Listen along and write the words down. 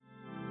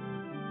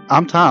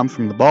I'm Tom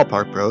from the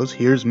Ballpark Bros.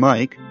 Here's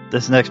Mike.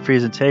 This next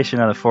presentation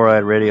on the Four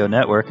Eyed Radio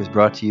Network is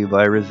brought to you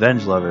by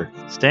Revenge Lover.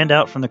 Stand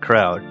out from the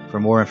crowd. For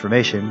more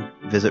information,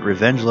 visit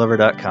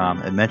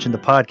revengelover.com and mention the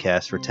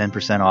podcast for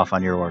 10% off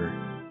on your order.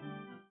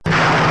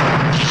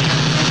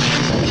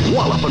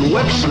 Wallopin'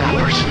 web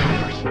snappers.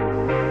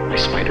 My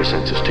spider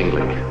sense is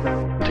tingling.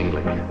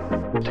 Tingling.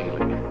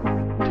 Tingling.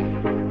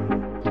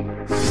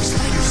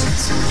 Spider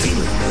sense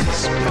tingling.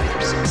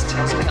 Spider sense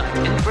tells me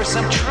I'm in for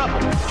some trouble.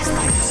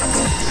 Spider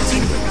sense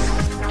tingling.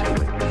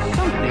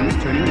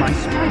 Something's turning my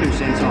spider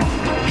sense on.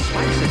 My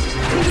spider sense is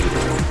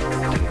tingling.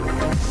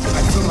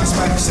 I feel my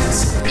spider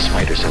sense. My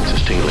spider sense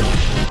is tingling.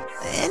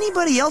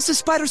 Anybody else's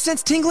spider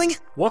sense tingling?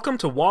 Welcome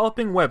to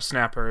Walloping Web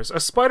Snappers, a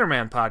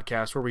Spider-Man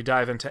podcast where we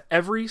dive into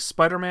every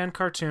Spider-Man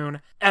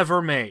cartoon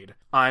ever made.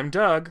 I'm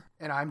Doug.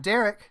 And I'm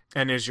Derek.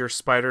 And is your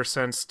spider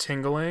sense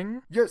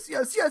tingling? Yes,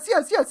 yes, yes,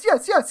 yes, yes,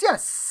 yes, yes,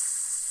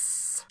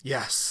 yes.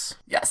 Yes.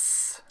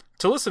 Yes.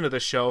 To listen to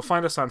this show,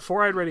 find us on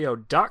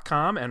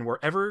foureyedradio.com and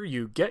wherever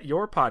you get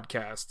your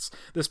podcasts.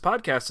 This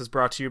podcast is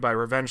brought to you by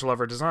Revenge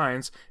Lover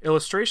Designs,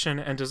 illustration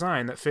and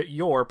design that fit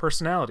your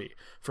personality.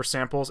 For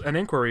samples and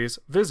inquiries,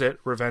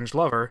 visit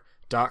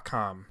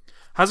revengelover.com.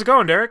 How's it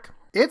going, Derek?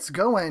 It's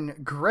going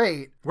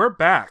great. We're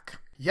back.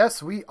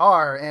 Yes, we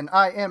are, and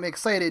I am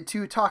excited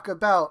to talk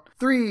about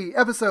 3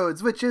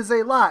 episodes, which is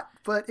a lot,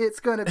 but it's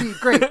going to be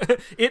great.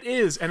 It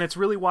is, and it's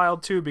really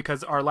wild, too,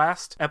 because our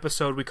last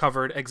episode, we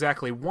covered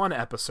exactly 1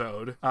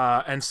 episode,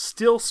 and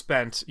still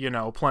spent,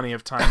 plenty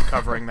of time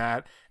covering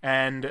that,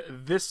 and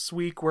this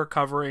week we're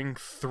covering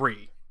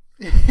 3.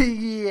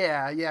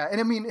 Yeah.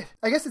 And I mean,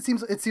 I guess it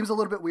seems a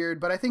little bit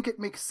weird, but I think it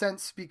makes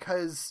sense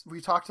because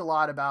we talked a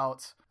lot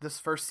about this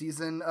first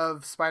season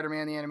of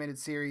Spider-Man the Animated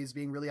Series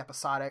being really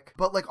episodic.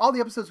 But like all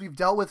the episodes we've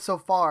dealt with so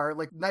far,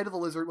 like Night of the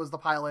Lizard was the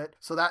pilot,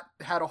 so that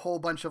had a whole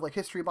bunch of like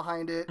history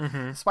behind it.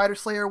 Mm-hmm. Spider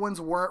Slayer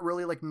ones weren't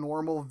really like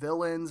normal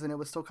villains, and it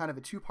was still kind of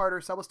a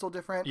 2-parter, so that was still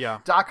different. Yeah.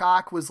 Doc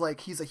Ock was like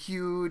he's a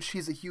huge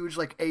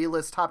like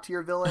A-list top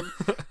tier villain.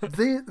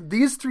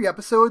 These 3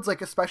 episodes,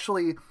 like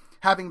especially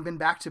having been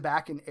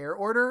back-to-back in air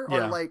order,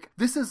 are like,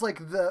 this is like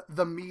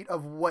the meat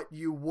of what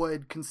you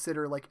would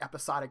consider like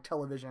episodic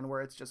television,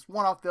 where it's just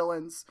one-off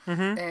villains,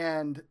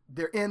 and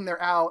they're in,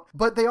 they're out,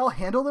 but they all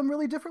handle them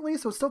really differently,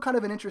 so it's still kind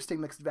of an interesting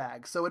mixed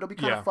bag. So it'll be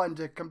kind of fun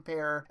to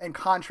compare and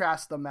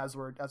contrast them as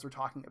we're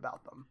talking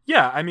about them.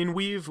 Yeah, I mean,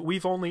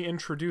 we've only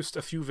introduced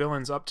a few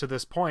villains up to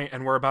this point,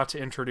 and we're about to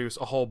introduce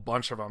a whole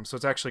bunch of them, so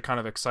it's actually kind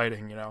of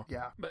exciting,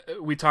 Yeah.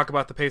 We talk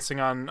about the pacing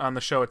on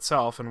the show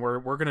itself, and we're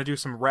going to do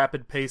some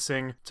rapid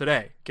pacing today,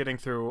 getting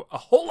through a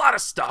whole lot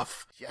of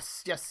stuff.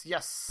 Yes.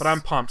 But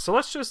I'm pumped. So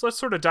let's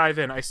sort of dive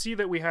in. I see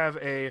that we have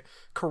a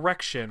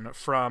correction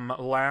from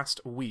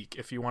last week,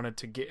 if you wanted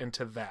to get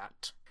into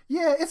that.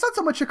 Yeah, it's not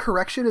so much a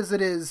correction as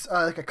it is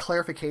like a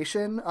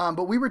clarification,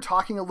 but we were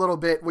talking a little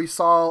bit. We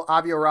saw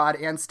Avi Arad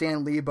and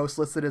Stan Lee both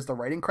listed as the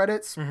writing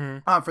credits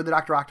for the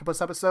Dr.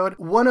 Octopus episode.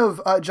 One of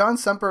John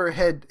Semper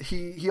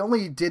he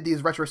only did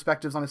these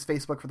retrospectives on his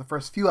Facebook for the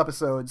first few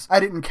episodes. I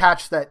didn't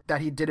catch that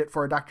he did it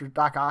for a Doc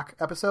Ock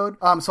episode,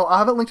 so I'll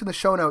have it linked in the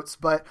show notes.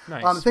 But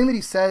nice. The thing that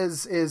he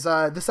says is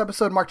this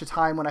episode marked a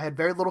time when I had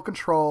very little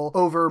control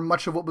over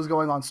much of what was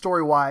going on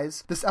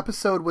story-wise. This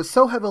episode was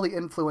so heavily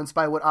influenced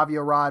by what Avi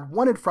Arad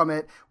wanted from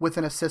it, with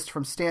an assist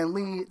from Stan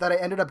Lee, that I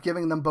ended up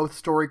giving them both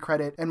story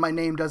credit, and my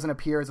name doesn't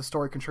appear as a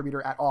story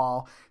contributor at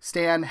all.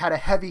 Stan had a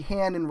heavy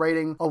hand in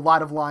writing a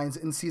lot of lines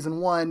in season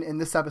 1, and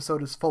this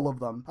episode is full of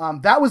them.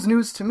 That was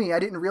news to me. I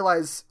didn't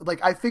realize,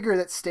 I figured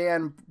that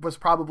Stan was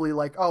probably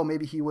like, oh,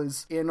 maybe he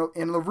was in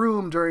the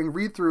room during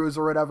read-throughs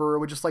or whatever, or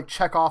would just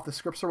check off the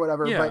scripts or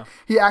whatever, but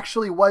he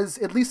actually was,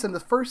 at least in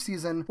the first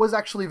season, was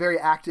actually very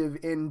active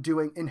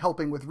in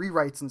helping with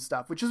rewrites and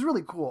stuff, which is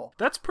really cool.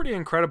 That's pretty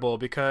incredible,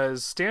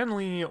 because Stan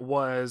Lee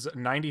was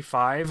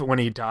 95 when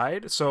he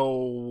died, so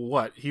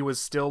what? He was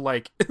still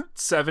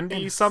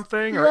 70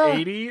 something or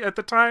 80 at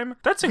the time?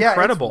 That's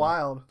incredible. Yeah, it's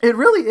wild. It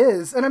really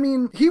is. And I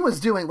mean, he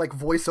was doing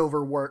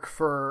voiceover work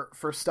for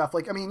stuff.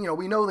 We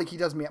know he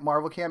does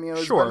Marvel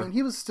cameos. Sure. But, I mean,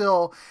 he was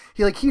still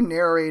he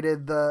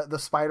narrated the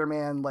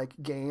Spider-Man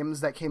games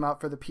that came out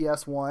for the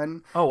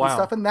PS1. Oh wow. And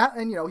stuff,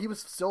 and he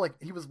was still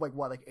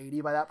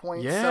 80 by that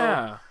point.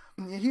 Yeah. So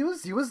he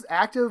was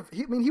active.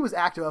 He was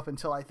active up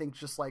until I think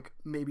just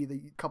maybe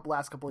the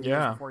last couple of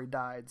years before he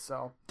died.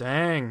 So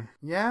dang.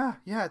 Yeah,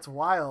 it's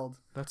wild.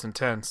 That's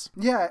intense.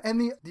 Yeah,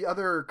 and the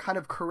other kind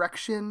of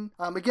correction,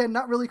 again,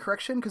 not really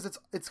correction because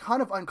it's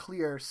kind of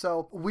unclear.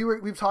 So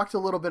we've talked a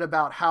little bit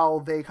about how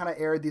they kind of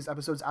aired these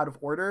episodes out of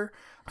order.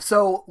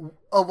 So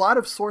a lot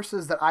of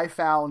sources that I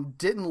found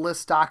didn't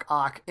list Doc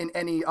Ock in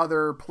any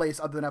other place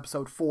other than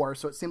episode 4,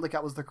 so it seemed like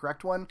that was the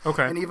correct one.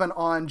 Okay. And even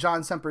on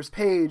John Semper's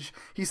page,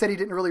 he said he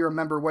didn't really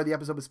remember where the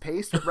episode was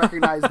placed, but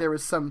recognized there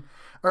was some,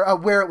 or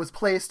where it was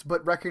placed,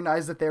 but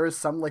recognized that there was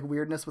some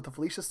weirdness with the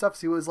Felicia stuff.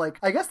 So he was like,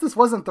 I guess this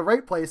wasn't the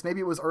right place. Maybe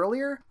it was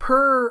earlier.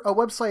 Per a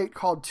website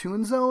called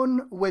Toon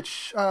Zone,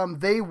 which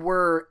they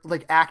were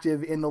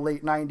active in the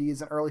late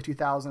 90s and early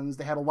 2000s.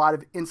 They had a lot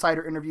of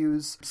insider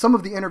interviews. Some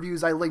of the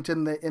interviews I linked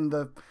in the in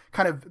the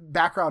kind of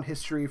background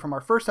history from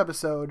our first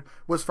episode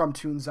was from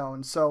Toon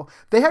Zone. So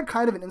they had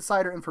kind of an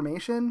insider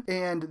information,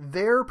 and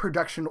their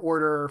production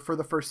order for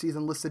the first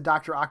season listed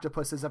Dr.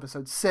 Octopus as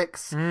episode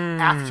 6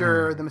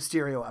 after the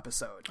Mysterio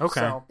episode.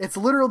 Okay. So it's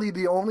literally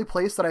the only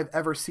place that I've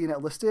ever seen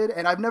it listed,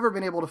 and I've never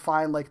been able to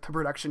find like the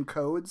production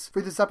codes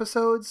for these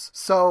episodes.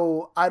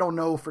 So I don't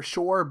know for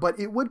sure, but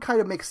it would kind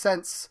of make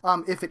sense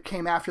if it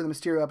came after the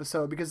Mysterio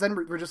episode, because then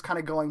we're just kind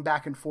of going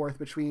back and forth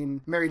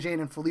between Mary Jane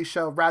and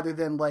Felicia, rather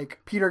than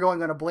like Peter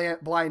going on a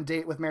blind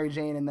date with Mary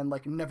Jane and then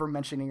like never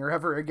mentioning her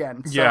ever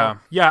again. So,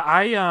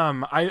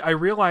 I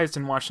realized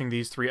in watching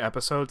these 3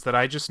 episodes that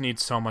I just need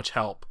so much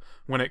help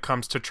when it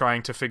comes to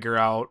trying to figure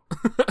out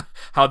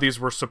how these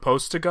were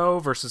supposed to go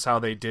versus how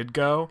they did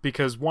go.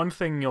 Because one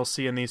thing you'll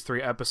see in these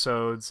 3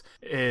 episodes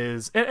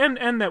is,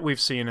 and that we've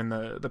seen in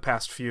the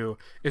past few,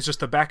 is just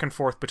the back and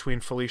forth between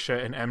Felicia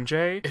and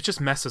MJ. It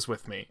just messes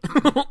with me.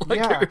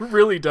 It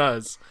really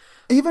does.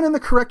 Even in the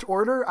correct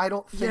order, I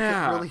don't think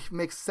it really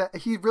makes sense.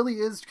 He really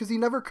is, because he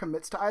never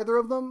commits to either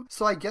of them.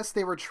 So I guess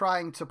they were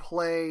trying to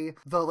play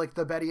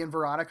the Betty and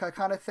Veronica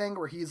kind of thing,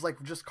 where he's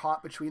like just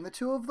caught between the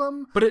two of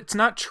them. But it's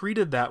not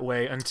treated that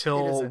way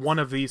until one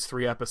of these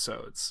 3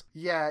 episodes.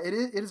 Yeah, it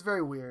is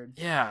very weird.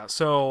 Yeah,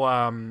 so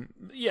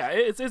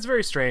it's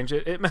very strange.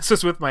 It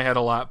messes with my head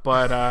a lot,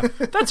 but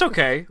that's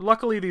okay.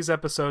 Luckily, these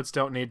episodes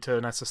don't need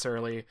to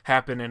necessarily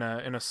happen in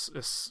a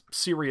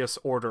serious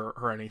order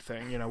or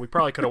anything. You know, we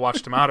probably could have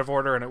watched them out of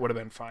order and it would have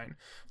been fine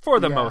for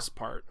the most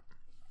part.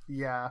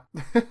 Yeah.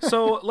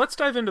 So let's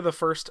dive into the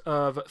first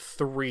of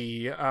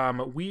 3.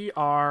 We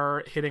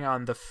are hitting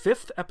on the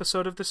 5th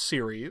episode of the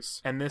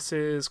series, and this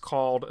is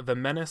called The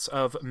Menace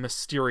of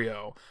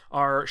Mysterio.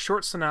 Our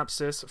short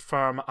synopsis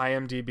from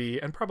IMDb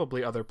and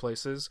probably other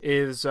places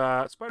is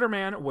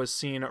Spider-Man was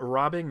seen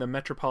robbing the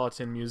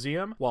Metropolitan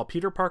Museum while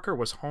Peter Parker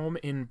was home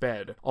in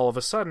bed. All of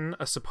a sudden,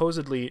 a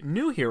supposedly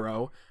new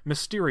hero,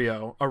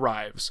 Mysterio,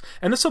 arrives.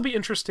 And this will be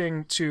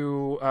interesting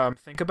to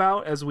think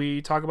about as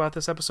we talk about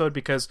this episode,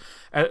 because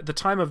at the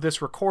time of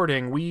this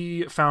recording,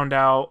 we found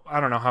out,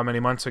 I don't know how many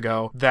months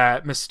ago,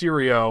 that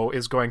Mysterio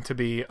is going to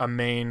be a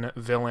main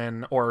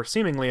villain, or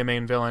seemingly a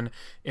main villain,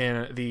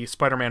 in the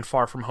Spider-Man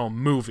Far From Home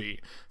movie.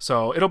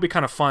 So it'll be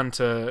kind of fun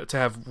to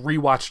have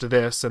rewatched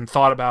this and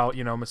thought about,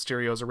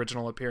 Mysterio's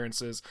original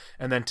appearances,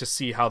 and then to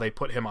see how they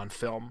put him on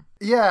film.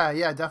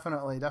 Yeah,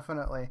 definitely.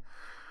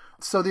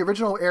 So the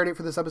original air date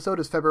for this episode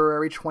is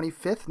February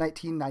 25th,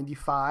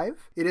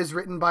 1995. It is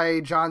written by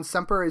John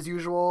Semper, as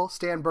usual,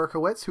 Stan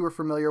Berkowitz, who we're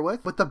familiar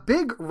with. But the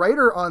big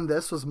writer on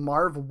this was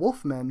Marv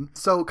Wolfman.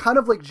 So kind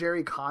of like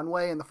Jerry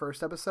Conway in the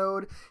first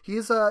episode,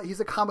 he's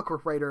a comic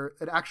book writer,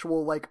 an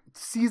actual like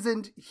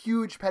seasoned,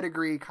 huge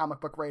pedigree comic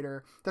book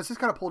writer that's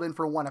just kind of pulled in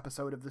for one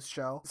episode of this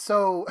show.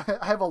 So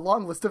I have a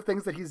long list of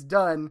things that he's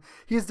done.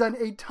 He's done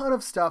a ton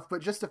of stuff,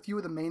 but just a few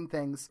of the main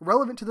things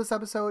relevant to this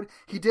episode.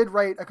 He did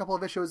write a couple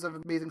of issues of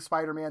Amazing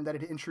Spider-Man that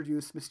had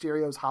introduced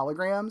Mysterio's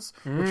holograms,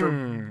 which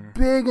are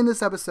big in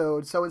this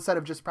episode. So instead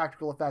of just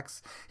practical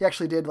effects, he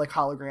actually did like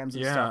holograms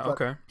and stuff.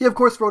 But okay. He of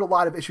course wrote a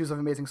lot of issues of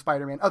Amazing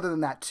Spider-Man other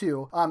than that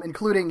too,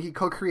 including he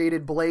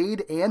co-created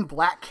Blade and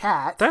Black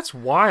Cat. That's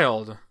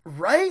wild.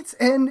 Right?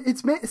 And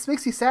it makes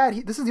me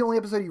sad. This is the only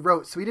episode he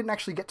wrote, so he didn't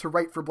actually get to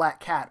write for Black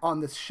Cat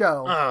on this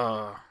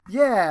show.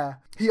 Yeah.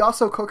 He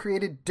also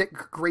co-created Dick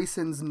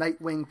Grayson's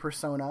Nightwing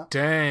persona.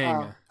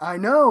 Dang. I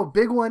know,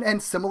 big one.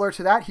 And similar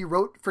to that, he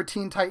wrote for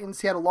Teen Titans.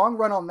 He had a long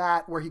run on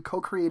that where he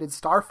co-created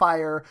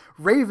Starfire,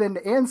 Raven,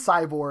 and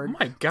Cyborg. Oh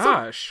my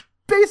gosh. So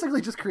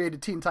basically just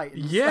created Teen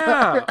Titans.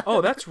 Yeah. Oh,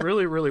 that's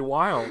really, really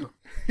wild.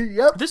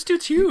 Yep. This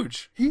dude's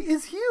huge. He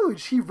is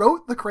huge. He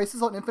wrote The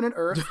Crisis on Infinite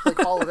Earth, like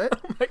all of it.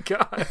 Oh my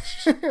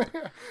gosh.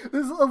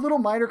 This is a little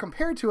minor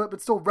compared to it,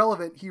 but still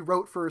relevant. He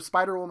wrote for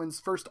Spider-Woman's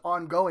first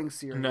ongoing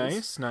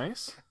series.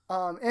 Nice.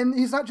 And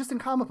he's not just in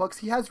comic books.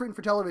 He has written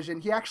for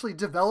television. He actually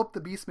developed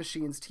the Beast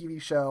Machines TV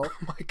show.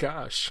 Oh my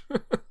gosh.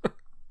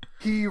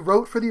 He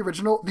wrote for the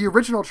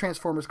original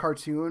Transformers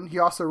cartoon. He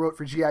also wrote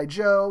for G.I.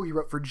 Joe. He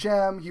wrote for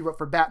Gem. He wrote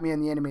for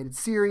Batman the Animated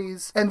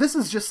Series. And this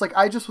is just like,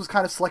 I just was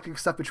kind of selecting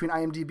stuff between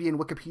IMDb and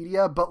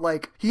Wikipedia, but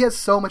like, he has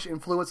so much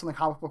influence in the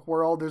comic book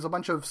world. There's a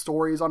bunch of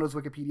stories on his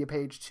Wikipedia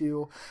page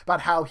too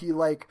about how he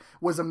like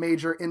was a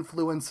major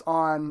influence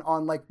on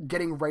like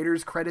getting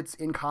writers credits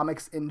in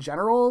comics in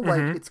general.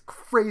 Like, it's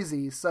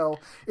crazy. So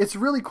it's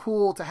really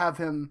cool to have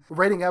him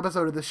writing an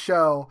episode of this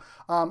show,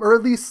 or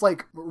at least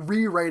like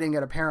rewriting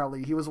it.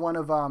 Apparently he was one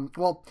of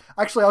well,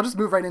 actually I'll just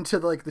move right into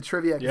the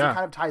trivia because it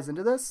kind of ties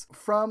into this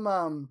from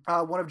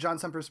one of John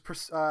Semper's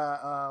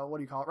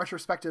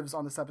retrospectives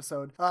on this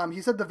episode.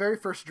 He said the very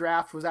first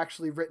draft was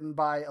actually written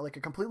by like a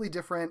completely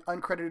different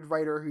uncredited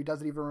writer who he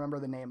doesn't even remember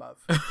the name of.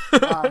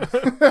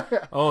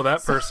 Oh,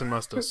 that person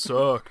must have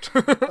sucked.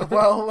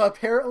 Well,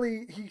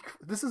 apparently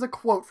this is a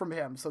quote from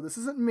him, so this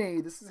isn't me,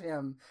 this is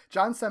him.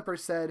 John Semper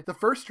said the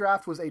first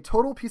draft was a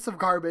total piece of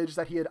garbage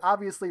that he had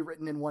obviously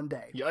written in one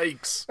day.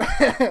 Yikes.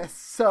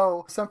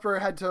 So Semper Stemper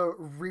had to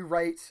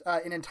rewrite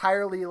an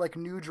entirely like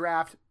new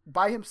draft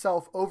by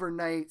himself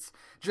overnight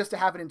just to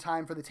have it in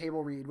time for the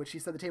table read, which he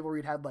said the table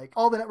read had like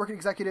all the network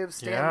executives,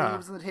 Stan Lee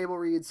was in the table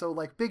read, so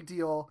like big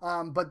deal.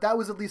 But that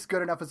was at least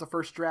good enough as a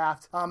first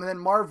draft. And then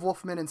Marv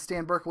Wolfman and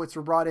Stan Berkowitz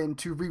were brought in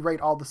to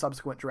rewrite all the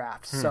subsequent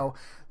drafts. So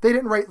they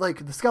didn't write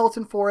like the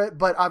skeleton for it,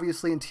 but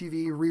obviously in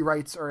TV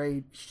rewrites are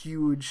a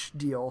huge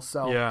deal.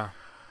 So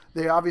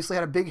they obviously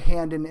had a big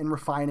hand in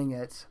refining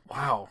it.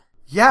 Wow.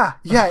 Yeah,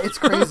 it's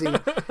crazy.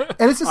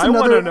 And it's just I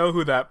want to know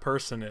who that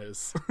person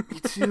is. Me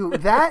too.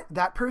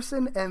 That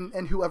person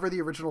and whoever the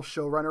original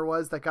showrunner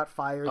was that got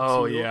fired.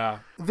 Oh, too. yeah.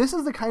 This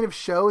is the kind of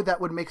show that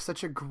would make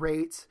such a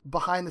great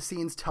behind the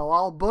scenes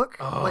tell-all book.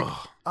 Like,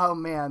 oh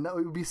man, that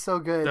would be so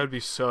good. That would be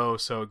so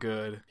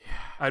good. Yeah.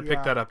 I'd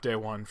pick that up day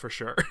one for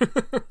sure.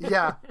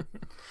 Yeah.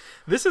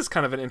 This is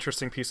kind of an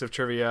interesting piece of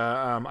trivia.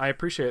 I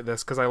appreciate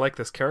this because I like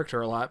this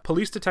character a lot.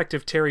 Police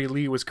Detective Terry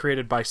Lee was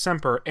created by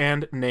Semper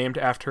and named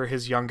after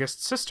his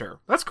youngest sister.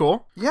 That's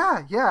cool.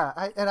 Yeah.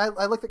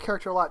 I like the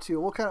character a lot too.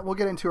 We'll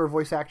get into her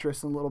voice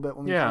actress in a little bit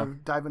when we kind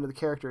of dive into the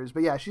characters.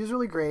 But yeah, she's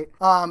really great.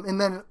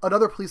 And then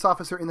another police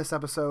officer in this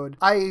episode,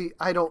 I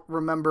don't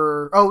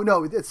remember. Oh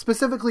no, it's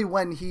specifically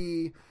when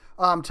he.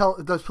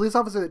 The police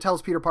officer that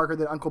tells Peter Parker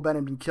that Uncle Ben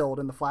had been killed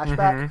in the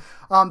flashback.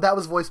 That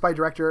was voiced by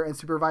director and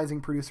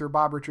supervising producer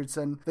Bob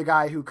Richardson, the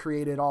guy who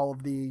created all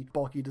of the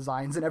bulky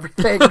designs and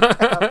everything.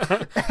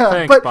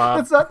 Thanks, but Bob.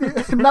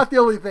 that's not the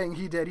only thing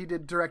he did. He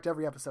did direct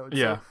every episode.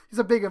 Yeah. So he's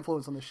a big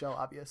influence on the show,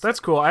 obviously. That's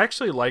cool. I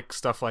actually like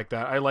stuff like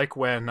that. I like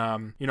when,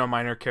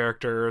 minor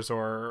characters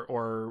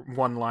or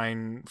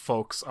one-line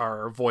folks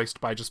are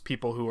voiced by just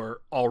people who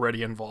are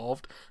already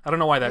involved. I don't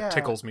know why that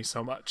tickles me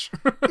so much.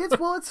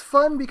 It's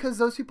fun because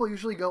those people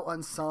usually go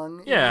unsung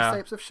in these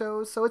types of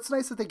shows, so it's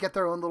nice that they get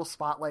their own little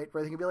spotlight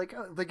where they can be like,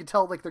 they can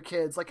tell like their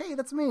kids like, hey,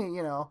 that's me,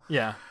 you know.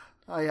 Yeah.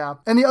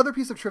 And the other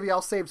piece of trivia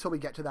I'll save till we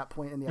get to that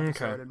point in the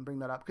episode and bring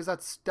that up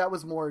because that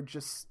was more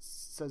just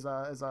as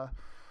a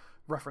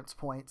reference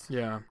point.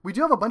 Yeah. We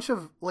do have a bunch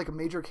of like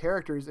major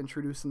characters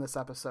introduced in this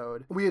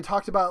episode. We had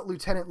talked about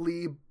Lieutenant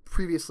Lee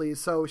previously,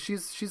 so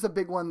she's a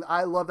big one.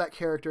 I love that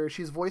character.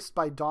 She's voiced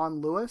by Dawn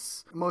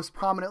Lewis, most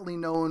prominently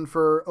known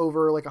for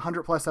over like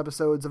 100 plus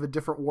episodes of A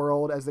Different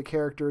World as the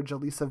character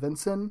Jaleesa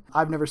Vinson.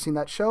 I've never seen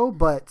that show,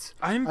 but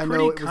I'm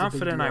pretty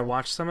confident I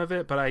watched some of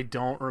it, but I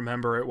don't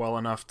remember it well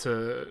enough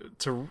to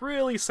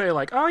really say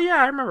like, oh yeah,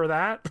 I remember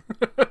that.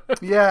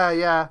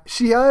 Yeah.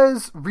 She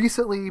has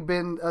recently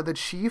been the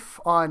chief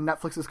on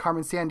Netflix's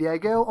Carmen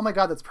Sandiego. Oh my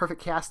god, that's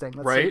perfect casting.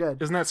 That's right? So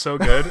good. Isn't that so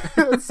good?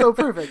 It's so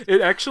perfect.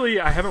 It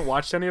actually, I haven't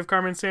watched any of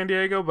Carmen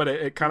Sandiego, but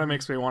it kind of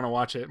makes me want to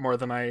watch it more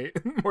than I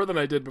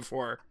did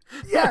before.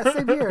 Yeah,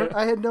 same here.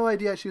 I had no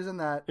idea she was in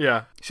that.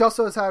 Yeah. She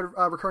also has had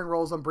recurring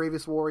roles on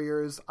Bravest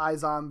Warriors,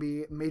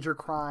 iZombie, Major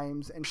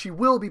Crimes, and she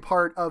will be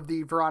part of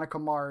the Veronica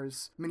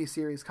Mars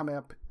miniseries coming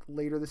up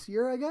later this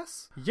year, I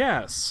guess.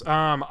 Yes.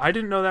 I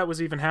didn't know that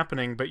was even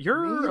happening, but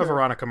you're a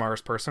Veronica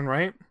Mars person,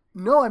 right?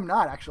 No, I'm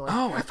not actually.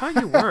 Oh, I thought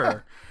you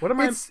were. What am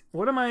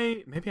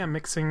I? Maybe I'm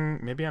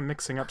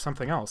mixing up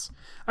something else.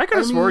 I could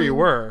have swore you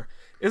were.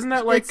 Isn't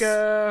that like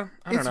I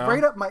don't know.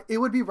 Right up it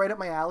would be right up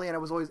my alley, and I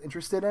was always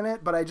interested in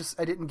it, but I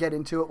didn't get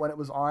into it when it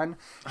was on.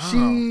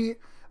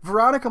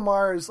 Veronica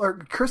Mars, or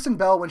Kirsten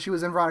Bell, when she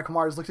was in Veronica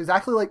Mars, looked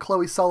exactly like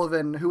Chloe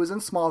Sullivan, who was in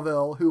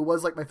Smallville, who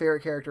was like my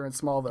favorite character in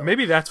Smallville.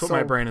 Maybe that's what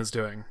my brain is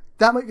doing.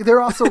 They're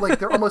also like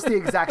they're almost the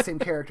exact same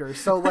characters,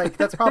 so like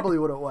that's probably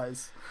what it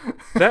was.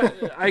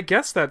 I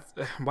guess that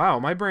wow,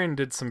 my brain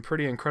did some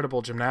pretty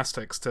incredible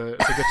gymnastics to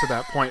get to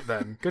that point.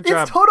 Then good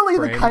job. It's totally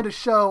brain. The kind of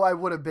show I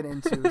would have been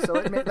into. So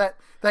it made that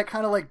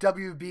kind of like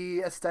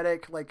WB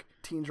aesthetic, like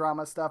teen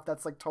drama stuff.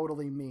 That's like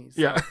totally me.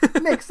 So yeah,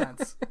 it makes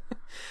sense.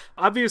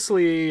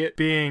 Obviously,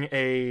 being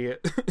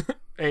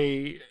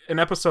an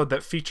episode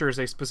that features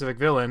a specific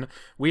villain,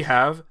 we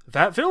have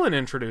that villain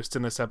introduced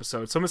in this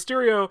episode. So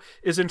Mysterio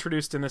is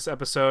introduced in this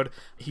episode.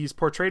 He's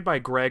portrayed by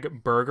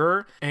Greg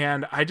Berger,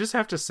 and I just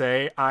have to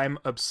say, I'm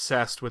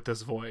obsessed with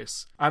this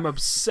voice. I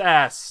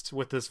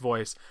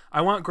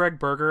want Greg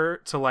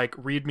Berger to like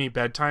read me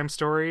bedtime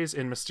stories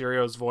in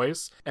Mysterio's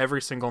voice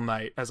every single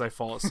night as I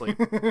fall asleep.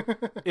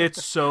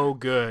 It's so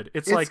good.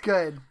 It's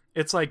good.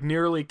 It's like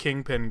nearly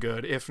Kingpin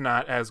good, if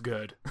not as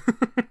good.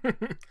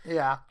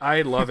 Yeah.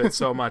 I love it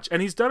so much.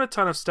 And he's done a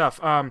ton of stuff.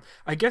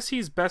 I guess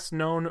he's best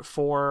known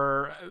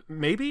for,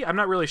 maybe, I'm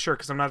not really sure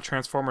because I'm not a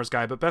Transformers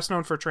guy, but best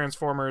known for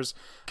Transformers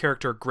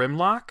character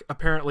Grimlock,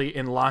 apparently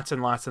in lots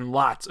and lots and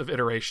lots of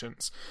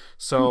iterations.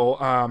 So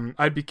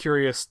I'd be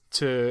curious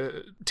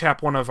to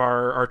tap one of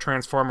our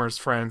Transformers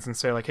friends and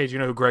say like, hey, do you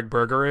know who Greg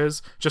Berger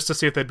is? Just to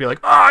see if they'd be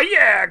like, oh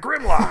yeah,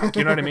 Grimlock.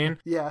 You know what I mean?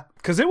 Yeah.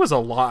 Because it was a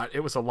lot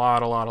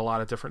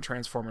of different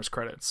Transformers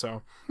credits.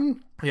 So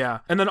yeah.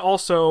 And then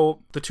also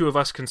the two of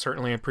us can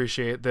certainly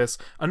appreciate this.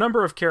 A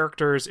number of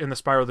characters in the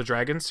Spyro the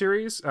Dragon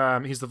series.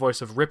 He's the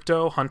voice of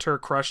Ripto, Hunter,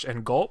 Crush,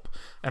 and Gulp.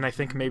 And I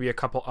think maybe a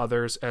couple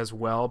others as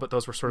well, but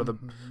those were sort of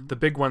the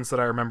big ones that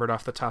I remembered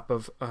off the top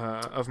of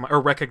my,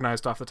 or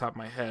recognized off the top of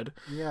my head.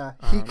 Yeah.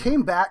 He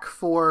came back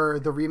for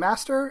the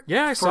remaster.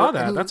 Yeah, I saw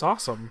that. That's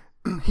awesome.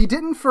 He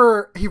did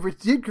for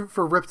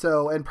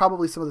Ripto and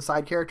probably some of the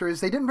side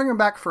characters. They didn't bring him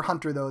back for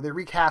Hunter, though. They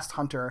recast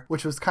Hunter,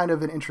 which was kind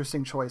of an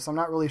interesting choice. I'm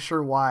not really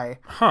sure why.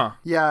 Huh.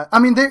 Yeah. I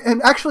mean,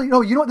 and actually,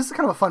 no, you know what? This is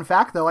kind of a fun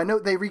fact, though. I know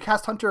they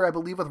recast Hunter, I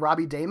believe, with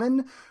Robbie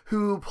Damon,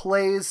 who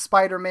plays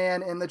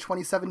Spider-Man in the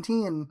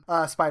 2017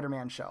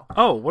 Spider-Man show.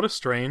 Oh, what a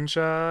strange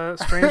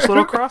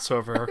little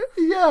crossover.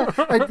 Yeah.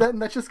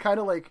 That just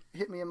kind of like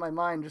hit me in my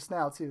mind just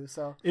now, too.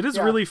 So it is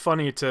really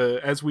funny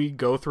as we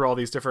go through all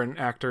these different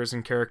actors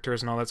and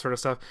characters and all that sort of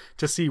stuff,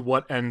 to see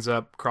what ends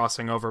up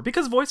crossing over,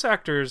 because voice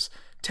actors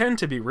tend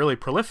to be really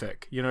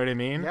prolific, you know what I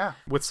mean? Yeah.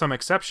 With some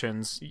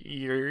exceptions,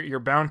 you're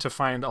bound to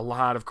find a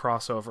lot of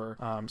crossover.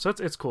 So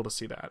it's cool to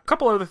see that. A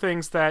couple other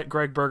things that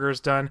Greg Berger's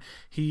done.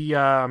 He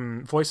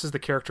voices the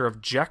character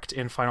of Jecht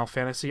in Final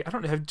Fantasy. I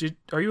don't know. Do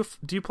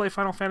you play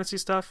Final Fantasy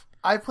stuff?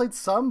 I played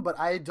some, but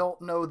I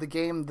don't know the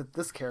game that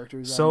this character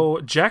is in. So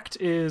Jecht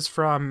is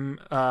from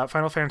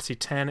Final Fantasy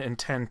X and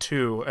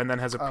X-2, and then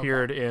has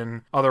appeared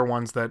in other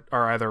ones that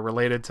are either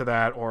related to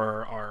that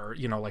or are,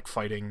 like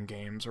fighting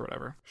games or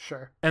whatever.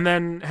 Sure. And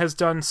then has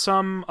done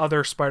some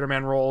other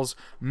Spider-Man roles,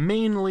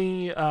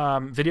 mainly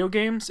video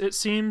games, it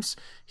seems.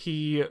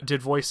 He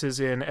did voices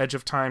in Edge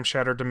of Time,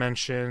 Shattered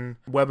Dimension,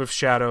 Web of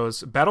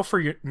Shadows, Battle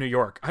for New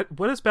York.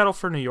 What is Battle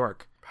for New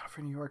York?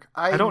 For New York.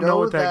 I don't know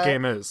what that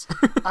game is.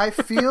 I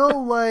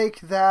feel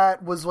like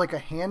that was like a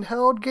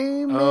handheld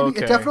game, maybe.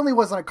 Okay. It definitely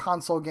wasn't a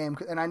console game,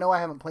 and I know I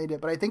haven't played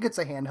it, but I think it's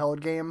a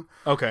handheld game.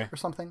 Okay. Or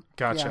something.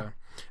 Gotcha.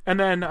 Yeah. And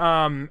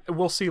then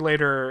we'll see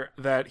later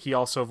that he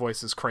also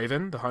voices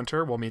Kraven, the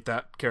Hunter. We'll meet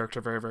that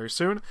character very, very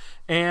soon.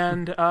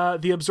 And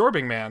the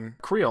Absorbing Man,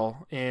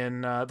 Creel,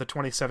 in the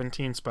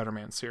 2017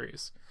 Spider-Man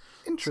series.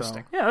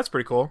 Interesting. So, yeah, that's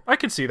pretty cool. I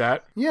could see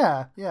that.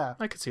 Yeah.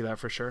 I could see that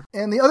for sure.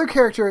 And the other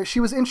character, she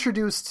was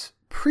introduced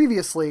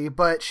previously,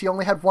 but she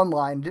only had one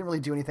line, didn't really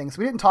do anything, so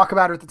we didn't talk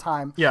about her at the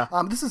time. Yeah.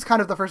 This is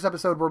kind of the first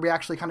episode where we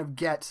actually kind of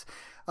get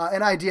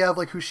an idea of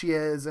like who she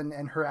is and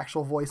her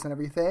actual voice and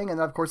everything, and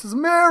that, of course, is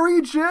Mary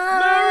Jane!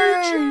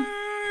 Mary Jane!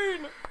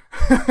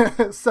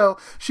 So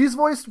she's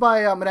voiced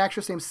by an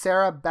actress named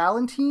Sarah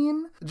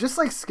Ballantine. Just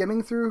like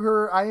skimming through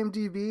her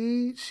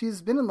IMDb,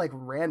 she's been in like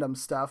random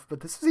stuff,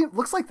 but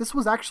looks like this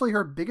was actually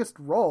her biggest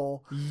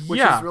role,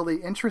 which is really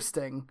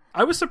interesting.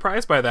 I was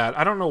surprised by that.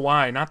 I don't know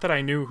why. Not that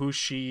I knew who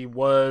she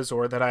was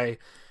or that I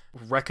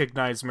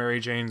recognized Mary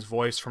Jane's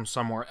voice from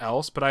somewhere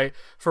else, but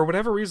for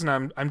whatever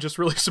reason, I'm just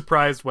really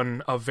surprised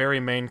when a very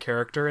main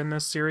character in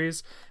this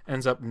series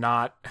ends up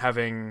not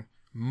having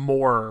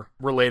more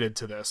related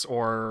to this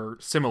or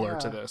similar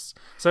to this.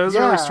 So it was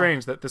really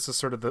strange that this is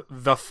sort of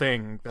the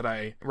thing that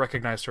I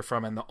recognized her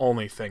from and the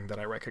only thing that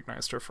I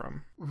recognized her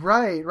from.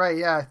 Right,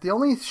 yeah. The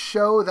only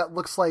show that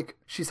looks like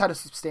she's had a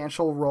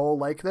substantial role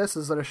like this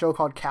is at a show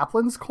called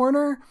Kaplan's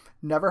Corner.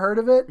 Never heard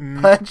of it,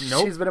 but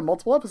she's been in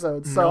multiple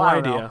episodes. So no I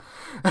idea.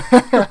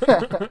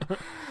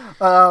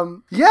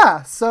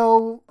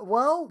 So,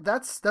 well,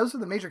 those are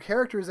the major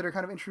characters that are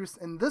kind of introduced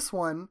in this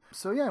one.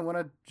 So yeah, I want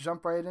to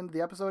jump right into the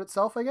episode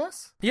itself, I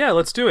guess. Yeah,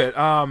 let's do it.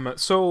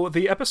 So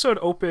the episode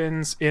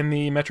opens in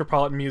the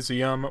Metropolitan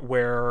Museum,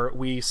 where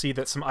we see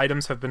that some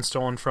items have been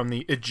stolen from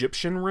the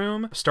Egyptian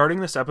Room. Starting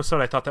this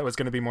episode, I thought that was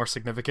going to be more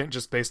significant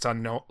just based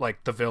on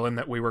the villain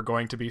that we were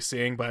going to be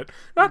seeing, but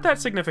not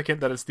that significant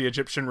that it's the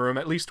Egyptian Room,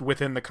 at least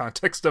within the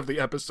context of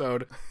the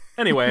episode.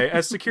 Anyway,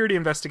 as security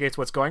investigates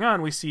what's going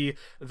on, we see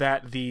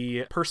that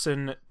the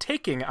person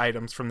taking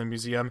items from the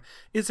museum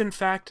is in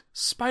fact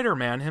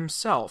Spider-Man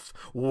himself.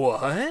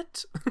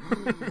 What?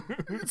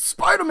 It's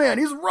Spider-Man!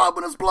 He's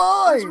robbing us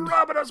blind!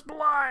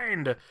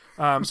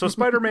 So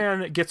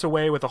Spider-Man gets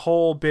away with a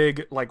whole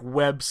big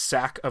web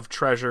sack of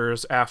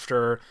treasures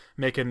after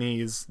making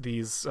these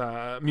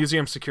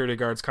museum security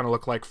guards kind of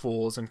look like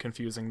fools and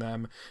confusing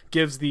them.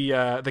 Gives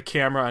the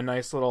camera a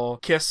nice little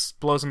kiss,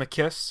 blows him a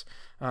kiss.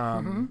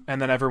 And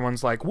then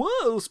everyone's like,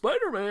 whoa,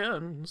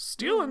 Spider-Man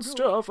stealing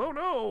stuff, oh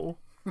no.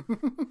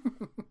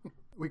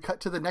 We cut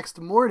to the next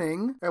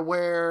morning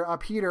where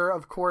Peter,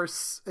 of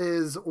course,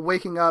 is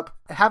waking up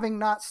having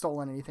not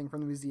stolen anything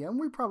from the museum.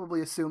 We probably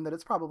assume that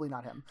it's probably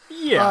not him.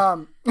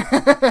 Yeah.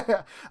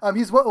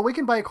 He's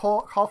awakened by a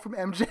call from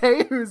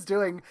MJ, who's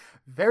doing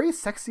very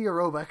sexy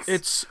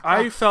aerobics.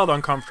 I felt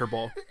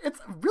uncomfortable. It's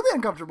really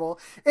uncomfortable.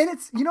 And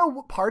it's,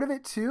 part of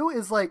it too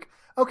is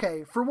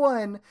okay, for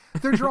one,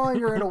 they're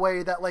drawing her in a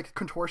way that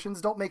contortions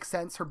don't make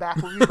sense. Her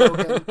back will be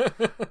broken.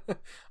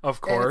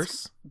 Of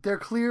course. They're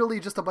clearly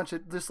just a bunch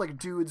of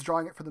dudes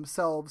drawing it for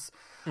themselves.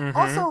 Mm-hmm.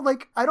 Also,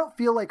 I don't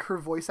feel like her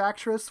voice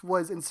actress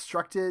was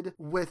instructed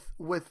with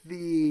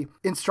the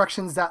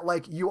instructions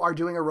that you are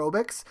doing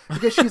aerobics,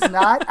 because she's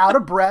not out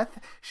of breath.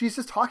 She's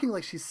just talking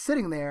like she's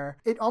sitting there.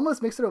 It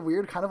almost makes it a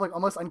weird kind of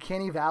almost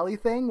uncanny valley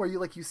thing where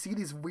you see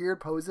these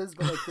weird poses,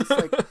 but this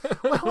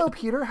well, hello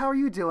Peter, how are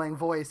you doing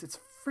voice. It's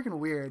freaking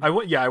weird.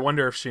 I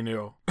wonder if she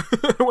knew.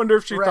 I wonder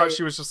if she thought Right.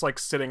 she was just like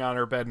sitting on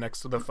her bed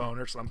next to the phone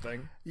or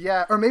something.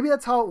 Yeah, or maybe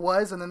that's how it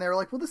was, and then they were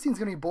like, well, this scene's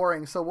going to be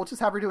boring, so we'll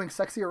just have her doing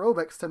sexy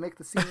aerobics to make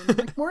the scene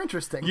like, more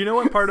interesting. You know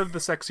what part of the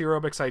sexy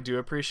aerobics I do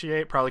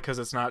appreciate, probably because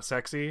it's not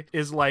sexy,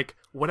 is like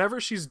whatever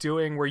she's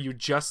doing where you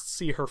just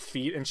see her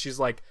feet and she's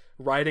like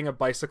riding a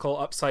bicycle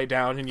upside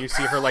down and you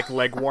see her like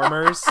leg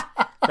warmers.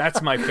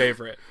 That's my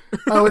favorite.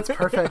 Oh, it's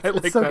perfect. I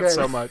It's like so that good.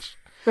 so much.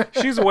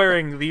 She's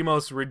wearing the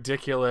most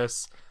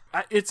ridiculous...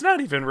 It's not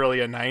even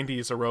really a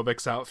 90s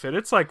aerobics outfit.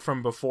 It's like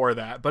from before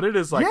that, but it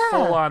is like Yeah.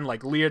 full on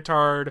like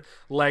leotard,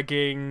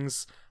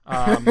 leggings,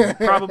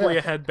 probably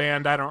a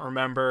headband. I don't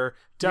remember.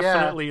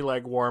 Definitely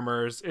leg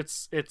warmers.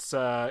 It's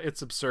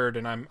absurd,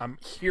 and I'm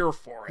here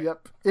for it.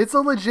 Yep. It's a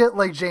legit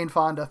like Jane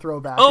Fonda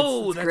throwback.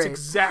 Oh, It's that's great.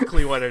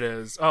 exactly what it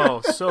is.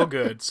 Oh, so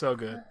good, so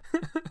good.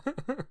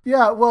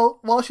 Yeah, well,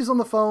 while she's on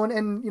the phone,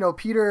 and,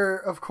 Peter,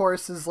 of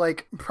course, is,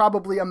 like,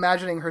 probably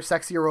imagining her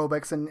sexy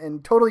aerobics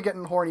and totally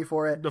getting horny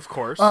for it. Of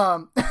course.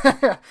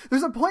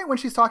 There's a point when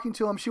she's talking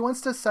to him, she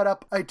wants to set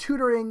up a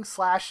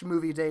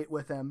tutoring/movie date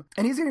with him,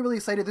 and he's getting really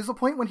excited. There's a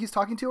point when he's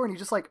talking to her, and he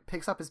just, like,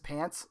 picks up his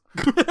pants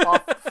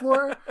off the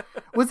floor.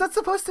 Was that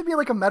supposed to be,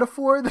 like, a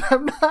metaphor that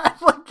I'm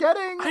not, like,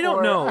 getting? I don't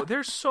Or- know.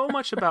 There's so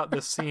much about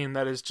this scene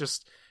that is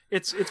just...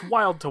 It's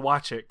wild to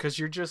watch it because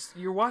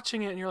you're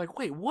watching it and you're like,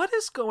 wait, what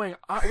is going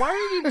on? Why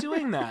are you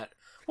doing that?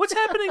 What's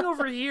happening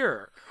over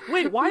here?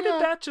 Wait, why did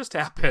that just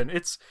happen?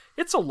 It's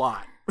a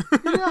lot.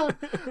 Yeah,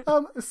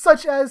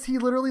 such as he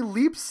literally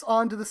leaps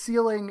onto the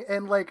ceiling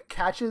and like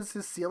catches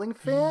his ceiling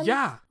fan.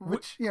 Yeah.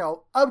 which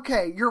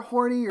okay, you're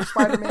horny, you're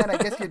Spider-Man. I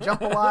guess you jump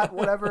a lot,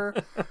 whatever.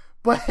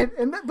 But then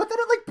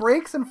it like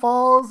breaks and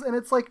falls, and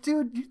it's like,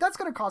 dude, that's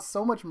gonna cost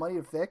so much money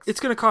to fix. It's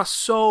gonna cost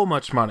so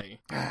much money.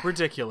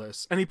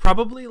 Ridiculous. And he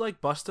probably like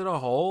busted a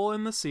hole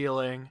in the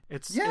ceiling.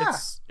 It's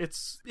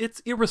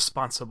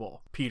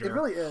irresponsible, Peter. It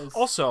really is.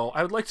 Also,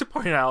 I would like to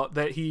point out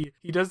that he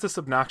does this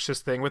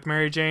obnoxious thing with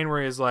Mary Jane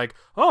where he's like,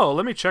 oh,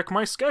 let me check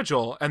my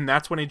schedule. And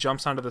that's when he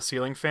jumps onto the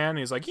ceiling fan and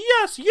he's like,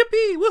 yes,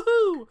 yippee,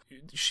 woohoo.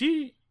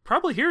 She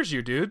probably hears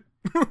you, dude.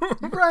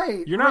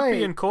 Right. You're not right.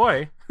 being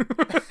coy.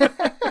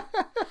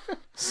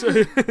 So,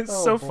 it's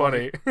so boy.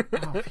 funny.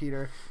 Oh,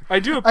 Peter. I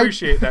do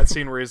appreciate that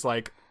scene where he's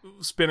like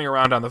spinning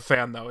around on the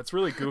fan, though. It's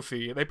really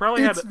goofy. They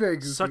probably It's had very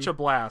goofy. such a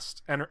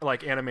blast and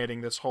like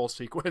animating this whole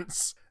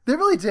sequence. They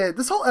really did.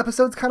 This whole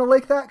episode's kind of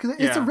like that because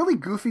it's Yeah. a really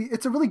goofy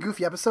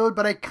episode.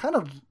 But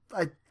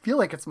I feel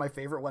like it's my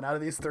favorite one out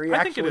of these three.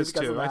 I think it actually, is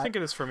because of too. I that. think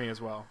it is for me as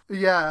well.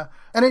 Yeah,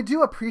 and I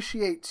do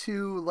appreciate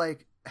too,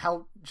 like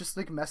how just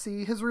like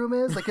messy his room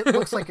is. Like it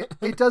looks like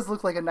it does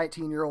look like a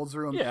 19-year-old's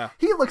room. Yeah.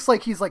 He looks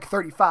like he's like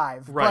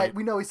 35, Right. but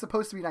we know he's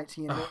supposed to be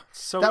 19.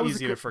 So That was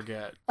easy a to good-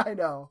 forget. I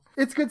know.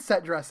 It's good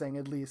set dressing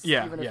at least,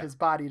 Yeah, even yeah. if his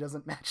body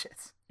doesn't match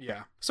it.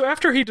 Yeah. So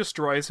after he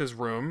destroys his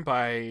room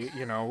by,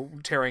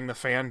 tearing the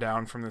fan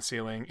down from the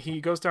ceiling,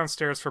 he goes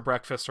downstairs for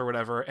breakfast or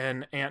whatever,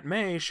 and Aunt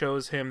May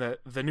shows him that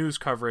the news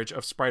coverage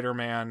of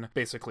Spider-Man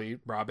basically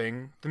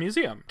robbing the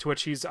museum, to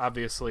which he's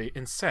obviously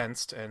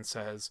incensed and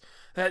says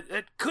that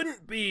it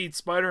couldn't be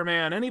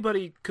Spider-Man.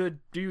 Anybody could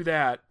do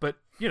that, but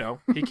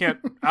he can't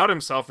out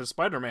himself as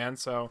Spider-Man,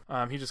 so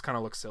he just kind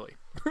of looks silly.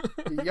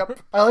 Yep.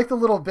 I like the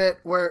little bit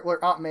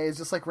where Aunt May is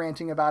just like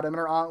ranting about him in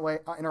her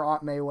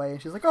Aunt May way,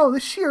 and she's like, "Oh, the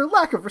sheer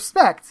lack of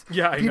respect."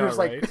 Yeah, I know, Peter's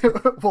right?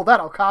 like, "Well, that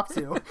I'll cop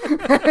to."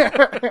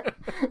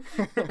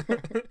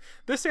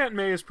 This Aunt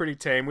May is pretty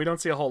tame. We don't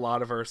see a whole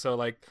lot of her, so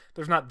like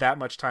there's not that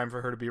much time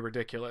for her to be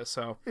ridiculous.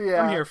 So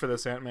Yeah. I'm here for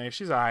this Aunt May.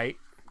 She's aight.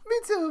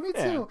 Me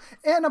too.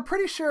 And I'm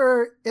pretty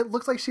sure it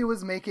looks like she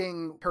was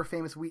making her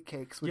famous wheat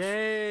cakes, which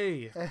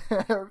Yay!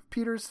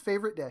 Peter's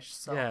favorite dish.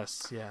 So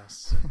Yes.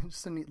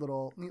 just a neat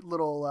little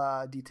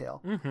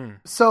detail. Mm-hmm.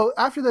 So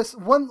after this,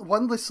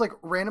 one this like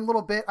random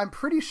little bit, I'm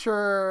pretty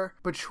sure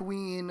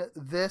between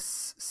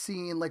this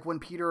scene, like when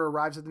Peter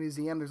arrives at the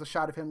museum, there's a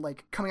shot of him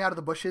like coming out of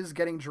the bushes,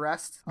 getting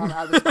dressed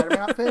out of the Spider-Man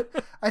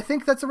outfit. I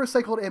think that's a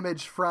recycled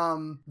image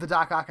from the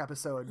Doc Ock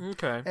episode.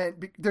 Okay.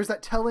 And there's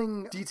that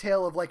telling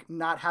detail of like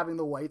not having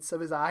the whites of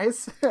his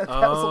eyes. That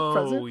was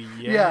present.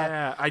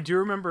 Yeah. I do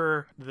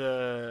remember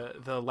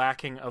the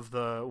lacking of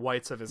the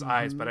whites of his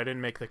eyes, but I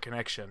didn't make the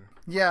connection.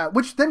 Yeah,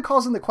 which then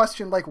calls into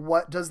question, like,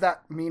 what does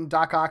that mean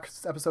Doc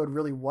Ock's episode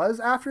really was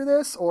after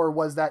this? Or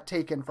was that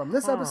taken from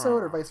this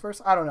episode or vice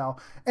versa? I don't know.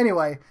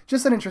 Anyway,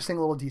 just an interesting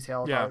little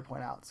detail that I would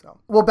point out. So,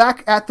 well,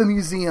 back at the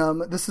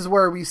museum, this is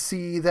where we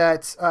see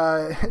that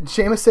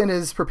Jameson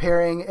is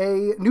preparing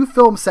a new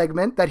film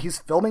segment that he's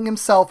filming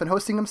himself and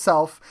hosting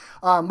himself,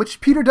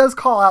 which Peter does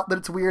call out that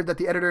it's weird that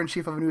the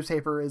editor-in-chief of a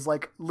newspaper is,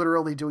 like,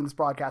 literally doing this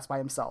broadcast by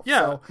himself. Yeah,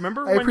 so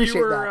remember I when appreciate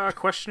you were that.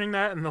 questioning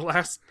that in our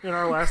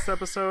last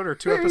episode or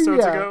 2 episodes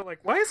ago? Like,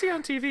 why is he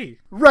on TV?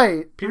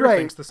 Right, Peter right.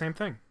 thinks the same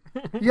thing.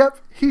 Yep,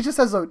 he just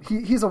has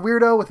he's a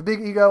weirdo with a big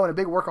ego and a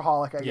big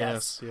workaholic, I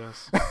guess.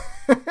 Yes.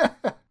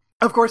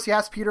 Of course, he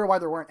asked Peter why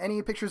there weren't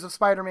any pictures of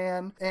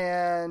Spider-Man,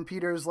 and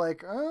Peter's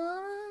like,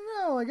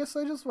 oh, I guess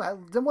I just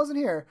wasn't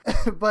here.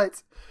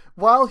 But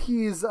while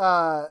he's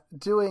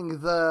doing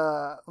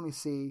the, let me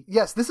see.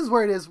 Yes, this is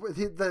where it is.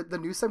 The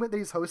news segment that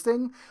he's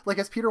hosting. Like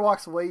as Peter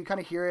walks away, you kind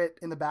of hear it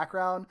in the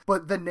background.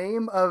 But the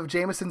name of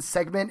Jameson's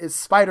segment is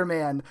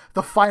Spider-Man: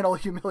 The Final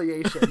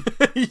Humiliation.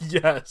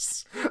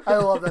 Yes, I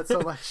love that so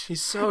much.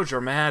 He's so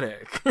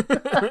dramatic.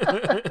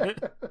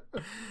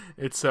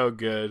 It's so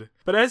good.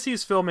 But as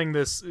he's filming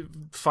this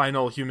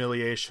final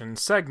humiliation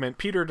segment,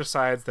 Peter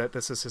decides that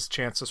this is his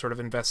chance to sort of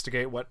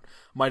investigate what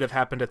might have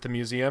happened at the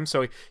museum.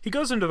 So he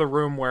goes into the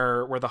room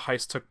where the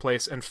heist took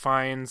place and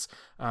finds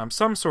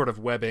some sort of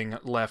webbing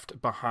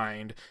left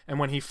behind. And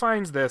when he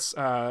finds this,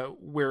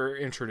 we're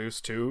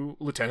introduced to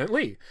Lieutenant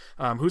Lee,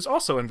 who's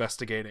also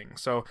investigating.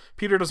 So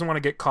Peter doesn't want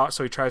to get caught,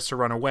 so he tries to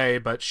run away,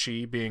 but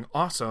she, being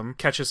awesome,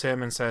 catches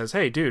him and says,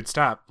 hey, dude,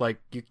 stop.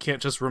 Like, you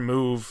can't just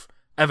remove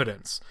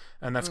evidence.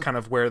 And that's kind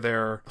of where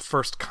their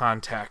first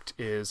contact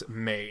is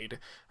made.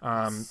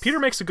 Peter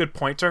makes a good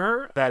point to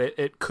her that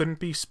it couldn't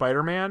be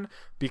Spider-Man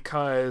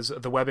because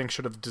the webbing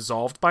should have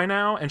dissolved by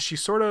now, and she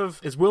sort of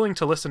is willing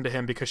to listen to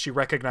him because she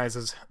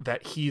recognizes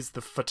that he's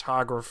the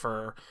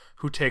photographer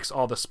who takes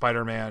all the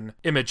Spider-Man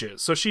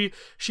images. So she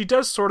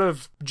does sort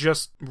of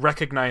just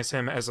recognize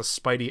him as a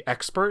Spidey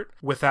expert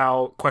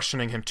without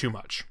questioning him too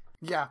much.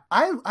 Yeah,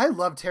 I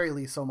love Terry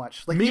Lee so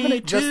much. Like, Me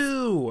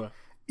too!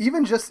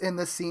 Even just in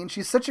this scene,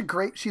 she's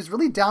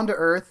really down to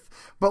earth,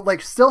 but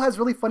like still has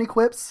really funny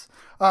quips.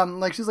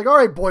 Like she's like, all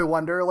right, boy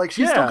wonder. Like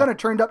she's still kind of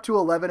turned up to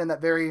 11 in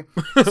that very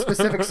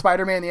specific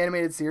Spider-Man the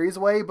animated series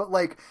way, but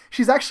like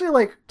she's actually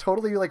like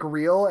totally like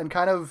real and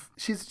kind of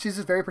she's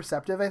just very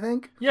perceptive, I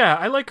think. Yeah,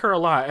 I like her a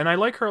lot, and I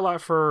like her a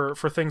lot for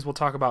things we'll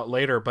talk about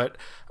later. But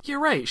you're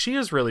right, she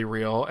is really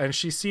real, and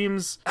she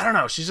seems, I don't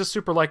know, she's just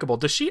super likable.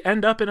 Does she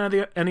end up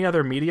in any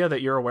other media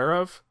that you're aware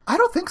of? I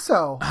don't think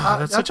so.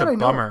 That's such a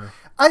bummer.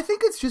 I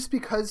think it's just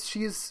because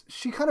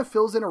she kind of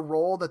fills in a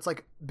role that's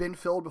like been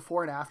filled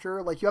before and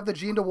after. Like you have the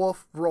Jean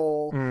DeWolf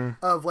role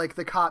of like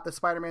the cop that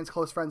Spider-Man's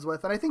close friends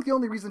with, and I think the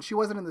only reason she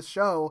wasn't in the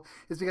show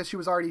is because she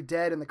was already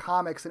dead in the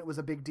comics and it was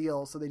a big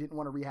deal, so they didn't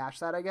want to rehash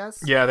that, I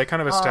guess. Yeah, they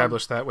kind of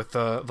established that with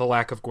the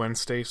lack of Gwen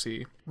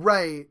Stacy.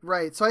 Right.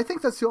 So I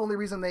think that's the only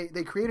reason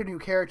they created a new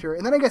character.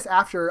 And then I guess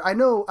after, I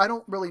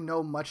don't really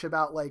know much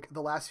about like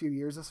the last few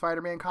years of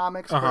Spider-Man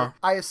comics, but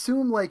I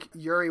assume like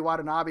Yuri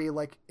Watanabe,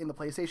 like in the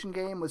PlayStation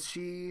game,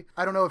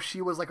 I don't know if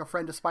she was like a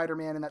friend to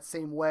Spider-Man in that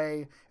same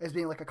way as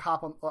being like a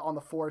cop on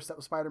the force that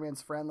was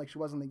Spider-Man's friend, like she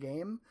was in the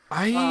game. But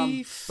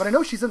I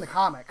know she's in the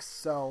comics,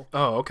 so.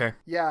 Oh, okay.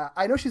 Yeah,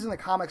 I know she's in the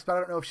comics, but I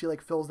don't know if she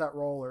like fills that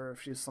role or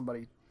if she's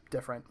somebody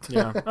different.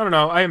 Yeah, I don't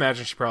know. I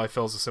imagine she probably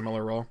fills a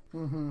similar role,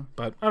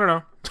 but I don't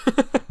know.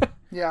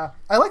 Yeah,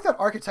 I like that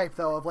archetype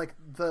though of like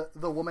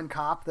the woman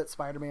cop that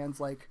Spider-Man's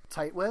like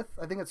tight with.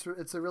 I think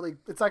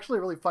it's actually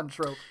a really fun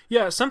trope.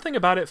 Yeah, something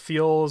about it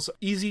feels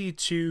easy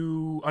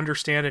to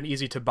understand and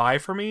easy to buy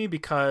for me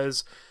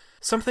because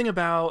something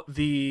about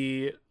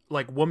the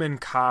like woman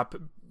cop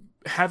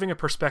having a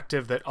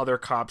perspective that other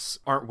cops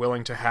aren't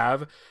willing to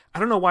have. I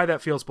don't know why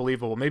that feels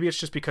believable. Maybe it's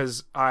just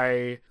because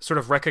I sort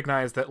of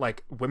recognize that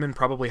like women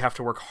probably have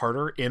to work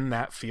harder in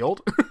that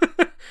field.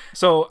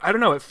 So I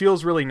don't know, it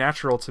feels really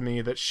natural to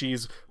me that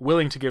she's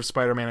willing to give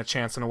Spider-Man a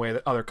chance in a way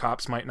that other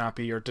cops might not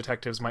be or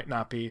detectives might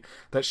not be,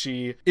 that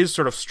she is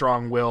sort of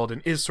strong-willed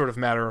and is sort of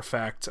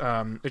matter-of-fact.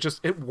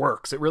 It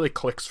works. It really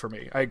clicks for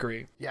me. I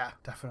agree. Yeah,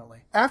 definitely.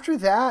 After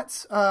that,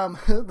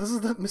 this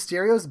is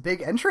Mysterio's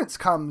big entrance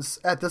comes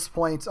at this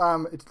point.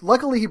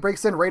 Luckily he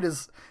breaks in right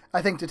as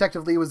I think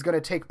Detective Lee was going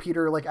to take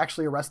Peter, like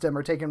actually arrest him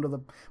or take him to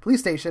the police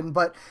station,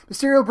 but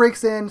Mysterio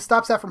breaks in,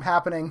 stops that from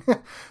happening.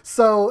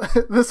 So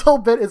this whole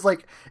bit is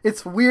like,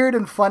 it's weird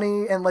and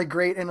funny and like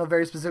great in a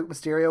very specific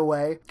Mysterio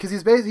way. Because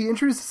he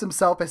introduces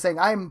himself by saying,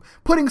 I'm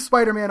putting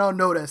Spider-Man on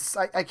notice.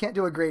 I can't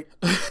do a great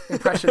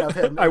impression of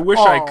him. I wish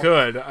I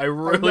could. I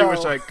really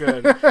wish I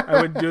could.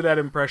 I would do that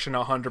impression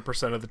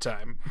 100% of the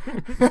time.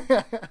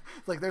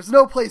 Like, there's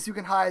no place you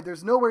can hide.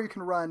 There's nowhere you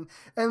can run.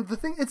 And the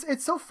thing,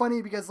 it's so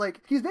funny because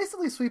like, he's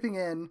basically sweeping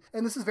in,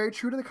 and this is very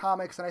true to the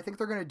comics, and I think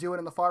they're going to do it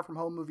in the Far From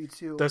Home movie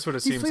too. That's what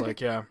it seems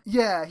like, yeah.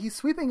 Yeah, he's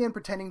sweeping in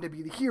pretending to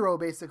be the hero,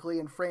 basically,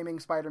 and framing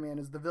Spider-Man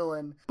as the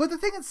villain. But the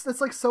thing that's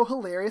like so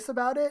hilarious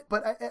about it,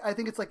 but I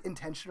think it's like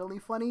intentionally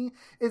funny,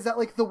 is that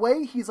like the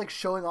way he's like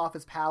showing off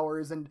his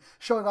powers and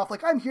showing off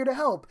like, I'm here to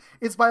help,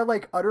 is by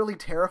like utterly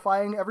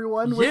terrifying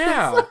everyone with his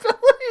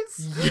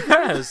abilities.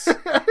 Yes.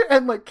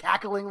 And like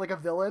cackling like a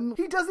villain.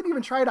 He doesn't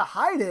even try to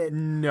hide it.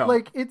 No.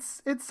 Like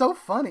it's so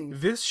funny.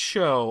 This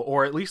show,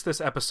 or at least this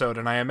episode,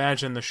 and I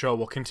imagine the show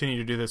will continue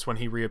to do this when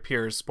he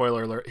reappears,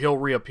 spoiler alert, he'll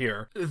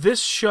reappear.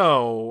 This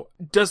show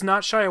does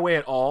not shy away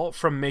at all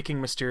from making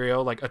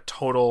Mysterio like a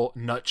total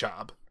nut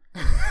job.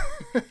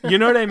 You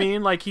know what I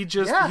mean? Like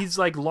he's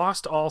like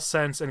lost all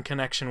sense and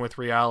connection with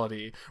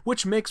reality,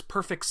 which makes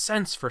perfect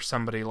sense for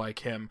somebody like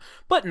him.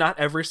 But not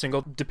every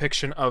single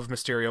depiction of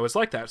Mysterio is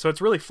like that. So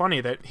it's really funny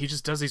that he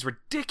just does these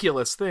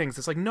ridiculous things.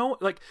 It's like no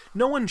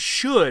one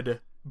should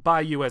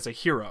buy you as a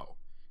hero.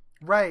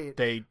 Right.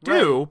 They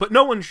do, but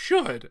no one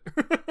should.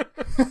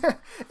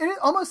 And it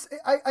almost,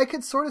 I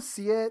could sort of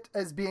see it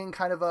as being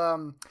kind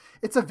of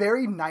it's a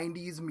very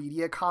 90s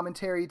media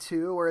commentary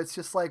too, where it's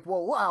just like,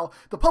 well, wow,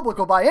 the public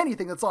will buy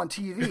anything that's on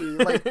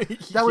TV. Like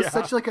that was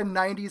such like a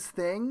 90s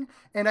thing,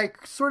 and I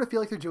sort of feel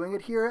like they're doing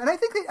it here, and I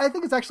think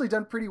it's actually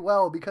done pretty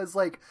well, because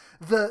like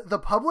the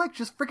public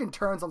just freaking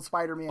turns on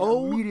Spider-Man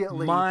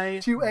immediately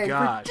to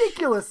a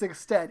ridiculous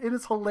extent. It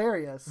is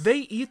hilarious. They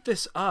eat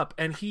this up,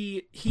 and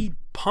he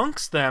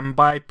punks them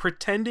by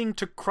pretending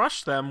to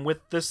crush them with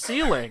the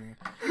ceiling.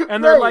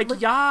 And they're like,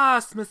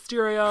 "Yas,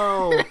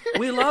 Mysterio!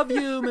 We love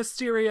you,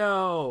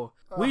 Mysterio!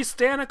 We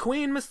stan a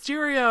Queen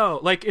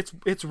Mysterio!" Like,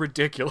 it's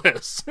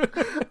ridiculous.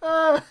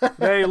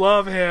 They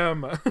love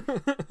him.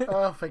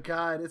 Oh my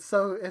god, it's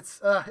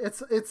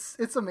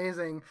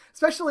amazing.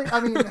 Especially, I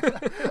mean,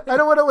 I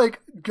don't want to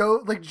like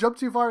go like jump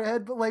too far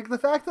ahead, but like the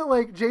fact that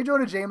like J.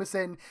 Jonah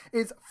Jameson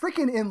is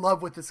freaking in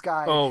love with this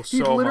guy. Oh, so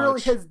he literally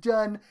much. has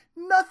done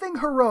nothing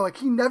heroic.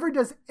 He never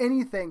does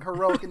anything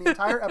heroic in the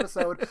entire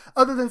episode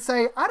other than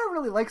say, "I don't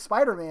really like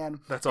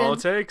Spider-Man." That's all it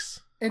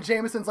takes. And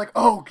Jameson's like,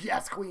 "Oh,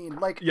 yes, Queen."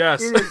 Like,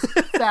 yes. It is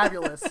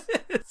fabulous.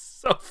 It's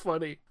so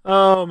funny.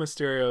 Oh,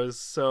 Mysterio is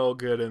so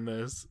good in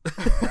this.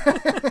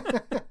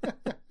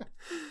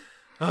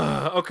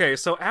 Okay,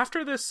 so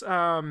after this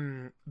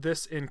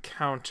this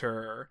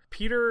encounter,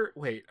 Peter...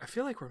 Wait, I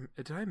feel like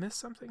did I miss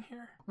something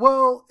here?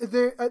 Well, I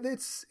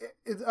guess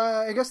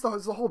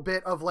the whole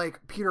bit of like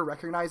Peter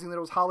recognizing that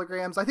it was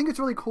holograms. I think it's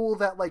really cool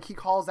that like he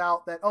calls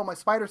out that, oh, my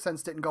spider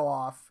sense didn't go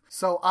off,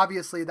 so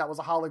obviously that was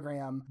a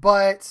hologram.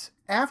 But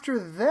after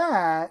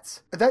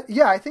that,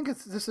 I think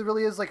this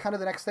really is like kind of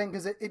the next thing,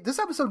 because this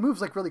episode moves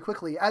like really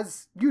quickly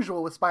as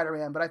usual with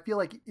Spider-Man, but I feel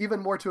like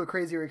even more to a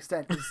crazier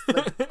extent, because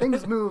like,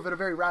 things move at a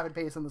very rapid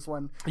pace in this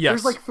one. Yes.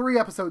 There's like 3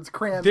 episodes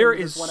crammed. There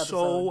into is this one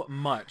so episode.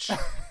 much.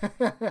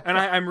 And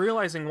I'm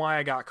realizing why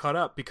I got caught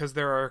up, because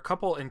there are a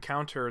couple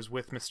encounters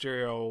with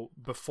Mysterio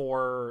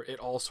before it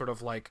all sort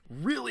of like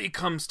really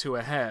comes to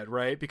a head,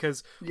 right?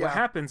 Because what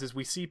happens is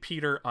we see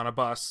Peter on a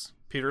bus.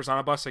 Peter's on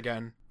a bus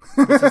again.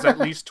 This is at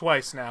least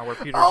twice now where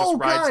Peter just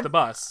rides the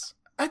bus.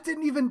 That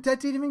didn't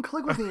even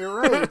click with me. You're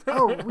right.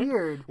 Oh,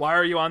 weird. Why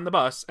are you on the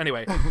bus?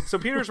 Anyway, so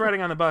Peter's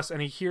riding on the bus, and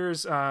he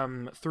hears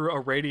through a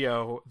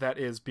radio that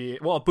is a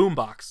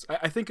boombox.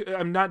 I think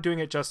I'm not doing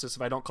it justice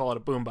if I don't call it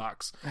a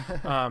boombox.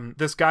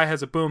 This guy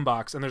has a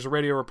boombox, and there's a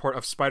radio report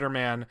of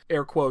Spider-Man,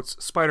 air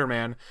quotes,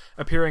 Spider-Man,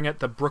 appearing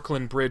at the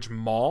Brooklyn Bridge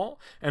Mall.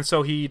 And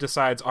so he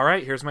decides, all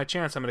right, here's my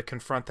chance. I'm going to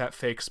confront that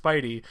fake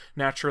Spidey.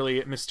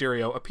 Naturally,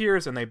 Mysterio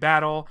appears, and they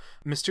battle.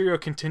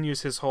 Mysterio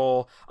continues his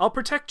whole, "I'll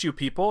protect you,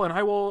 people, and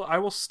I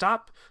will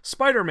stop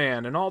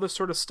Spider-Man," and all this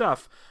sort of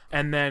stuff,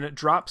 and then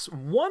drops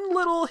one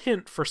little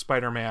hint for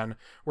Spider-Man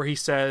where he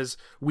says,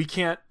 "We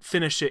can't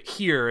finish it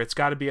here. It's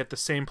got to be at the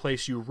same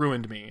place you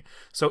ruined me."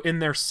 So in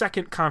their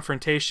second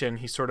confrontation,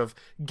 he sort of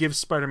gives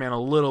Spider-Man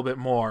a little bit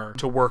more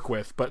to work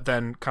with, but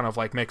then kind of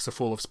like makes a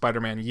fool of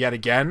Spider-Man yet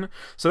again.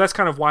 So that's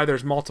kind of why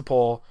there's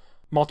multiple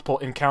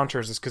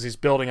encounters, is because he's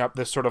building up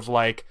this sort of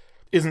like,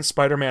 isn't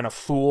Spider-Man a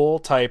fool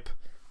type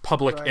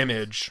public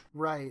image.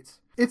 Right.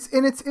 It's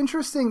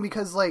interesting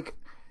because like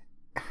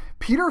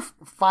Peter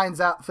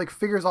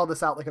figures all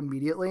this out like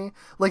immediately.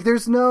 Like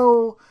there's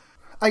no,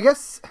 I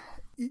guess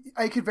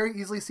I could very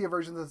easily see a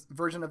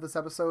version of this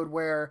episode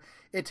where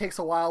it takes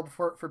a while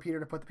for Peter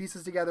to put the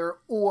pieces together,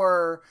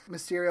 or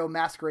Mysterio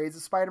masquerades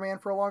as Spider-Man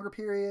for a longer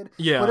period.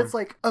 Yeah. But it's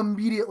like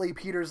immediately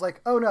Peter's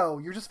like, "Oh no,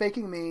 you're just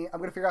faking me. I'm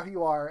going to figure out who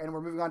you are, and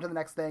we're moving on to the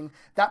next thing."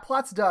 That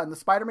plot's done. The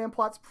Spider-Man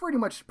plot's pretty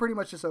much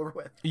just over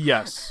with.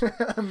 Yes.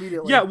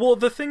 Immediately. Yeah, well,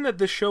 the thing that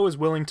this show is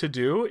willing to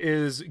do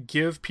is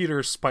give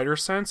Peter's spider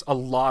sense a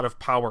lot of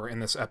power in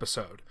this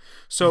episode.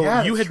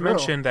 So you had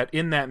mentioned that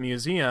in that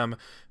museum,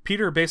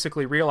 Peter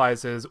basically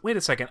realizes, wait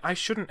a second, I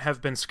shouldn't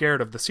have been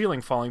scared of the ceiling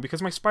falling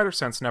because my spider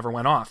sense never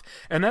went off.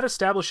 And that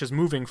establishes,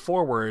 moving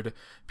forward,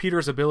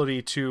 Peter's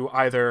ability to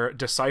either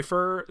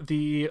decipher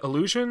the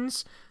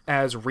illusions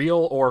as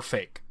real or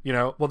fake. You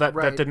know, well, that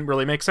didn't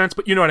really make sense,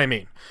 but you know what I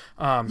mean.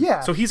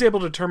 So he's able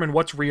to determine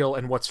what's real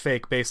and what's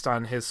fake based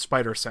on his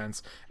spider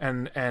sense.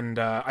 And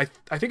I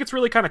think it's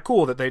really kind of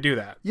cool that they do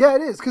that. Yeah,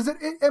 it is. Because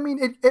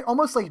it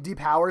almost like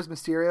depowers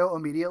Mysterio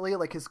immediately,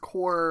 like his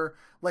core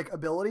like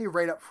ability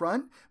right up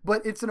front,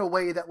 but it's in a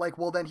way that like,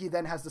 well, then he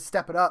has to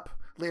step it up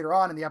later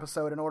on in the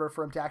episode in order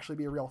for him to actually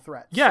be a real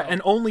threat. Yeah,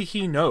 and only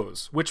he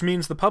knows, which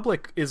means the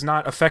public is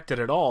not affected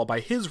at all by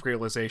his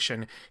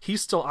realization.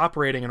 He's still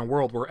operating in a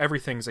world where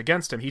everything's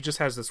against him. He just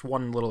has this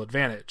one little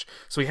advantage.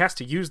 So he has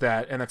to use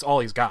that, and that's all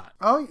he's got.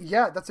 Oh,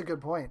 yeah, that's a good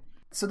point.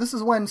 So this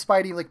is when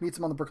Spidey like meets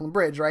him on the Brooklyn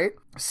Bridge, right?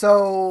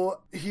 So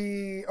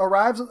he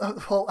arrives.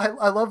 Well,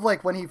 I love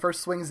like when he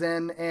first swings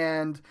in,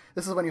 and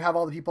this is when you have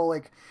all the people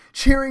like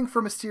cheering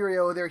for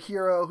Mysterio, their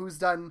hero, who's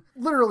done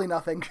literally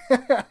nothing.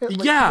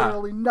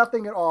 Literally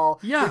nothing at all.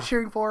 Yeah, they're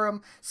cheering for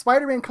him.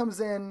 Spider-Man comes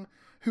in,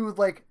 who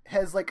like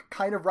has like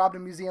kind of robbed a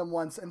museum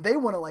once, and they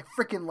want to like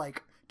freaking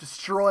like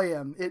destroy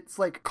him. It's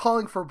like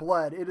calling for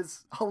blood. It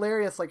is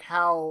hilarious like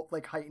how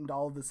like heightened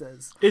all of this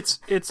is.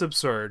 It's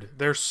absurd.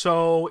 They're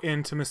so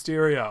into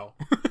Mysterio.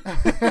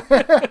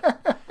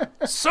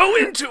 So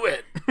into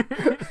it.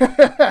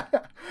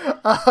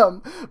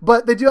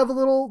 But they do have a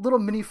little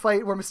mini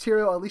fight where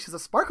Mysterio unleashes a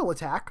sparkle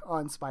attack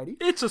on Spidey.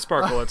 It's a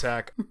sparkle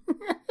attack.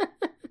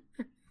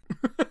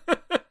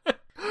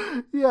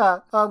 Yeah.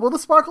 Well, the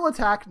sparkle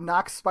attack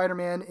knocks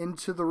Spider-Man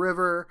into the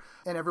river,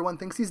 and everyone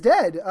thinks he's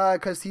dead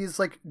because he's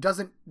like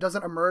doesn't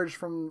emerge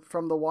from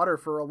the water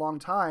for a long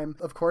time.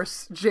 Of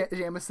course,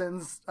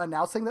 Jameson's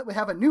announcing that we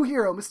have a new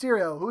hero,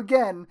 Mysterio, who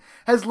again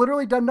has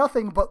literally done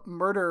nothing but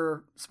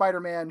murder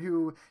Spider-Man,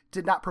 who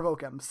did not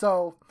provoke him.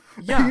 So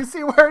yeah, you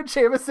see where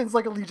Jameson's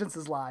like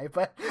allegiances lie.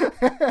 But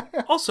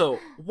also,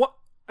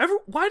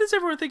 why does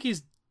everyone think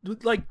he's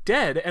like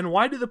dead, and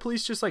why do the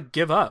police just like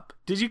give up?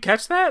 Did you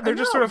catch that? They're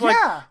just sort of like,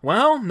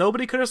 well,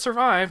 nobody could have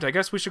survived. I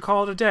guess we should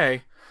call it a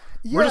day.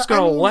 Yeah, we're just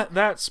gonna let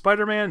that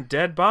Spider-Man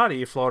dead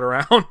body float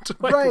around.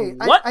 Like, right.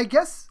 What? I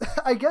guess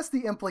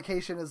the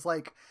implication is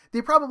like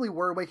they probably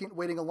were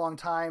waiting a long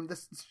time.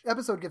 This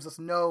episode gives us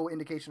no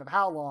indication of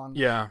how long.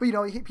 Yeah.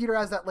 But Peter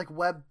has that like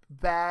web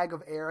bag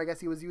of air, I guess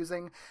he was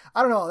using.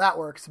 I don't know how that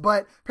works,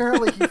 but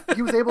apparently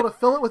he was able to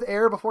fill it with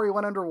air before he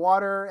went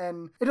underwater,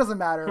 and it doesn't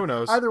matter. Who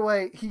knows? Either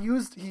way, he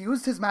used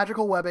his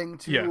magical webbing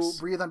to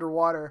breathe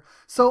underwater.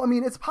 So I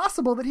mean, it's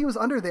possible that he was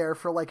under there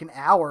for like an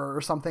hour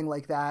or something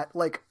like that,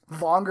 like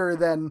longer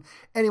than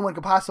anyone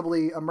could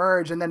possibly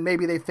emerge, and then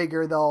maybe they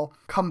figure they'll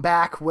come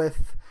back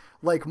with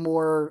like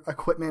more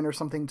equipment or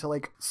something to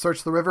like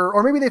search the river,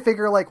 or maybe they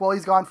figure like, well,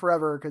 he's gone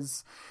forever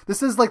because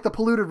this is like the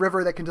polluted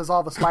river that can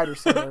dissolve a spider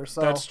slayer.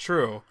 So that's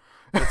true.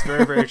 That's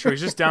very, very true.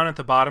 He's just down at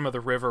the bottom of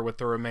the river with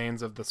the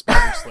remains of the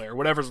Spider Slayer,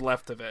 whatever's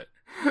left of it.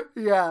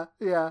 Yeah.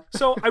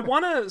 So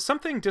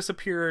something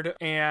disappeared,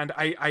 and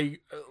I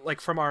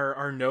like from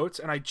our notes,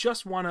 and I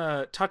just want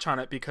to touch on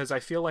it because I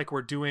feel like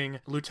we're doing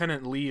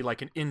Lieutenant Lee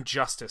like an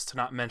injustice to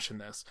not mention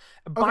this.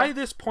 Okay. By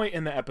this point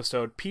in the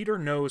episode, Peter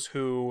knows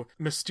who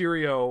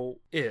Mysterio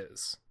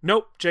is.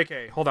 Nope,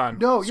 JK, hold on.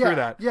 No, Screw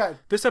that. Yeah.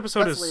 This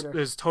episode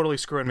is totally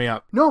screwing me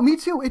up. No, me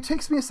too. It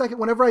takes me a second.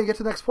 Whenever I get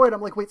to the next point,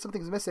 I'm like, wait,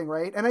 something's missing,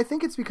 right? And I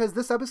think it's because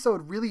this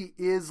episode really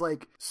is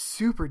like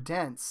super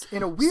dense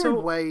in a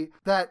weird way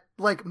that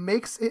like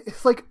makes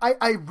it's like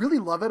I really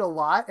love it a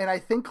lot, and I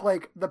think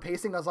like the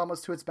pacing is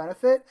almost to its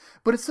benefit,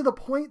 but it's to the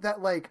point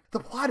that like the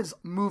plot is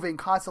moving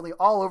constantly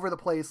all over the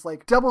place,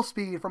 like double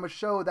speed from a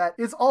show that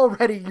is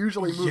already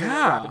usually moving at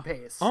a rapid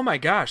pace. Oh my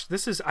gosh,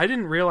 I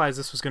didn't realize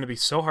this was going to be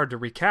so hard to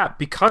recap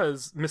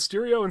because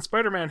Mysterio and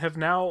Spider-Man have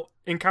now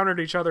encountered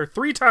each other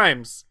 3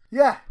 times.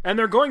 Yeah. And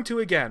they're going to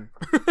again.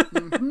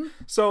 Mm-hmm.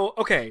 So,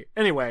 okay,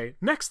 anyway,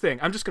 next thing,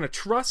 I'm just going to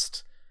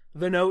trust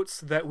the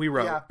notes that we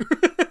wrote.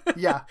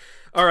 Yeah.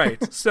 All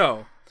right,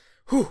 so,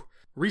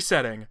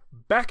 resetting.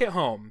 Back at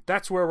home,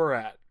 that's where we're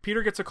at.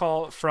 Peter gets a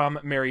call from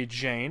Mary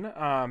Jane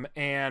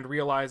and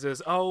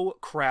realizes, oh,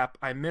 crap,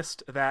 I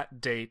missed that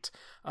date.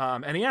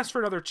 And he asks for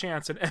another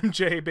chance, and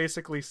MJ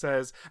basically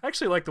says, I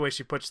actually like the way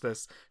she puts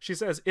this. She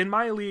says, in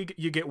my league,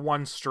 you get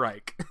 1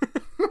 strike.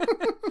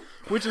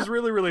 Which is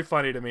really, really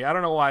funny to me. I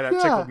don't know why that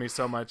tickled me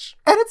so much.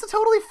 And it's a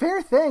totally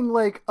fair thing.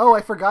 Like, oh, I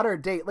forgot our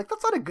date. Like,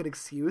 that's not a good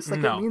excuse. Like,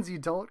 no. It means you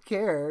don't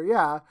care.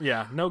 Yeah.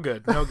 Yeah, no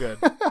good.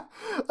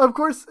 Of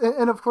course,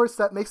 and of course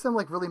that makes them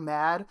like really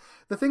mad.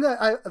 The thing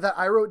that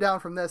I wrote down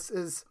from this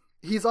is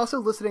he's also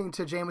listening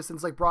to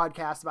Jameson's like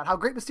broadcast about how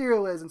great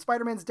Mysterio is and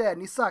Spider-Man's dead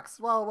and he sucks.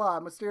 Blah, blah,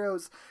 blah.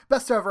 Mysterio's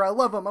best ever. I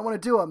love him. I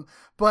want to do him.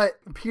 But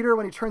Peter,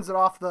 when he turns it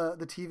off the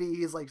TV,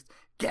 he's like,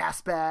 gas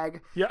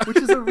bag. Yeah. Which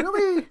is a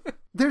really...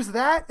 There's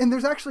that, and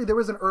there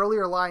was an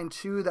earlier line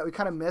too that we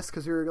kind of missed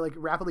because we were like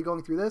rapidly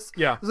going through this.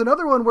 Yeah. There's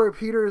another one where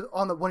Peter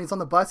when he's on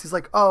the bus, he's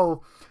like,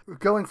 "Oh,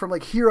 going from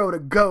like hero to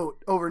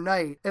goat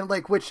overnight," and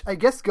like which I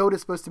guess goat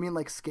is supposed to mean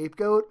like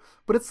scapegoat,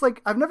 but it's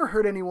like I've never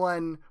heard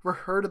anyone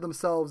refer to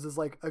themselves as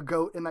like a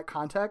goat in that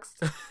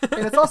context,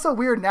 and it's also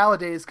weird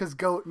nowadays because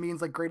goat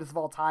means like greatest of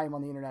all time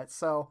on the internet.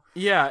 So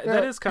yeah,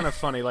 that is kind of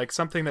funny, like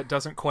something that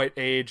doesn't quite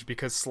age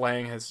because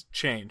slang has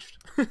changed.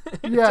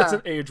 It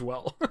doesn't age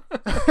well.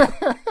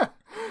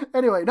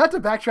 Anyway, not to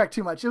backtrack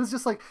too much. It was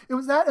just like, it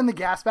was that and the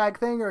gas bag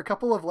thing or a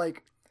couple of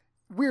like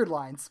weird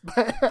lines.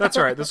 That's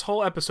all right. This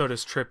whole episode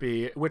is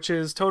trippy, which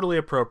is totally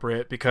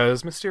appropriate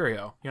because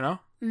Mysterio, you know?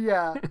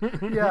 Yeah.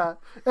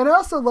 And I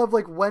also love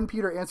like when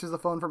Peter answers the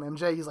phone from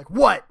MJ, he's like,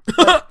 what?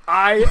 Like,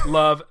 I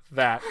love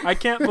that. I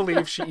can't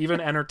believe she even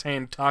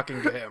entertained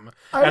talking to him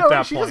at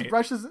that she point.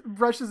 Just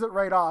brushes it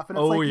right off. And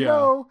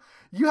it's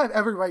you have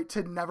every right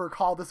to never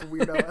call this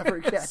weirdo ever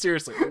again.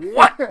 Seriously,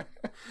 what?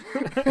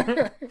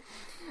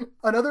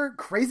 Another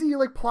crazy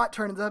like plot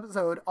turn in this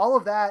episode. All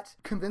of that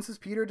convinces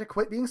Peter to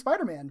quit being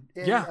Spider-Man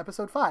in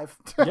episode 5.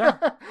 Yeah.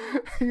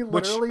 He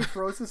literally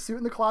throws his suit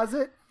in the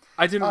closet.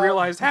 I didn't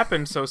realize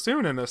happened so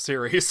soon in this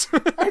series.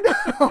 I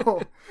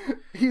know.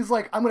 He's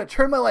like, I'm going to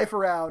turn my life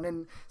around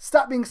and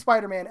stop being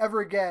Spider-Man ever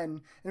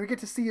again. And we get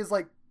to see his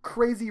like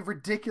crazy,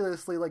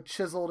 ridiculously like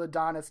chiseled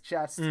Adonis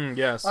chest.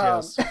 Yes.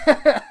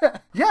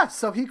 Yeah,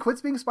 so he quits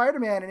being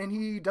Spider-Man and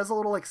he does a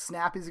little like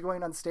snap as he's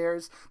going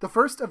downstairs. The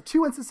first of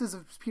 2 instances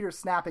of Peter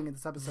snapping in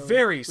this episode.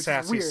 Very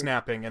sassy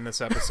snapping in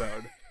this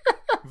episode.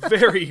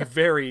 Very,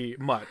 very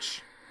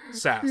much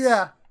sass.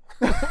 Yeah.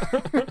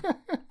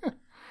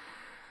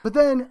 But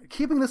then,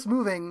 keeping this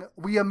moving,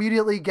 we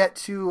immediately get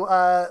to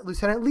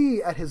Lieutenant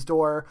Lee at his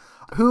door,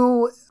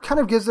 who kind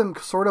of gives him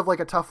sort of like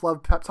a tough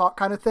love pep talk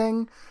kind of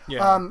thing.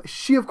 Yeah.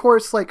 She, of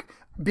course, like,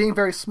 being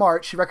very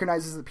smart, she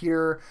recognizes that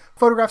Peter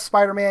photographed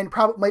Spider-Man,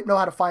 probably might know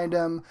how to find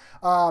him.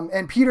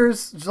 And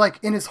Peter's just, like,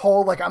 in his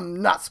whole, like,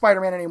 I'm not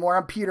Spider-Man anymore,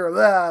 I'm Peter,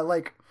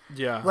 like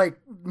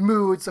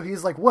mood. So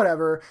he's like,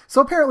 whatever.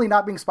 So apparently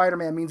not being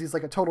Spider-Man means he's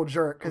like a total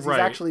jerk, because he's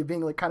actually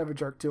being like kind of a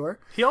jerk to her.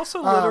 He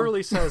also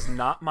literally says,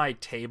 not my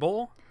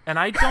table. And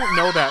I don't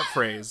know that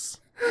phrase.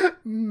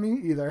 Me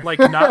either. Like,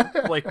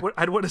 not, like,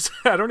 what is,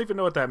 I don't even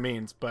know what that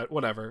means, but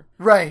whatever.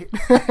 Right.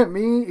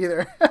 Me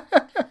either.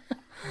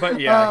 But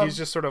yeah, he's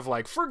just sort of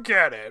like,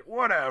 forget it,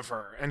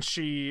 whatever. And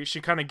she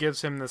kind of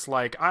gives him this,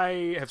 like,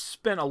 I have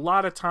spent a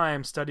lot of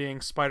time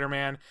studying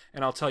Spider-Man,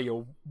 and I'll tell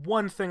you,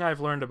 one thing I've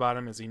learned about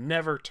him is he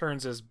never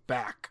turns his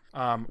back,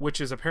 which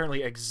is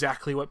apparently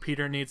exactly what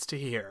Peter needs to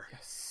hear.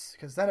 Yes.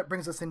 Because then it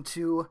brings us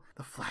into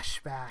the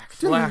flashback.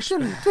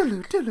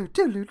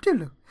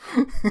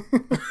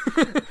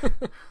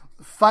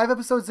 5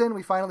 episodes in,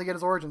 we finally get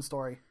his origin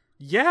story.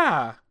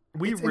 Yeah,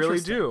 we It's really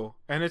interesting. do.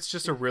 And it's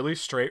just a really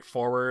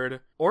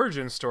straightforward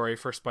origin story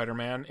for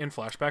Spider-Man in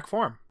flashback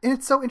form. And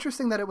it's so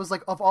interesting that it was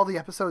like, of all the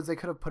episodes they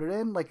could have put it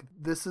in, like,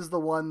 this is the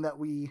one that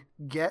we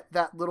get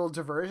that little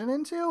diversion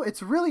into.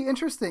 It's really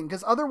interesting,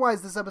 because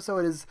otherwise this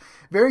episode is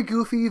very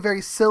goofy, very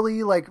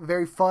silly, like,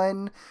 very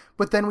fun.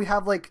 But then we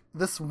have, like,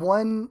 this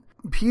one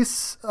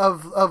piece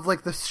of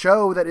like the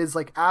show that is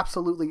like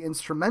absolutely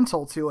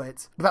instrumental to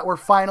it, that we're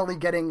finally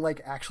getting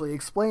like actually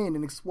explained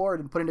and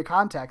explored and put into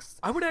context.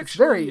 I would It's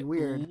actually very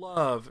weird.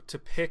 love to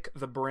pick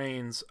the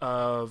brains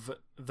of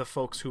the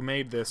folks who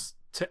made this,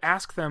 to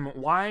ask them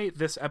why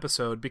this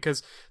episode,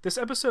 because this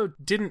episode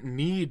didn't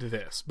need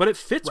this, but it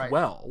fits Right.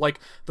 well. Like,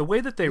 the way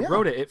that they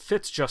wrote it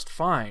fits just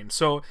fine.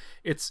 So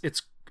it's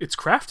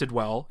crafted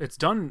well. It's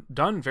done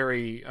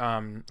very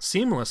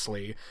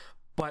seamlessly,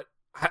 but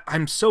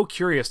I'm so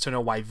curious to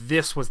know why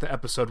this was the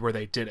episode where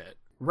they did it.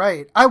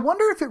 Right. I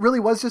wonder if it really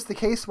was just the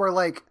case where,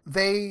 like,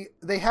 they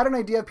had an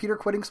idea of Peter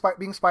quitting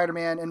being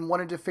Spider-Man and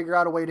wanted to figure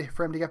out a way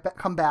for him to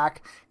come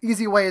back.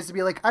 Easy way is to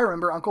be like, I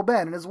remember Uncle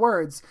Ben and his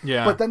words.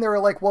 Yeah. But then they were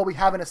like, well, we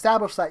haven't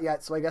established that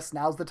yet, so I guess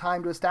now's the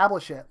time to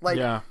establish it. Like,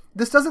 Yeah.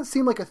 this doesn't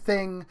seem like a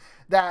thing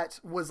that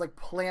was, like,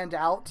 planned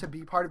out to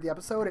be part of the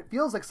episode. It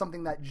feels like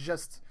something that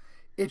just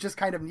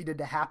kind of needed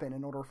to happen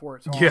in order for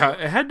it to all Yeah, work.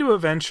 it had to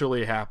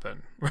eventually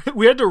happen.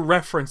 We had to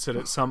reference it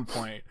at some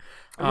point.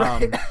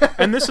 Right.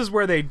 And this is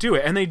where they do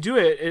it, and they do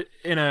it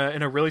in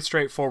a really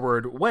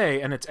straightforward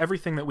way, and it's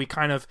everything that we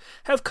kind of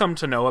have come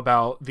to know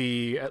about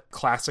the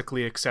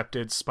classically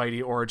accepted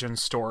Spidey origin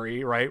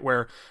story, right?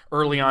 Where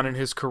early on in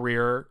his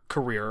career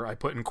I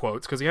put in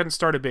quotes because he hadn't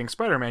started being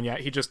Spider-Man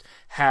yet, he just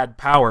had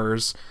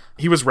powers.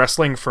 He was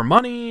wrestling for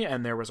money,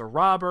 and there was a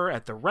robber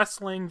at the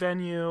wrestling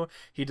venue.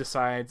 He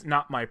decides,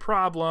 not my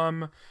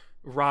problem.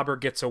 Robber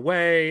gets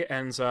away,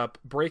 ends up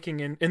breaking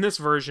in this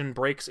version,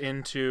 breaks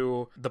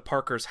into the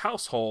Parker's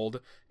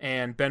household,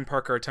 and Ben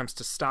Parker attempts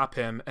to stop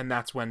him, and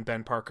that's when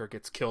Ben Parker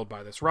gets killed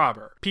by this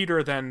robber.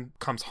 Peter then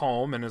comes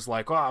home and is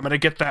like, oh, I'm gonna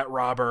get that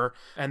robber,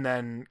 and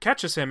then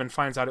catches him and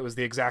finds out it was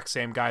the exact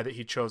same guy that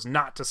he chose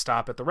not to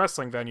stop at the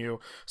wrestling venue.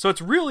 So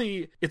it's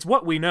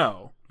what we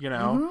know, you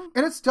know? Mm-hmm.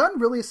 And it's done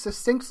really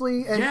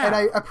succinctly, and Yeah.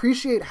 I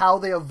appreciate how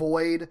they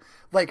avoid,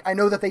 like, I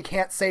know that they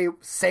can't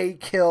say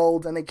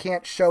killed, and they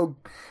can't show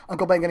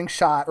Uncle Ben getting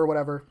shot or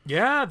whatever.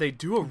 Yeah, they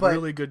do a But-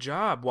 really good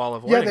job while Yeah,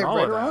 avoiding they're all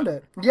right of that. around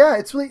it. Yeah,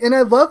 it's really, and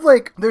I love,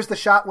 like, there's the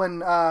shot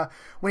when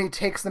he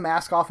takes the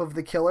mask off of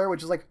the killer,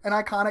 which is like an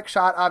iconic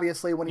shot,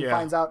 obviously, when he Yeah.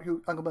 finds out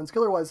who Uncle Ben's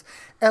killer was.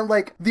 And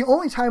like the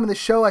only time in the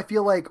show I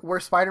feel like where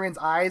Spider-Man's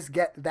eyes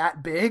get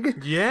that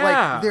big, Yeah.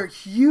 like they're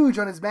huge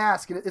on his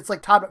mask, and it's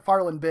like Todd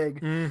McFarlane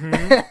big.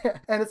 Mm-hmm.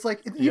 And it's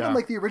like even Yeah.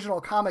 like the original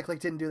comic like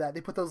didn't do that.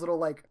 They put those little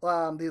like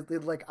these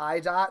like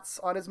eye dots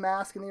on his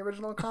mask in the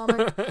original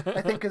comic.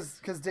 I think because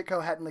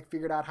Ditko hadn't like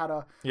figured out how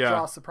to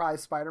draw a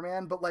surprise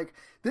Spider-Man, but like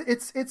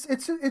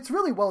it's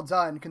really well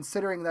done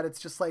considering that it's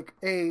just like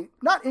a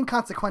not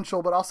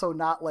inconsequential but also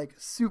not like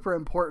super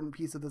important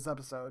piece of this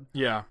episode.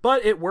 Yeah,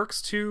 but it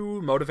works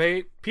to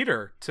motivate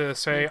Peter to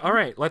say, "All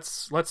right,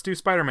 let's do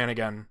Spider-Man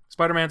again.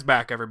 Spider-Man's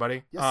back,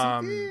 everybody."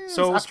 Yes, he is.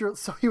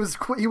 So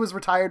he was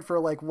retired for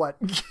like what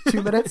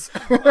 2 minutes.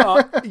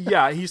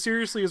 yeah, he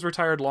seriously is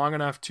retired long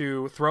enough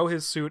to throw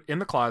his suit in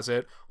the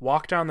closet,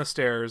 walk down the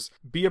stairs,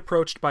 be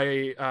approached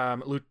by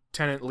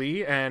Lieutenant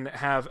Lee, and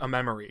have a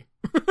memory.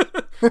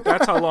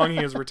 That's how long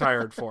he is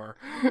retired for.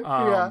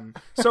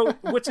 So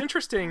what's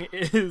interesting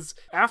is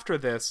after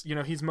this, you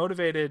know, he's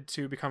motivated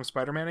to become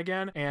Spider-Man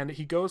again, and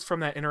he goes from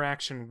that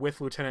interaction with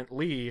Lieutenant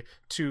Lee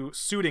to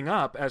suiting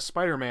up as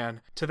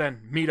Spider-Man to then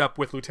meet up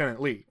with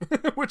Lieutenant Lee,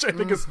 which I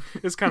think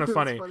is kind of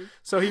funny. funny.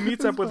 So he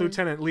meets up with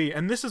Lieutenant Lee,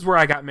 and this is where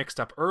I got mixed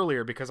up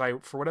earlier because I,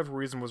 for whatever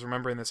reason, was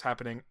remembering this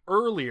happening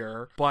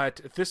earlier, but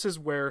this is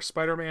where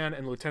Spider-Man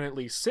and Lieutenant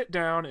Lee sit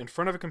down in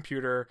front of a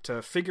computer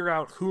to figure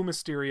out who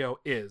Mysterio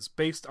is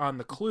based on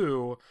the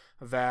clue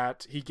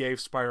that he gave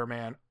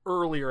Spider-Man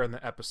earlier in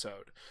the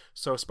episode.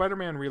 So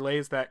Spider-Man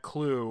relays that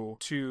clue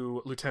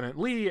to Lieutenant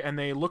Lee, and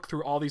they look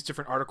through all these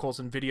different articles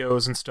and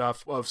videos and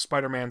stuff of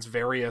Spider-Man's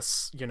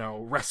various,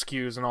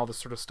 rescues and all this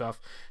sort of stuff,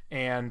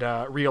 and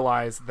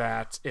realize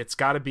that it's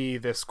got to be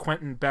this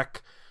Quentin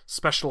Beck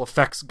special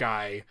effects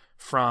guy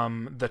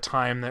from the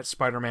time that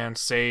Spider-Man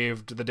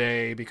saved the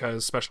day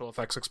because special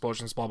effects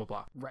explosions, blah, blah,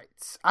 blah. Right.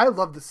 I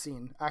love this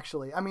scene,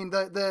 actually. I mean,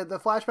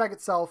 the flashback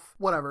itself,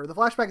 whatever. The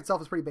flashback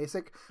itself is pretty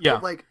basic. Yeah.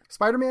 But, like,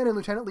 Spider-Man and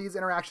Lieutenant Lee's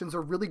interactions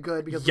are really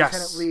good because Yes.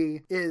 Lieutenant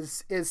Lee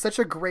is such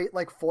a great,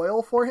 like,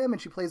 foil for him, and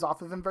she plays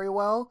off of him very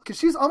well. Because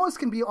she's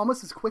can be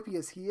almost as quippy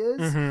as he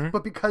is,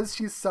 but because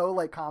she's so,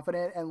 like,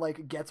 confident and,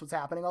 like, gets what's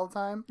happening all the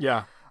time.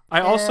 Yeah. I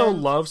also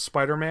love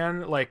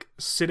Spider-Man, like,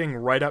 sitting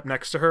right up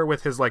next to her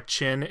with his, like,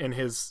 chin in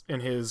his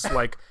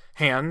like,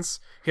 hands.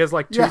 He has,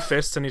 like, two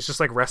fists, and he's just,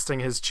 like,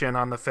 resting his chin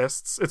on the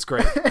fists. It's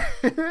great.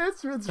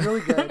 It's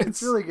really good.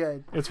 It's really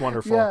good. It's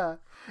wonderful. Yeah.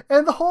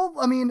 And the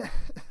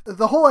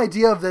whole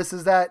idea of this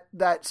is that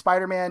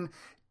Spider-Man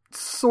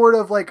sort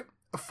of, like,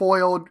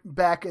 foiled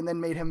Beck and then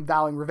made him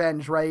vowing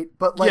revenge, right?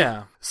 But like,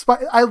 yeah.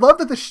 I love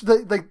that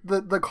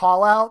the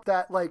call out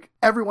that like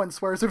everyone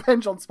swears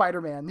revenge on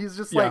Spider-Man. He's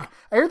just like,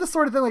 I hear this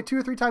sort of thing like 2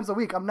 or 3 times a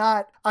week. I'm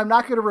not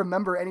going to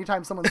remember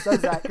anytime someone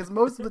says that because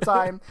most of the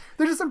time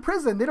they're just in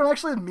prison. They don't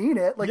actually mean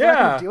it. Like they're not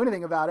going to do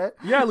anything about it.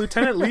 Yeah,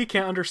 Lieutenant Lee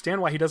can't understand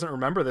why he doesn't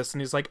remember this,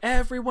 and he's like,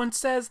 everyone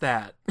says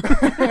that.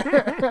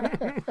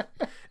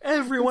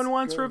 Everyone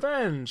wants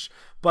revenge.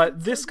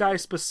 But this guy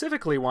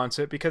specifically wants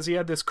it because he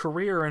had this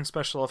career in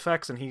special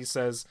effects, and he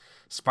says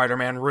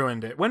Spider-Man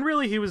ruined it, when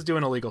really he was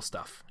doing illegal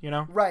stuff,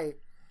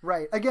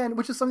 Right. Again,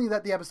 which is something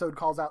that the episode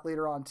calls out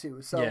later on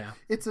too. So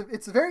this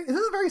is a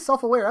very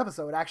self-aware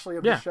episode actually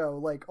of the show,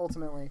 like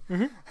ultimately.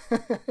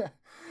 Mm-hmm.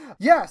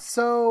 Yeah,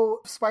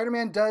 so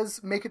Spider-Man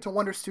does make it to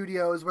Wonder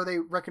Studios where they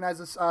recognize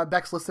this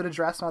Beck's listed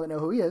address now they know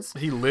who he is.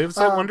 He lives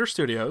at Wonder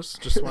Studios.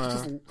 Just want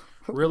to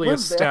really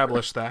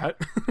establish that.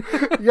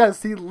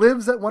 Yes, he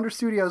lives at Wonder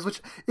Studios,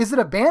 which, is it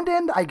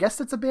abandoned? I guess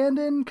it's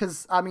abandoned,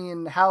 because, I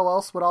mean, how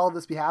else would all of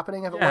this be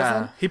happening if it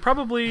wasn't? He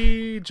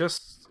probably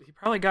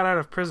got out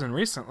of prison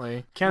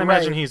recently. Can't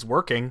imagine he's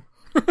working.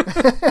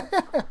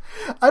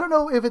 I don't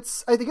know if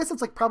I guess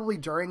it's like probably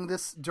during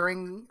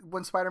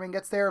when Spider-Man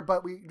gets there,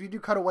 but we do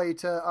cut away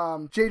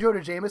to J.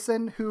 Jonah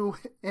Jameson, who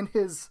in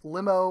his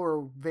limo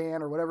or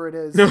van or whatever it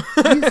is,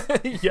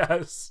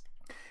 yes,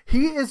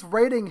 he is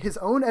writing his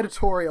own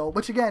editorial,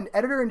 which again,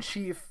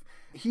 editor-in-chief,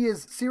 he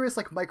is serious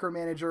like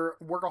micromanager,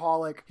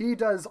 workaholic. He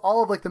does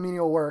all of like the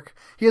menial work.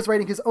 He is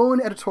writing his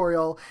own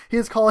editorial. He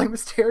is calling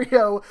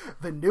Mysterio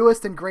the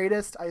newest and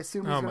greatest. I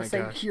assume he's going to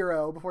say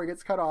hero before he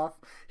gets cut off.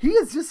 He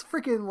is just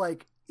freaking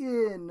like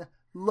in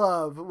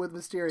love with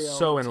Mysterio.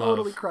 So in love.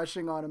 Totally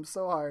crushing on him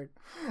so hard.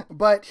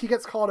 But he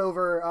gets called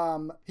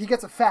over. He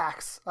gets a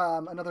fax,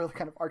 another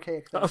kind of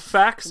archaic thing. A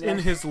fax in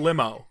his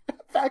limo.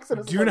 Fax in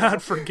his limo. Do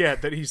not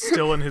forget that he's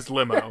still in his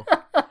limo.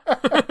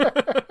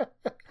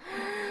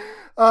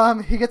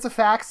 He gets a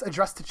fax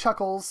addressed to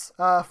Chuckles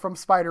from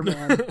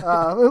Spider-Man,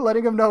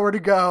 letting him know where to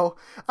go.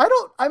 I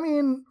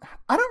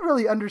don't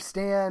really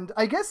understand.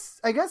 I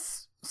guess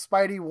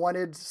Spidey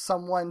wanted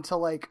someone to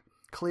like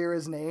clear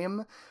his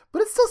name,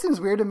 but it still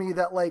seems weird to me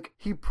that like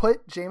he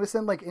put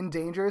Jameson like in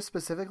danger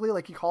specifically,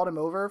 like he called him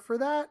over for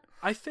that.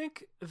 I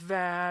think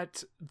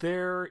that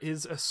there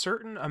is a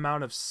certain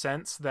amount of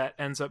sense that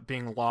ends up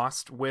being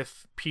lost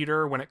with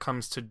Peter when it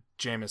comes to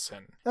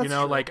Jameson. That's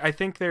true. Like I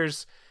think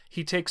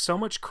he takes so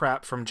much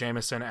crap from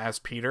Jameson as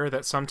Peter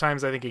that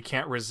sometimes I think he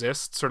can't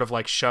resist sort of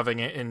like shoving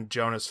it in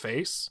Jonah's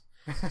face.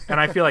 And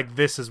I feel like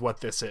this is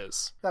what this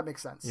is. That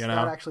makes sense. You know?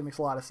 That actually makes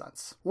a lot of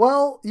sense.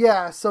 Well,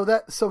 yeah,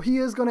 so he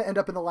is going to end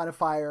up in the line of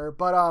fire,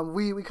 but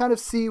we kind of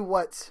see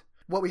what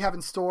we have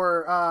in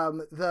store.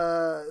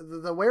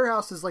 The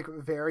warehouse is like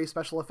very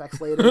special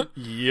effects laden.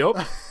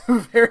 Yep.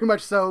 Very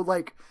much so,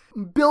 like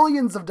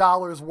billions of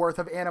dollars worth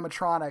of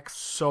animatronics.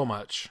 So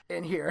much.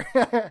 In here.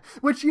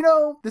 Which,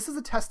 this is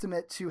a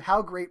testament to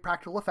how great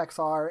practical effects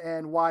are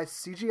and why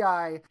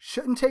CGI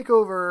shouldn't take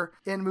over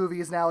in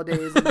movies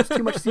nowadays. And there's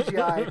too much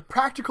CGI.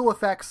 Practical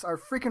effects are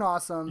freaking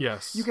awesome.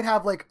 Yes. You can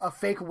have like a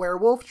fake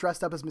werewolf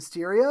dressed up as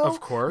Mysterio. Of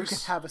course. You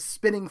can have a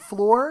spinning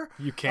floor.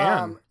 You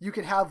can. You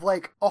can have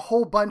like a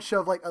whole bunch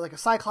of like a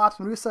Cyclops,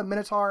 Medusa,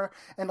 Minotaur,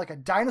 and like a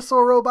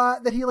dinosaur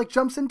robot that he like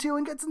jumps into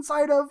and gets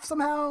inside of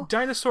somehow.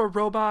 Dinosaur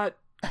robot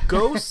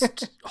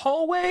ghost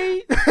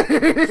hallway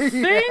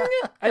thing?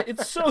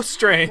 It's so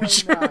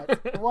strange.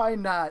 Why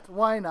not?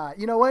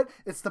 You know what?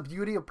 It's the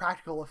beauty of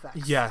practical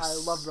effects. Yes.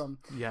 I love them.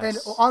 Yes.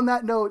 And on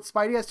that note,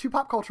 Spidey has 2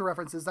 pop culture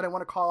references that I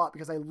want to call out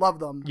because I love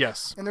them.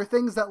 Yes. And they're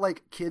things that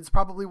like kids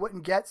probably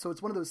wouldn't get, so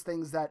it's one of those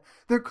things that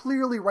they're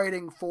clearly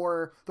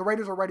the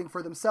writers are writing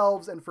for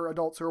themselves and for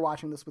adults who are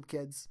watching this with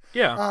kids.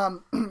 Yeah.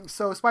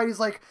 So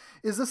Spidey's like,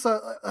 is this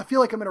I feel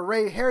like I'm in a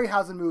Ray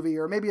Harryhausen movie,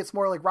 or maybe it's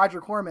more like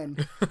Roger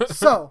Corman.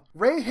 So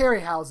Ray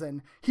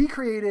Harryhausen, he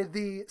created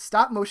the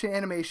stop motion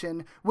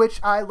animation,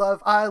 which I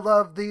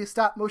love the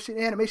stop motion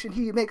animation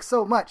he makes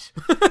so much.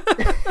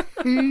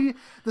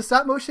 The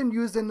stop motion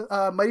used in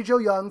Mighty Joe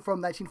Young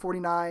from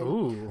 1949.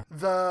 Ooh.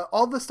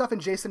 All the stuff in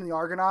Jason and the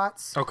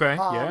Argonauts. Okay,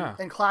 yeah.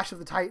 And Clash of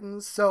the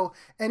Titans. So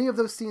any of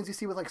those scenes you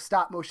see with like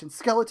stop motion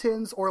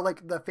skeletons or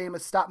like the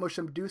famous stop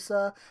motion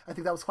Medusa, I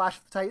think that was Clash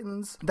of the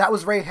Titans. That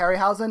was Ray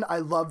Harryhausen. I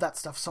love that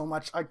stuff so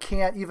much. I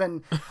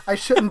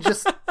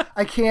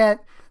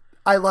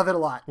love it a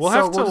lot. We'll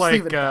have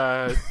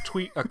to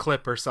tweet a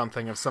clip or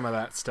something of some of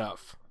that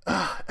stuff.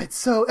 It's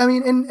so, I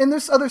mean, and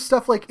there's other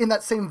stuff like in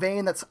that same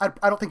vein that's, I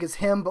don't think is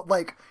him, but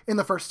like in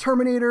the first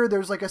Terminator,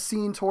 there's like a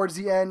scene towards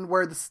the end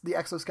where the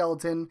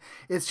exoskeleton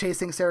is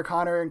chasing Sarah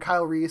Connor and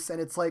Kyle Reese,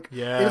 and it's like, It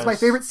is my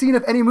favorite scene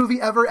of any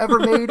movie ever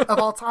made of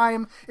all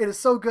time. It is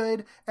so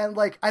good, and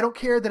like, I don't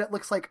care that it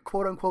looks like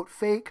quote unquote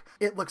fake.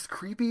 It looks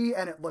creepy,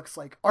 and it looks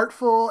like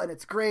artful, and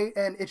it's great,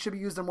 and it should be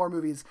used in more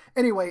movies.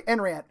 Anyway,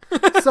 end rant.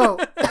 So...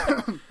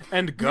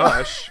 and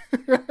gush.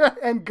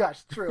 And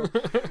gush, true.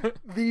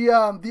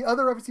 The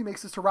other reference he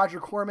makes is to Roger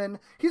Corman.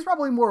 He's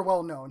probably more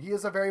well known. He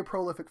is a very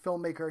prolific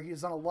filmmaker.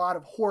 He's done a lot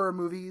of horror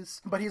movies,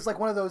 but he's like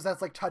one of those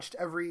that's like touched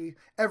every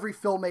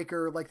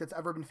filmmaker like that's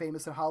ever been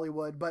famous in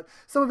Hollywood. But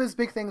some of his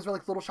big things are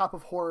like Little Shop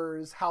of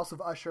Horrors, House of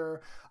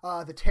Usher,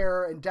 The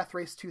Terror, and Death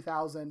Race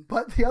 2000.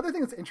 But the other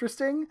thing that's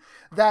interesting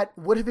that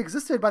would have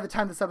existed by the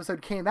time this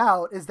episode came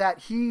out is that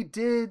he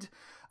did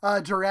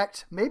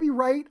direct, maybe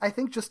write, I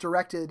think just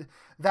directed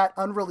that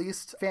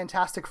unreleased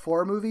Fantastic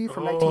Four movie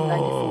from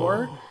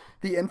 1994.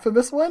 The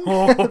infamous one.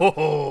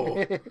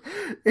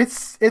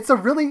 It's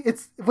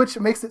which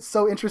makes it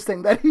so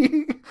interesting that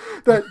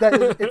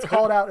it's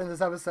called out in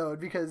this episode,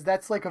 because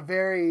that's like a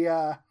very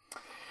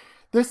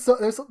there's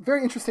a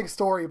very interesting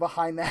story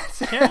behind that.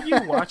 Can't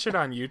you watch it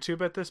on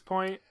YouTube at this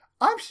point?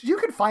 You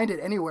can find it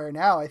anywhere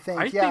now, I think.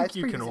 I think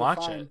you can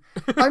watch it.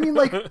 I mean,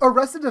 like,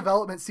 Arrested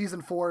Development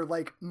Season 4,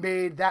 like,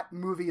 made that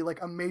movie,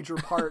 like, a major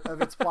part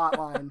of its plot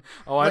line.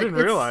 Oh, I didn't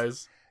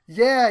realize.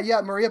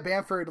 Yeah. Maria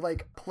Bamford,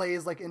 like,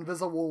 plays, like,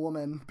 Invisible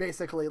Woman,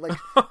 basically. Like,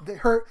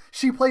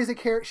 she plays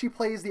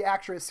the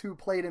actress who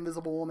played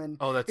Invisible Woman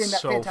in that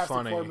so Fantastic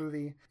funny. Four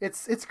movie.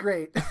 It's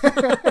great.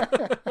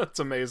 That's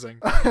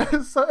amazing.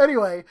 So,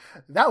 anyway,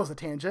 that was a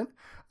tangent.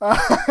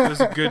 It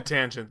was a good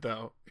tangent,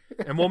 though.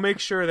 And we'll make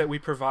sure that we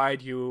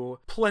provide you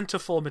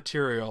plentiful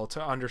material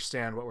to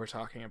understand what we're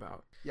talking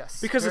about.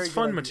 Yes. Because it's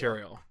fun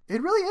material.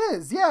 It really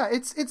is. Yeah,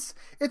 it's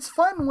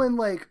fun when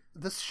like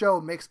this show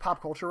makes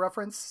pop culture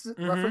references.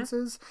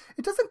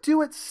 It doesn't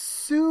do it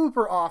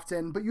super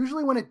often, but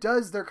usually when it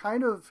does, they're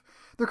kind of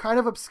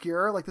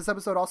obscure. Like this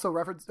episode also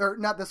references, or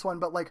not this one,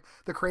 but like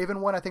the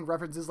Craven one, I think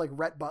references like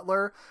Rhett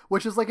Butler,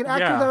 which is like an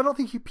actor that I don't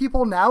think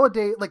people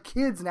nowadays, like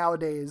kids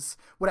nowadays,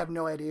 would have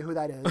no idea who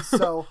that is.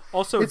 So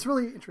also, it's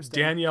really interesting.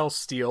 Danielle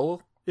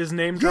Steele is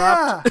name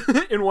dropped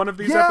in one of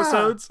these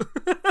episodes.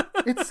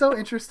 It's so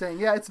interesting.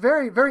 Yeah, it's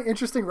very, very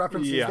interesting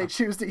references they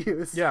choose to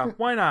use. Yeah,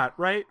 why not,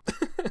 right?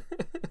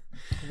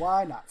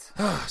 Why not?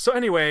 So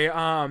anyway,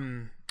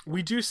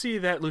 we do see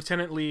that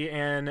Lieutenant Lee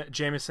and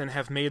Jameson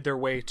have made their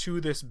way to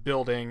this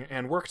building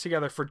and work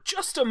together for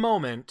just a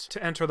moment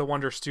to enter the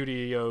Wonder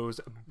Studios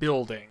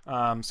building.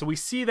 So we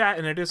see that,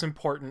 and it is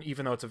important,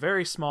 even though it's a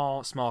very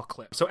small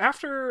clip. So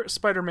after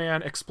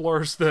Spider-Man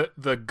explores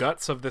the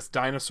guts of this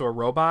dinosaur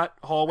robot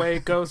hallway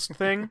ghost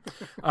thing,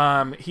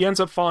 he ends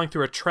up falling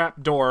through a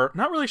trap door.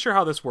 Not really sure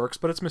how this works,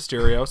 but it's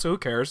Mysterio, so who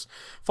cares?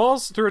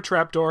 Falls through a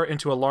trap door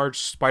into a large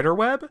spider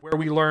web, where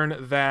we learn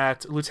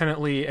that Lieutenant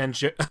Lee and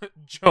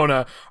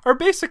Jonah are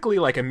basically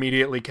like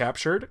immediately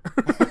captured.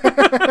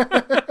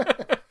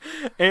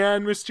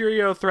 And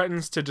Mysterio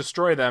threatens to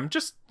destroy them,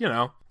 just,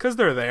 because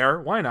they're there.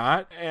 Why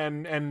not?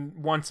 And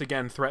once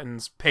again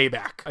threatens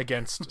payback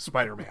against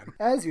Spider-Man.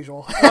 As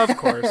usual. Of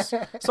course.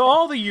 So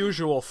all the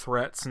usual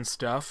threats and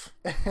stuff.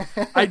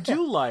 I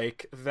do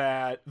like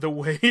that the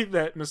way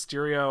that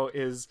Mysterio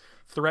is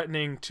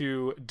threatening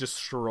to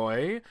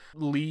destroy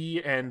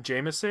Lee and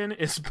Jameson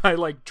is by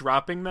like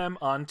dropping them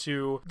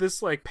onto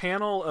this like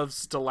panel of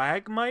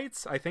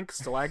stalagmites. I think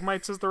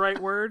stalagmites is the right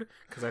word,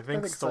 because I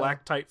think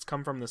stalactites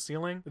come from the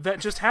ceiling that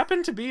just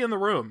happen to be in the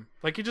room.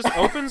 Like he just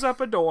opens up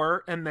a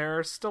door and there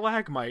are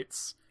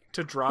stalagmites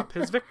to drop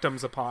his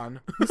victims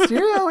upon.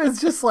 Mysterio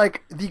is just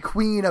like the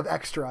queen of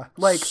extra.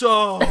 Like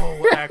so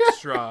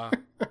extra.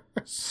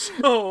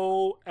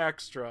 So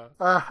extra.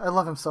 I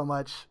love him so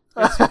much.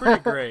 It's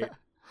pretty great.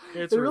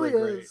 It really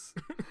great. Is.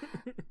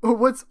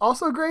 What's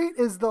also great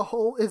is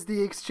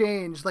the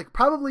exchange. Like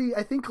probably,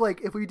 I think like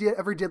if we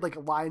ever did like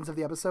lines of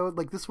the episode,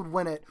 like this would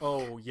win it.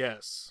 Oh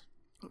yes.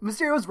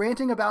 Mysterio's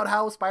ranting about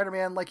how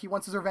Spider-Man, like he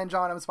wants his revenge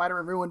on him.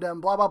 Spider-Man ruined him.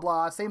 Blah blah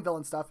blah. Same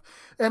villain stuff.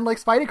 And like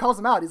Spidey calls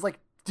him out. He's like,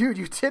 dude,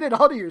 you did it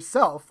all to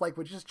yourself. Like,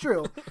 which is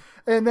true.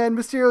 And then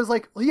Mysterio's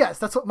like, well, yes,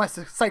 that's what my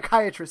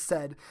psychiatrist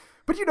said.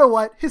 But you know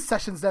what? His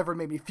sessions never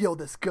made me feel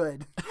this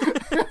good.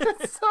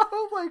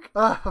 So, like,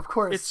 of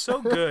course. It's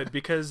so good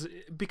because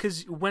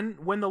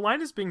when the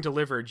line is being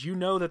delivered, you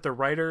know that the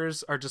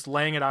writers are just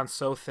laying it on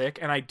so thick,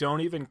 and I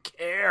don't even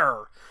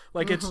care.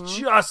 Like, it's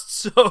just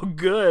so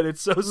good.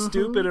 It's so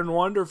stupid and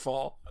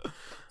wonderful.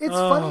 It's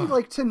funny,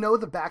 like, to know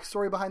the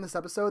backstory behind this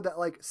episode that,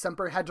 like,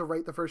 Semper had to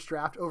write the first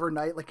draft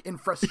overnight, like, in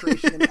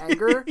frustration and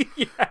anger.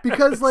 Yes.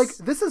 Because, like,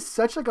 this is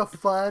such, like, a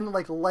fun,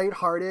 like,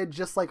 lighthearted,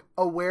 just, like,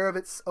 aware of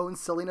its own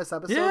silliness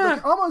episode. Yeah.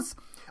 Like,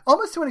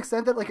 almost to an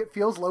extent that, like, it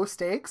feels low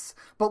stakes,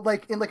 but,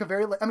 like, in, like, a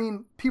very, I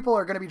mean, people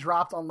are going to be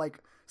dropped on, like,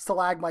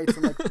 stalagmites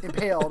and, like,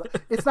 impaled.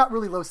 It's not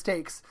really low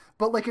stakes,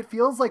 but, like, it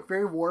feels, like,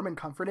 very warm and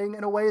comforting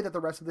in a way that the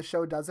rest of the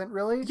show doesn't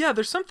really. Yeah,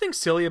 there's something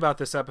silly about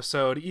this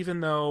episode,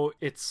 even though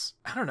it's,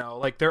 I don't know,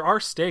 like, there are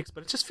stakes,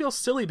 but it just feels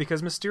silly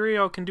because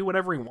Mysterio can do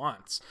whatever he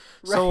wants.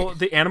 Right. So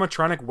the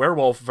animatronic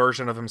werewolf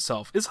version of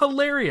himself is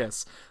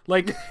hilarious.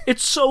 Like,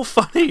 it's so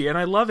funny, and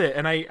I love it,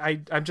 and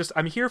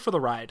I'm here for the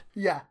ride.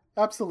 Yeah,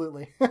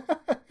 absolutely.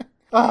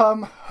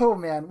 Oh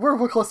man,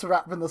 we're close to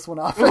wrapping this one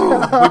up. Ooh,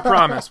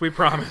 we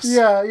promise.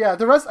 Yeah.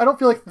 The rest, I don't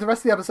feel like the rest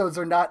of the episodes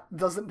are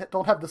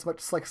don't have this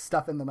much like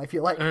stuff in them. I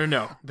feel like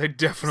no, they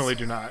definitely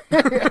do not.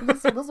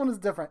 this one is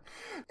different.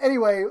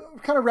 Anyway,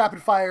 kind of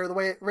rapid fire. The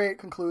way it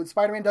concludes,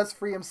 Spider-Man does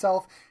free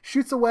himself,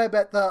 shoots a web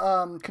at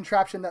the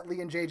contraption that Lee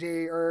and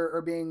JJ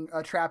are being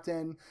trapped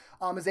in.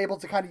 Is able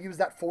to kind of use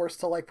that force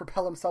to like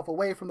propel himself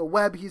away from the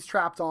web he's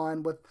trapped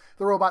on with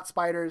the robot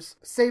spiders.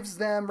 Saves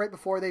them right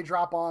before they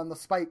drop on the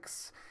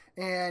spikes.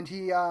 And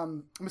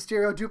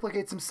Mysterio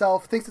duplicates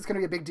himself, thinks it's going to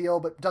be a big deal,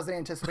 but doesn't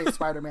anticipate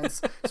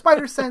Spider-Man's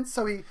spider sense,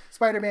 so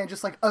Spider-Man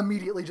just like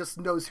immediately just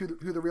knows who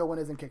the real one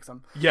is and kicks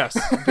him. Yes,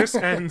 this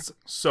ends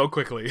so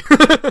quickly.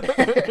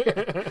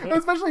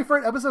 Especially for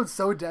an episode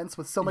so dense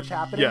with so much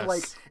happening, yes.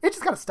 Like, it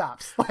just kind of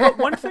stops. But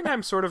one thing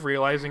I'm sort of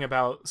realizing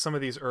about some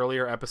of these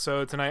earlier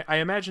episodes, and I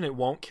imagine it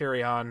won't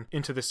carry on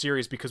into the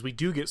series because we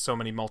do get so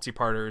many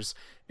multi-parters,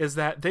 is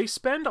that they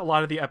spend a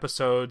lot of the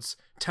episodes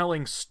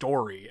telling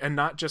story and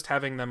not just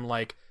having them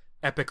like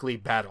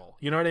epically battle.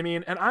 You know what I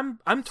mean? And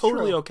I'm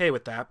totally okay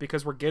with that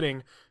because we're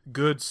getting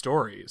good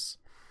stories.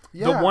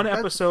 Yeah, the one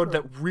episode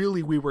that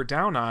really we were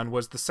down on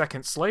was the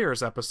second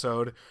Slayers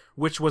episode,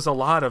 which was a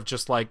lot of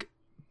just like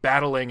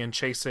battling and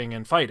chasing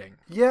and fighting.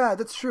 Yeah,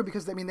 that's true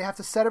because I mean they have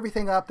to set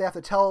everything up, they have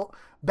to tell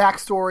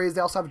backstories,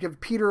 they also have to give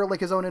Peter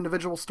like his own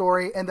individual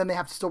story, and then they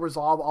have to still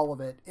resolve all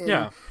of it.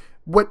 And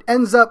what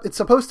ends up, it's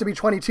supposed to be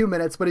 22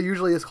 minutes, but it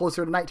usually is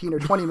closer to 19 or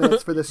 20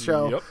 minutes for this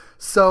show. Yep.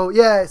 So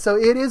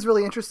it is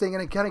really interesting,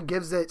 and it kind of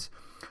gives it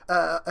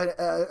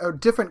a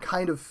different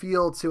kind of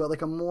feel to it,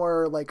 like a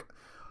more like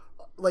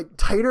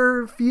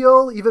tighter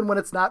feel, even when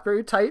it's not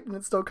very tight and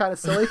it's still kind of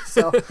silly.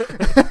 So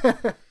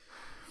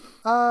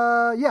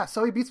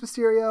so he beats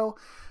Mysterio.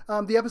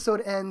 The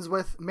episode ends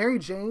with Mary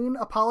Jane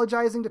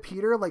apologizing to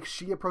Peter, like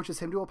she approaches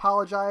him to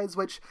apologize,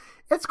 which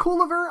it's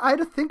cool of her. I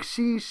think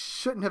she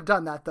shouldn't have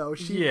done that though.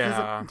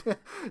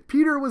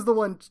 Peter was the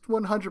one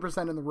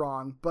 100% in the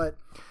wrong, but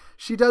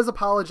she does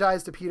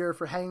apologize to Peter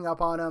for hanging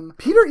up on him.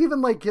 Peter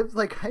even like gives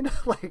like kind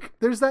of like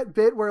there's that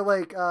bit where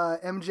like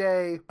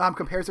MJ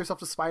compares herself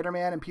to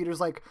Spider-Man and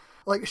Peter's like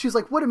she's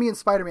like, what do me and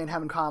Spider-Man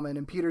have in common?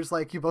 And Peter's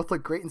like, you both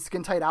look great in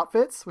skin tight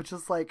outfits, which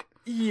is like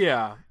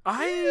I'm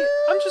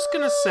just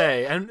gonna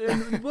say,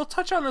 and we'll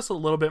touch on this a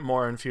little bit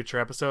more in future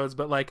episodes,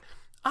 but like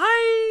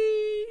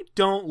I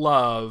don't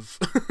love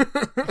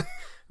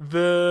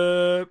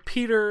the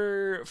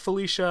Peter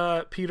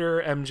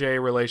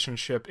MJ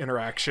relationship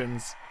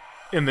interactions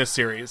in this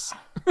series.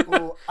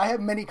 Ooh, I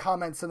have many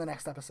comments in the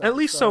next episode. At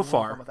least so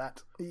far. With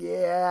that.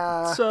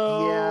 Yeah.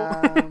 So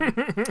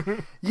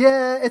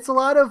yeah, it's a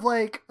lot of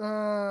like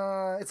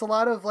a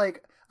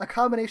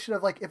combination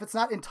of like, if it's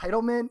not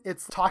entitlement,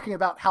 it's talking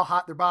about how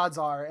hot their bods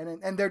are,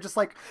 and they're just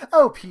like,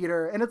 oh,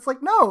 Peter, and it's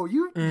like, no,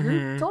 you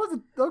don't have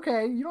to,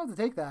 okay, you don't have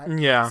to take that.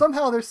 Yeah.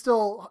 Somehow there's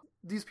still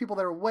these people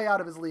that are way out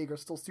of his league are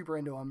still super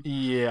into him.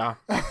 Yeah.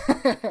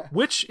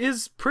 Which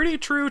is pretty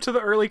true to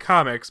the early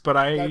comics, but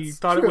I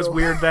thought it was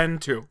weird then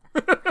too.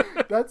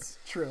 That's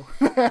true.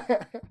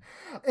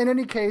 In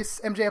any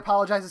case, MJ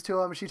apologizes to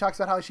him. She talks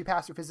about how she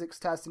passed her physics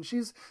test, and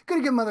she's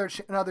going to give him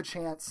another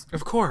chance.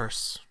 Of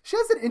course. She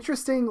has an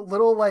interesting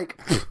little,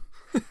 like...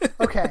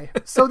 Okay,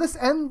 so these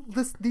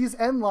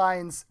end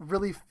lines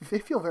really they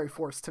feel very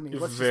forced to me.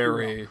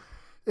 Very.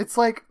 It's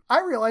like,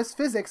 I realize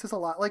physics is a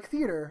lot like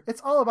theater.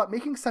 It's all about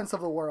making sense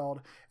of the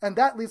world. And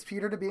that leads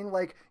Peter to being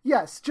like,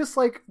 yes, just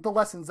like the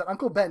lessons that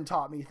Uncle Ben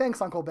taught me.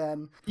 Thanks, Uncle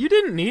Ben. You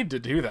didn't need to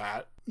do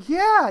that.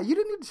 Yeah, you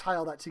didn't need to tie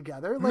all that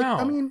together. Like, no.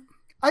 I mean,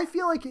 I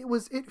feel like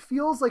it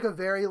feels like a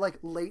very like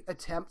late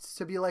attempt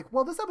to be like,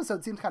 well, this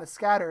episode seems kind of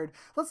scattered.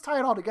 Let's tie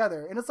it all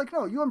together. And it's like,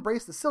 no, you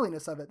embrace the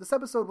silliness of it. This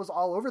episode was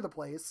all over the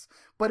place,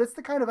 but it's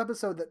the kind of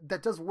episode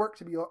that does work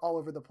to be all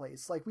over the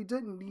place. Like, we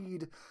didn't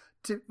need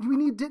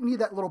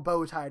that little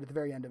bow tied at the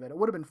very end of it. It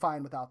would have been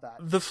fine without that.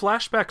 The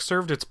flashback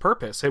served its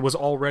purpose. It was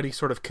already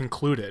sort of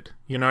concluded.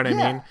 You know what I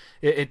mean?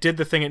 It did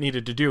the thing it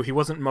needed to do. He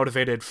wasn't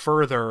motivated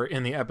further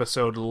in the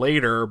episode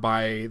later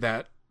by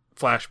that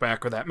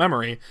flashback or that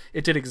memory.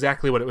 It did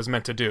exactly what it was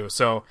meant to do.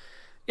 So,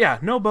 yeah,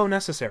 no bow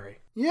necessary.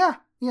 Yeah.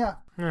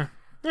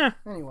 Yeah.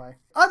 Anyway,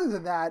 other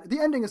than that, the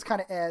ending is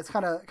kind of it's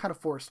kind of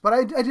forced, but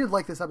I did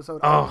like this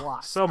episode a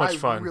lot. So much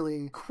fun. I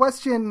really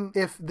question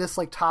if this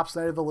like tops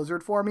Night of the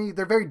Lizard for me.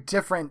 They're very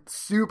different,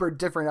 super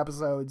different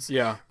episodes.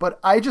 Yeah. But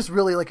I just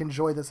really like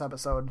enjoy this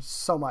episode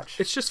so much.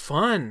 It's just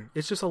fun.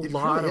 It's just a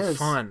lot of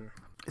fun.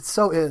 It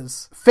so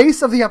is.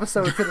 Face of the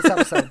episode for this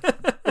episode.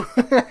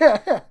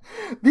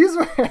 These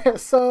were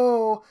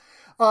so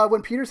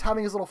when Peter's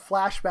having his little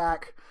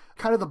flashback,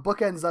 kind of the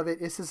bookends of it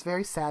is his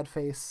very sad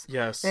face.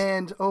 Yes.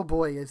 And oh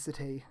boy, is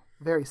it a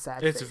very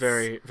sad face. It's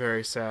very,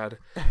 very sad.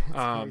 It's a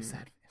very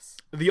sad face.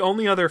 The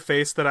only other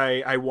face that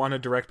I want to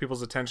direct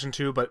people's attention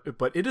to, but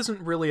it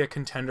isn't really a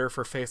contender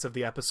for face of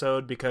the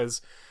episode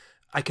because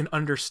I can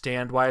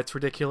understand why it's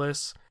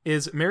ridiculous,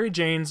 is Mary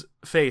Jane's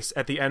face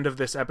at the end of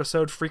this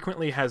episode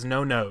frequently has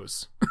no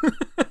nose.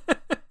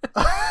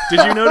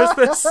 Did you notice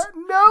this?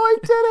 No, I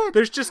didn't.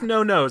 There's just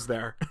no nose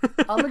there.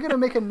 I'm going to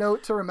make a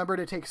note to remember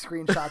to take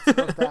screenshots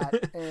of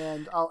that,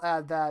 and I'll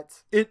add that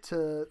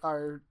to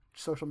our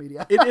social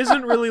media. It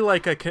isn't really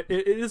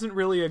it isn't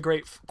really a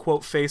great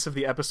quote face of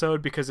the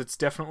episode because it's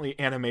definitely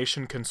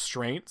animation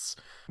constraints,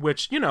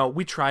 which,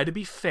 we try to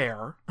be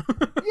fair.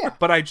 Yeah.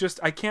 But I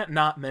can't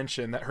not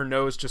mention that her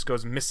nose just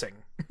goes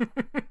missing.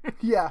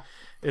 Yeah.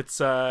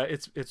 It's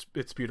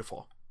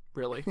beautiful.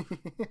 Really.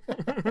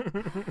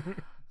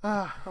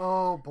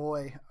 Oh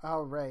boy.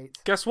 All right.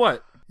 Guess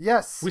what?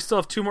 Yes. We still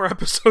have 2 more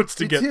episodes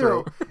to get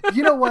through.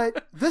 You know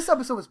what? This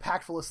episode was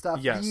packed full of stuff.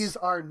 Yes. These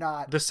are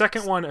not. The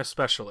second one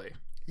especially.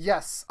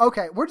 Yes.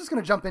 Okay. We're just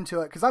going to jump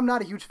into it because I'm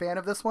not a huge fan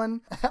of this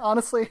one,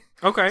 honestly.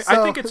 Okay. So...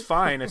 I think it's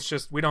fine. It's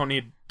just we don't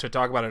need to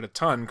talk about it a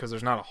ton because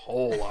there's not a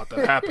whole lot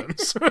that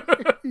happens.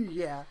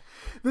 Yeah.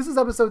 This is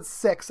episode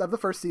 6 of the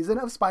first season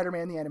of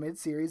Spider-Man the Animated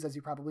Series, as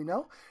you probably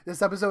know.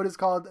 This episode is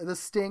called The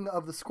Sting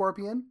of the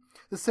Scorpion.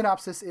 The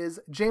synopsis is,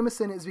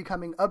 Jameson is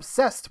becoming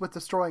obsessed with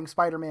destroying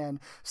Spider-Man,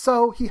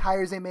 so he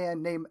hires a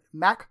man named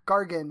Mac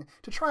Gargan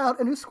to try out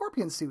a new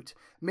Scorpion suit,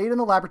 made in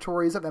the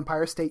laboratories of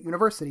Empire State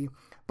University.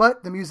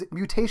 But the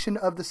mutation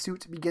of the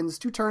suit begins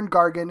to turn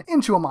Gargan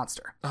into a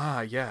monster.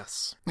 Ah,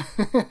 yes.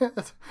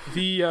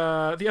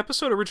 The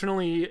episode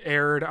originally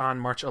aired on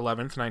March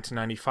 11th,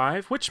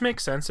 1995, which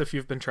makes sense if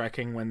you've been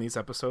tracking when these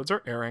episodes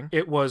are airing.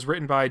 It was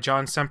written by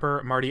John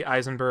Semper, Marty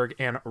Eisenberg,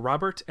 and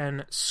Robert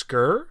N.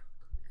 Skir.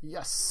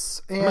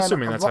 Yes. I'm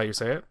assuming that's how you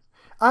say it.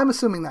 I'm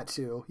assuming that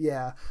too,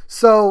 yeah.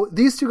 So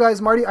these two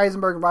guys, Marty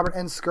Eisenberg and Robert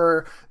N.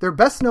 Skir, they're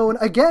best known,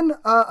 again,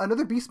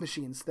 another Beast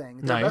Machines thing.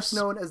 They're best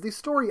known as the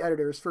story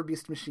editors for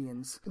Beast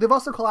Machines. They've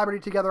also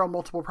collaborated together on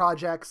multiple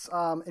projects,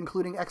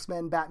 including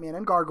X-Men, Batman,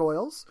 and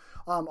Gargoyles,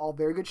 all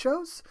very good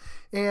shows.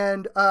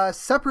 And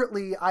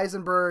separately,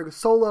 Eisenberg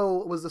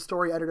solo was the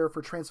story editor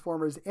for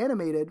Transformers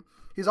Animated.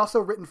 He's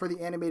also written for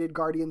the animated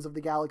Guardians of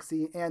the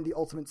Galaxy and the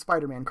Ultimate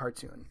Spider-Man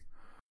cartoon.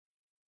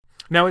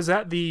 Now, is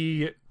that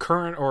the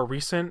current or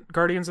recent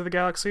Guardians of the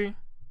Galaxy?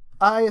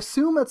 I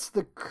assume it's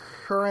the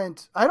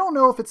current. I don't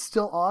know if it's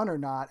still on or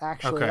not,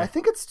 actually. Okay. I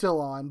think it's still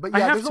on. But yeah, I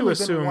have there's to only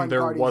been assume one there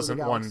Guardians wasn't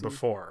of the one Galaxy.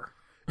 before.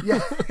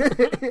 Yeah.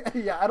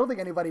 Yeah, I don't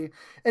think anybody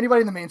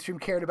in the mainstream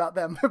cared about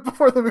them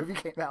before the movie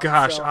came out.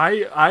 Gosh, so.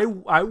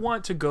 I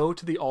want to go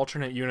to the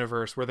alternate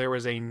universe where there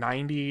was a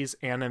 90s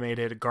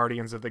animated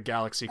Guardians of the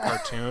Galaxy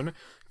cartoon,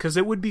 because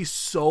it would be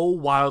so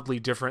wildly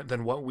different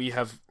than what we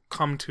have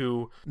come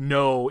to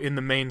know in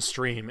the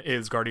mainstream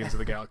is Guardians of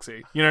the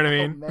Galaxy. You know what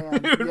I mean? Oh,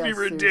 man. It would Yeah, be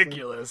seriously.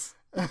 ridiculous.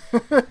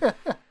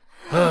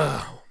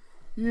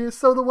 Yeah,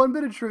 so the one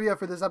bit of trivia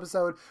for this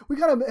episode, we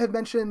kind of had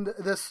mentioned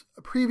this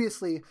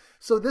previously.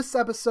 So this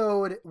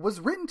episode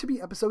was written to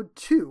be episode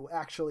 2,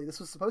 actually.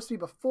 This was supposed to be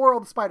before all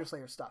the Spider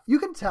Slayer stuff. You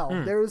can tell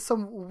there is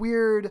some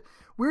weird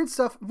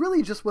stuff,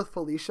 really just with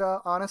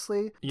Felicia,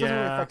 honestly. It doesn't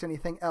really affect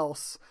anything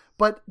else.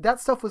 But that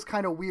stuff was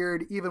kind of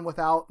weird even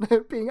without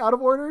being out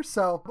of order,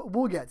 so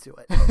we'll get to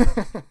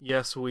it.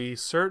 Yes, we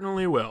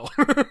certainly will.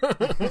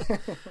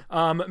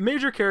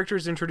 Major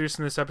characters introduced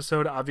in this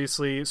episode,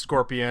 obviously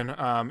Scorpion,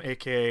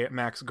 aka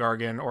Max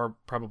Gargan, or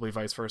probably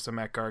vice versa,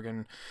 Mac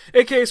Gargan,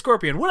 aka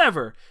Scorpion,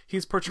 whatever.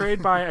 He's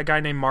portrayed by a guy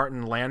named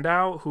Martin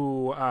Landau,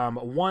 who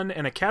won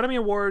an Academy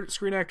Award,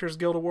 Screen Actors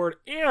Guild Award,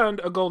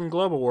 and a Golden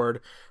Globe Award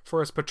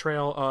for his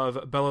portrayal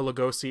of Bela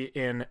Lugosi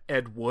in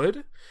Ed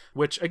Wood,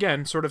 which,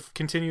 again, sort of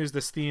continues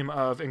this theme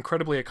of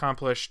incredibly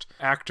accomplished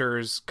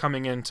actors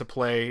coming in to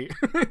play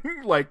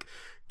like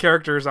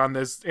characters on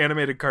this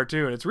animated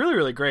cartoon. It's really,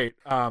 really great.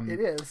 It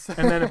is.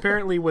 And then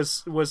apparently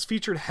was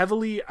featured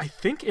heavily, I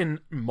think, in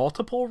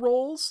multiple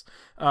roles,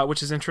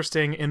 which is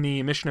interesting, in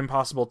the Mission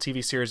Impossible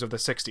TV series of the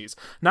 60s.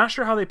 Not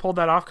sure how they pulled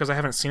that off because I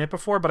haven't seen it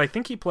before, but I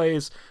think he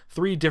plays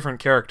 3 different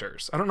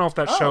characters. I don't know if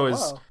that show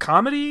is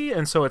comedy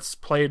and so it's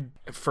played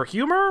for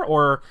humor,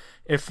 or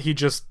if he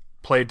just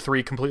played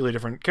 3 completely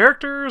different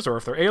characters, or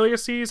if they're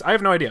aliases. I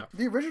have no idea.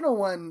 The original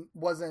one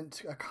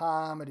wasn't a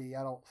comedy,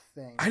 I don't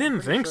think. I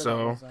didn't think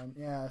so.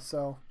 Yeah,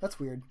 so that's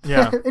weird.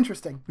 Yeah.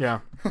 Interesting. Yeah.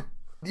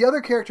 The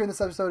other character in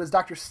this episode is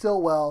Dr.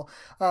 Stillwell.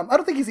 I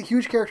don't think he's a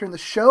huge character in the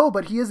show,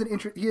 but he is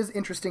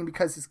interesting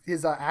because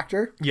his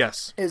actor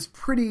Yes. is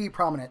pretty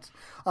prominent.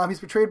 He's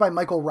portrayed by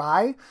Michael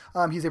Rye.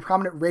 He's a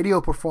prominent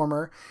radio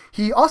performer.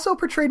 He also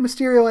portrayed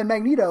Mysterio and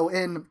Magneto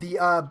in the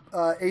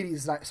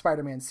 80s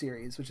Spider-Man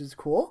series, which is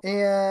cool.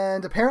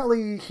 And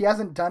apparently he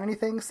hasn't done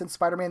anything since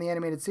Spider-Man the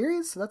Animated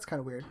Series, so that's kind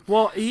of weird.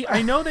 Well,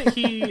 I know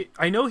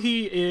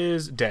he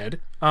is dead.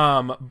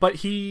 But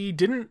he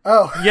didn't.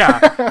 Oh,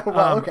 yeah.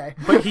 Well, okay.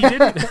 But he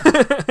didn't.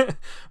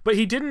 But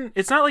he didn't.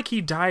 It's not like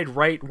he died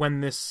right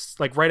when this,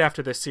 like right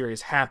after this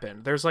series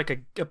happened. There's like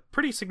a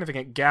pretty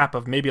significant gap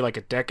of maybe like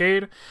a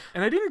decade,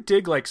 and I didn't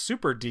dig like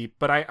super deep.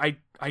 But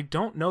I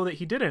don't know that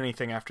he did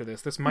anything after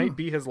this. This might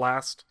be his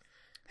last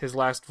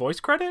voice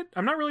credit.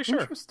 I'm not really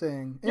sure.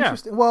 Interesting. Yeah.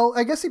 Well,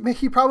 I guess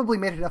he probably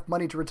made enough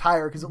money to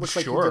retire because it looks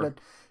like he Sure. did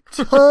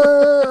a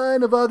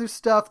ton of other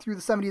stuff through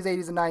the 70s,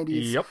 80s, and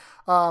 90s. Yep.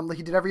 Like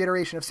he did every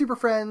iteration of Super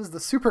Friends, the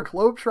Super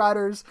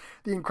Globetrotters,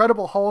 the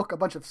Incredible Hulk, a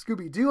bunch of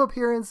Scooby-Doo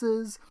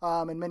appearances,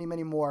 and many,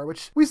 many more,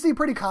 which we see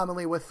pretty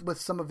commonly with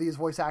some of these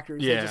voice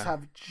actors. Yeah. They just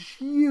have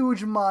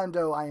huge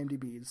mondo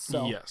IMDb's.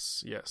 So.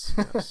 Yes.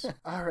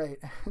 All right.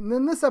 And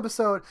then this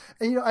episode,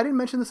 and I didn't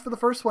mention this for the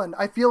first one.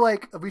 I feel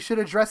like we should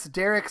address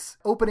Derek's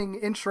opening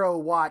intro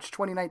watch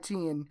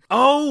 2019.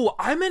 Oh,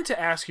 I meant to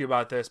ask you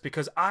about this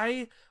because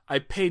I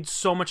paid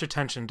so much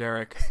attention,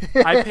 Derek.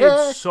 I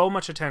paid so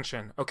much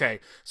attention. Okay,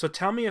 so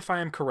tell me if I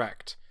am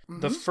correct.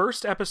 The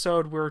first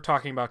episode we're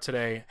talking about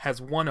today has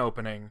one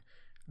opening.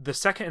 The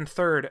second and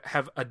third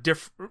have a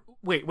different...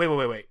 Wait.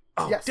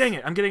 Oh, Yes. Dang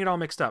it. I'm getting it all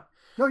mixed up.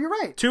 No, you're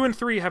right. 2 and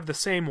 3 have the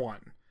same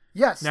one.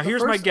 Yes. Now, the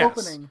here's my first guess.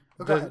 Opening.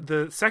 Oh, go ahead.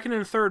 The second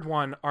and third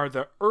one are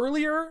the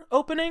earlier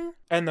opening,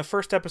 and the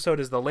first episode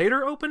is the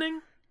later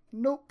opening?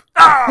 Nope.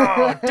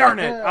 Oh, darn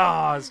it. Oh,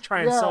 I was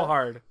trying so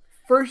hard.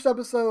 First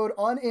episode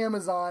on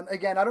Amazon.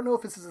 Again, I don't know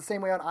if this is the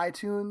same way on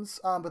iTunes,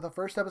 but the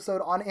first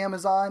episode on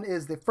Amazon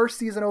is the first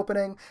season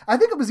opening. I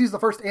think it was used the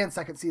first and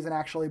second season,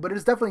 actually, but it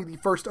is definitely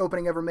the first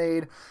opening ever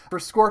made. For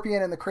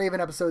Scorpion and the Kraven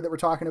episode that we're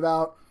talking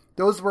about,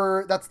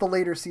 that's the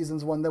later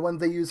seasons one, the one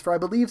they used for, I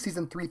believe,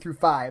 season 3 through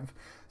 5.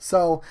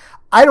 So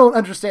I don't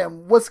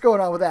understand what's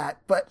going on with that,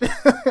 but...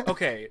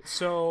 Okay,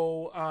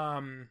 so...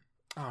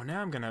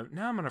 now I'm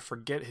gonna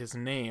forget his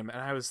name,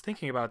 and I was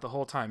thinking about it the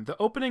whole time. The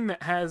opening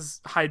that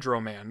has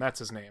Hydro Man, that's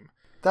his name.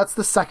 That's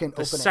the second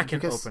opening. Second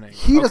because opening.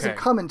 He doesn't Okay.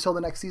 come until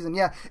the next season.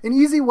 Yeah. An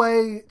easy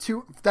way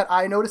that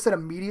I noticed it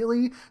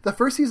immediately, the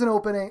first season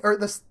opening, or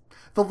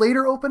the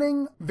later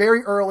opening,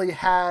 very early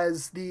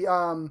has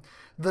the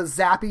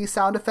zappy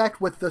sound effect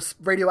with the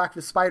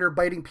radioactive spider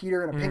biting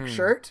Peter in a pink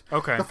shirt.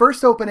 Okay. The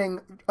first opening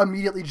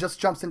immediately just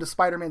jumps into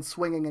Spider-Man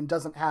swinging and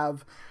doesn't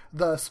have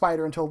the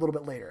spider until a little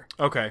bit later.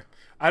 Okay.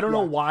 I don't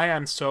know why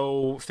I'm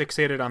so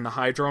fixated on the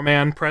Hydro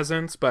Man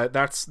presence, but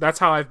that's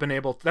how I've been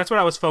able... That's what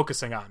I was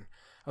focusing on.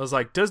 I was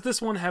like, does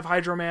this one have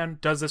Hydro Man?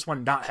 Does this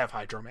one not have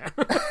Hydro Man?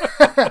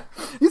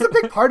 He's a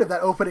big part of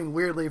that opening,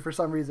 weirdly, for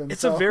some reason.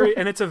 It's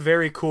a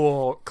very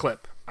cool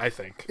clip, I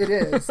think. It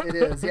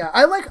is. Yeah.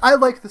 I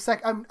like the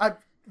second... I've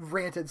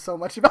ranted so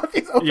much about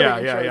these opening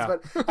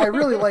intros, but I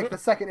really like the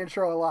second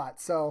intro a lot,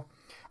 so...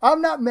 I'm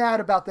not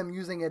mad about them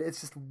using it. It's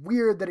just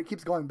weird that it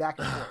keeps going back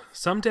and forth.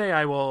 Someday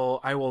I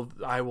will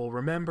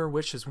remember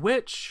which is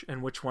which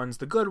and which one's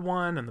the good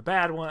one and the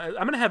bad one.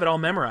 I'm gonna have it all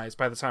memorized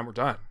by the time we're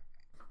done.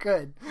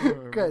 Good.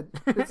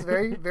 It's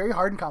very, very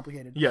hard and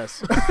complicated.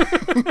 Yes.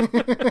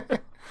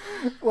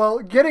 Well,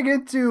 getting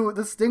into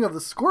the sting of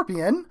the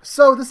Scorpion.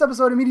 So this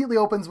episode immediately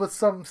opens with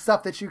some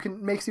stuff that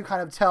makes you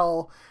kind of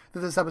tell that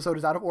this episode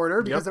is out of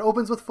order, because it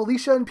opens with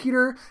Felicia and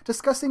Peter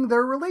discussing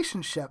their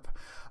relationship.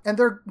 And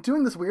they're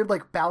doing this weird,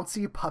 like,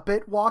 bouncy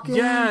puppet walking.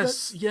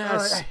 Yes.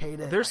 I hate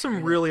it. There's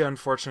some really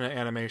unfortunate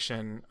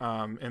animation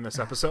in this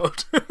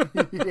episode.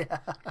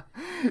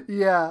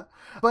 Yeah.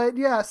 But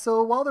yeah,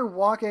 so while they're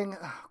walking,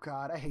 oh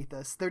God, I hate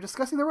this. They're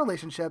discussing their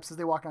relationships as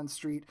they walk down the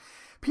street.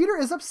 Peter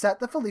is upset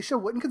that Felicia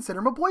wouldn't consider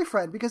him a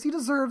boyfriend because he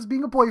deserves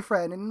being a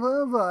boyfriend and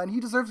blah, blah, and he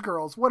deserves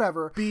girls,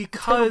 whatever.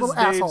 Because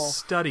they've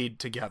studied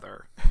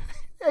together.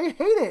 I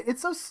hate it.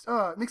 It's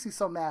so it makes me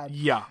so mad.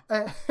 Yeah.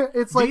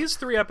 It's like these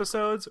 3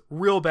 episodes,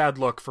 real bad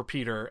look for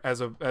Peter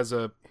as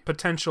a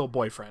potential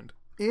boyfriend.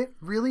 It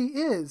really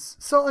is.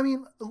 So, I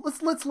mean,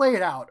 let's lay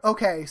it out.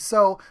 Okay,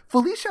 so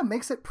Felicia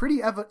makes it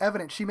pretty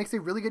evident. She makes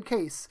a really good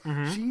case.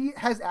 Mm-hmm. She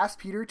has asked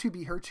Peter to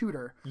be her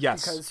tutor.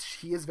 Yes. Because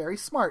she is very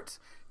smart.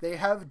 They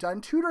have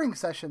done tutoring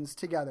sessions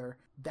together.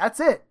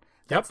 That's it.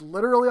 That's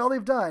literally all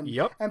they've done.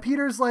 Yep. And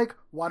Peter's like,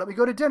 why don't we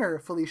go to dinner?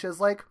 Felicia's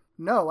like,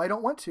 no, I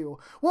don't want to.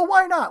 Well,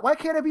 why not? Why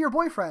can't I be your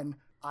boyfriend?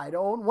 I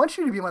don't want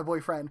you to be my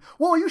boyfriend.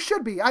 Well, you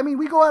should be. I mean,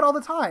 we go out all the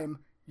time.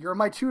 You're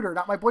my tutor,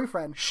 not my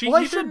boyfriend.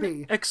 I should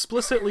be.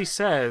 Explicitly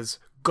says,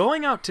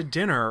 going out to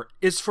dinner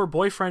is for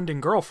boyfriend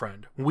and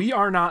girlfriend. We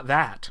are not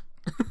that.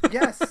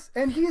 Yes,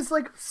 and he's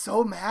like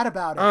so mad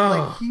about it.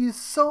 Like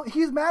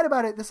he's mad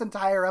about it this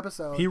entire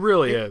episode. He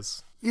really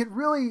is. It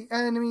really,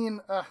 and I mean,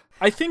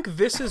 I think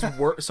this is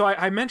worse. So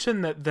I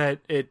mentioned that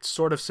it's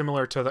sort of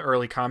similar to the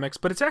early comics,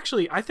 but it's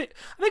actually I think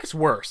it's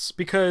worse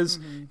because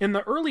in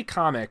the early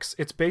comics,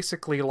 it's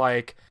basically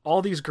like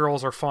all these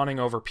girls are fawning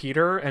over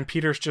Peter, and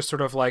Peter's just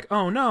sort of like,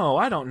 oh no,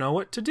 I don't know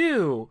what to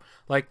do.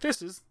 Like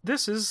this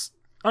is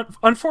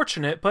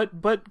unfortunate,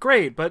 but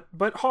great,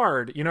 but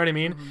hard. You know what I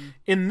mean?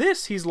 In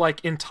this, he's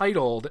like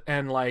entitled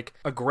and like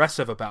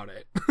aggressive about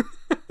it.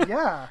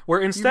 Yeah.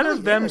 Where instead really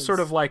of them is. sort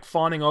of like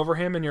fawning over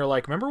him and you're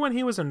like, remember when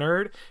he was a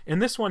nerd? In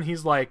this one,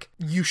 he's like,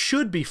 you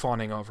should be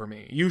fawning over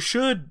me. You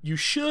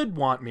should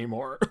want me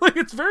more. Like,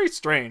 it's very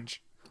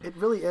strange. It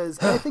really is.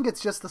 And I think it's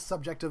just the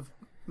subject of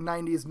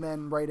 90s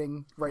men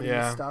writing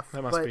this stuff.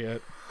 That must be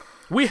it.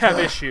 We have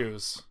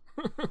issues.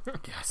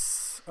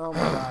 Yes. Oh my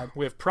God.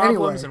 We have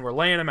problems Anyway. and we're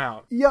laying them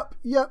out. Yep.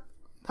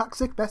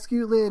 Toxic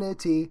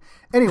masculinity.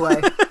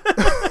 Anyway.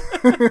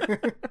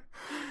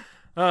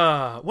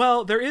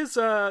 Well, there is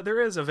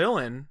a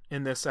villain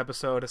in this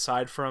episode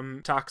aside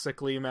from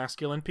toxically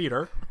masculine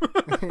Peter.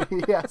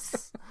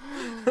 Yes.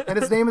 And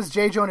his name is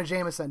J. Jonah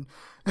Jameson.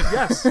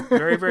 Yes,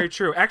 very, very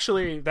true.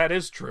 Actually, that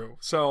is true.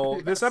 So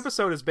Yes. this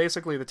episode is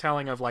basically the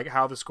telling of like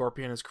how the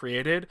Scorpion is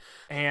created,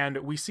 and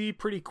we see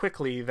pretty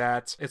quickly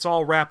that it's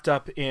all wrapped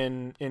up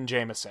in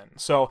Jameson.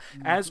 So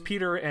as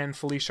Peter and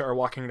Felicia are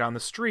walking down the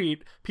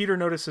street, Peter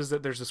notices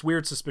that there's this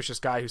weird, suspicious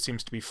guy who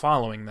seems to be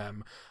following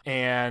them.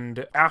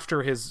 And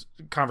after his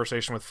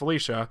conversation with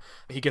Felicia,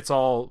 he gets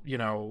all,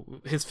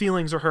 his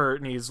feelings are hurt,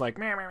 and he's like,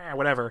 meh, meh, meh,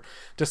 whatever,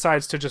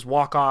 decides to just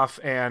walk off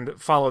and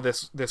follow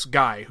this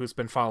guy who's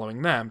been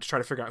following them to try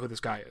to figure out who this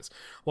guy is.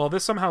 Well,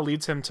 this somehow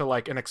leads him to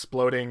like an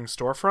exploding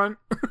storefront.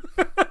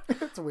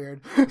 It's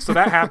weird. So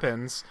that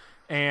happens,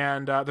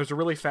 and there's a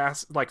really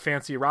fast, like,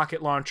 fancy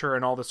rocket launcher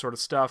and all this sort of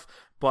stuff.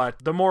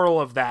 But the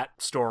moral of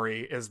that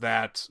story is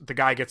that the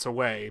guy gets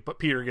away, but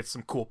Peter gets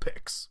some cool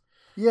pics.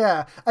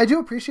 Yeah, I do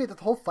appreciate that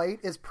the whole fight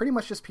is pretty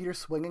much just Peter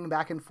swinging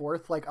back and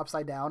forth, like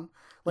upside down,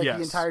 like Yes.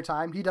 the entire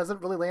time. He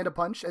doesn't really land a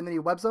punch, and then he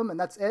webs them, and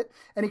that's it.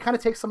 And he kind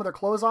of takes some of their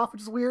clothes off,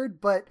 which is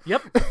weird, but...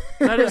 Yep,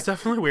 that is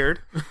definitely weird.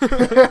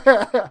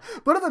 But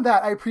other than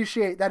that, I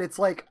appreciate that it's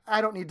like,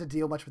 I don't need to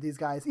deal much with these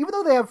guys, even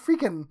though they have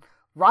freaking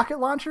rocket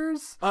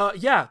launchers.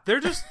 Yeah,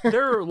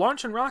 they're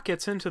launching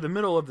rockets into the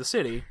middle of the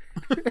city.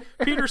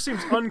 Peter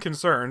seems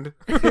unconcerned.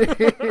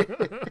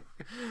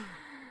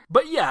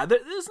 But yeah,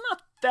 there's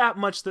not that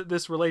much that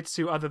this relates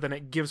to other than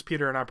it gives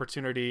Peter an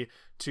opportunity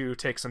to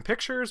take some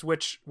pictures,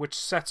 which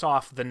sets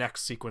off the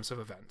next sequence of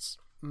events.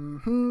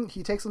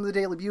 He takes them to the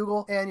Daily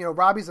Bugle, and,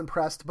 Robbie's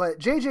impressed, but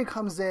JJ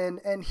comes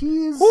in, and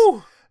he's...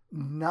 Woo!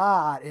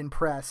 not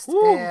impressed.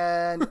 Woo.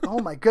 And oh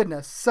my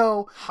goodness.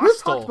 So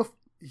Hostile.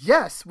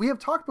 we have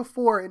talked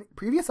before in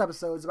previous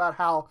episodes about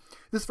how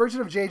this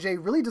version of JJ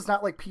really does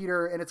not like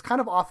Peter, and it's kind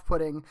of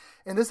off-putting.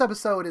 And this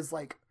episode is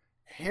like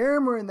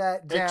hammering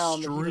that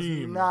down. That he does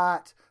Extreme.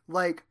 not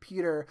like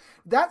Peter.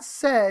 That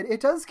said, it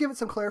does give it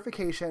some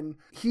clarification.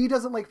 He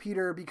doesn't like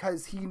Peter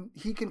because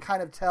he can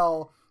kind of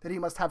tell that he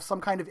must have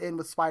some kind of in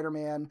with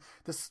Spider-Man,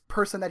 this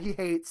person that he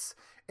hates,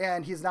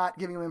 and he's not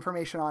giving him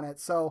information on it.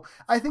 So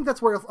I think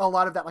that's where a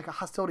lot of that, like, a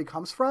hostility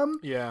comes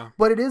from. Yeah.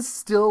 But it is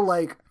still,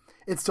 like,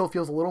 it still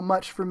feels a little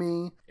much for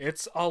me.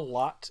 It's a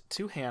lot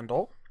to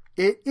handle.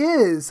 It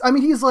is. I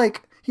mean, he's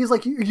like,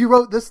 you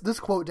wrote this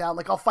quote down,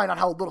 like, I'll find out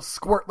how a little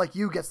squirt like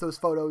you gets those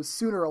photos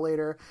sooner or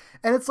later.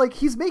 And it's like,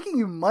 he's making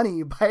you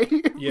money by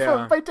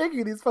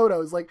taking these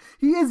photos. Like,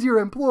 he is your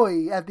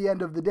employee at the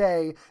end of the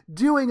day,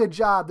 doing a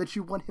job that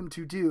you want him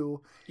to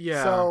do.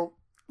 Yeah. So,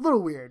 a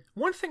little weird.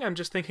 One thing I'm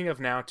just thinking of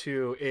now,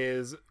 too,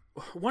 is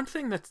one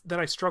thing that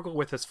I struggle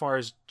with as far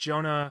as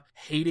Jonah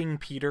hating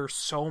Peter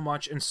so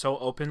much and so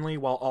openly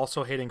while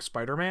also hating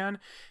Spider-Man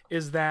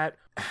is that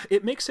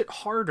it makes it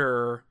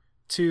harder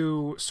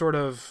to sort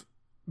of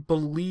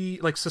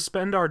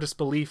suspend our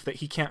disbelief that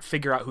he can't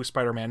figure out who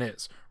Spider-Man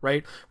is,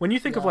 right? When you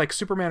think of like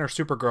Superman or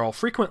Supergirl,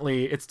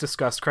 frequently it's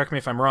discussed, correct me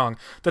if I'm wrong,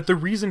 that the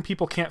reason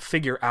people can't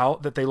figure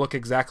out that they look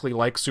exactly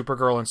like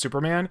Supergirl and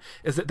Superman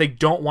is that they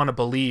don't want to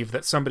believe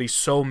that somebody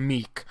so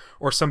meek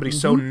or somebody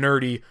so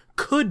nerdy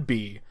could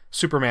be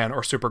Superman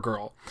or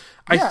Supergirl.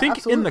 I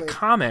think in the absolutely.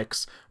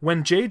 comics,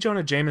 when J.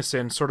 Jonah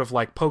Jameson sort of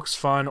like pokes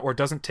fun or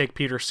doesn't take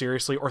Peter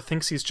seriously or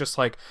thinks he's just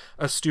like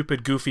a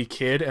stupid, goofy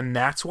kid, and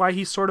that's why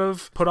he's sort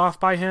of put off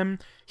by him,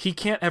 he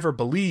can't ever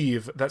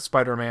believe that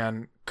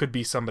Spider-Man could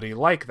be somebody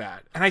like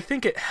that. And I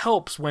think it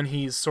helps when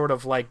he's sort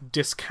of like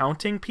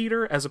discounting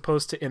Peter as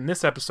opposed to in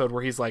this episode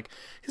where he's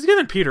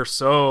giving Peter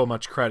so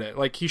much credit.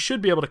 Like, he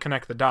should be able to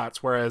connect the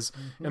dots, whereas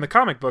in the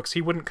comic books,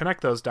 he wouldn't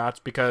connect those dots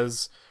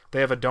because they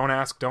have a don't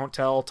ask, don't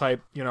tell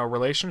type,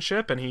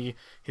 relationship, and he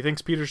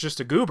thinks Peter's just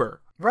a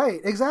goober.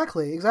 Right,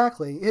 exactly. It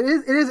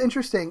is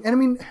interesting. And I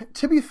mean,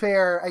 to be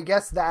fair, I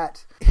guess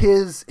that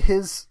his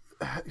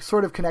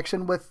sort of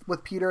connection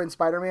with Peter and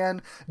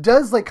Spider-Man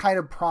does like kind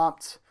of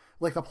prompt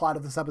like the plot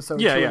of this episode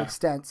Yeah, to yeah. an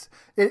extent.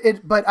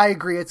 But I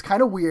agree, it's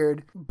kind of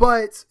weird.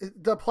 But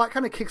the plot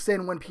kind of kicks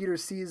in when Peter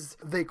sees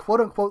the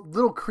quote unquote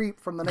little creep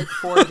from the night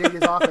before in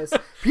JJ's office.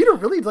 Peter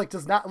really like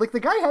does not like the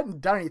guy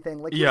hadn't done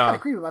anything. Like he's Yeah. kind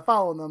of creepy by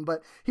following them,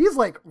 but he's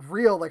like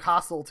real like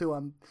hostile to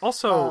him.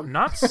 Also,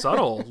 not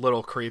subtle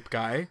little creep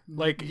guy.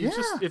 Like, you Yeah.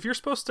 just if you're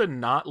supposed to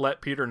not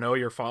let Peter know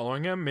you're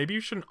following him, maybe you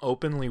shouldn't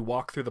openly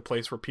walk through the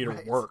place where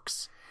Peter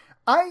works.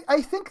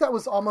 I think that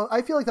was almost.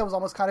 I feel like that was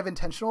almost kind of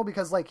intentional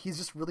because like he's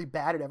just really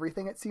bad at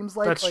everything. It seems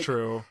like That's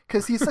true.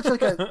 because he's such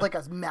like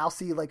a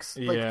mousy like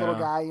little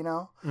guy, you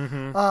know.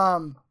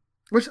 Mm-hmm.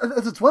 Which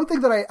it's one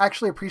thing that I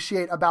actually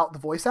appreciate about the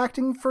voice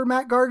acting for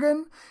Matt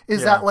Gargan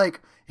is that like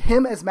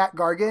him as Matt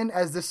Gargan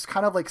as this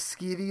kind of like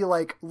skeevy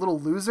like little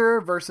loser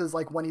versus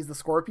like when he's the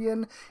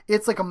Scorpion,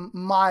 it's like a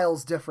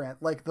miles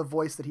different. Like the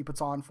voice that he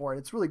puts on for it,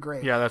 it's really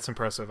great. Yeah, that's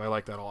impressive. I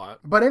like that a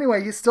lot. But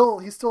anyway, he's still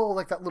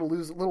like that little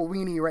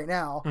weenie right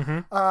now.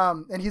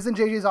 And he's in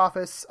JJ's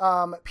office.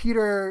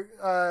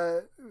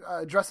 Peter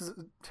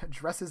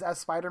dresses as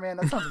Spider-Man.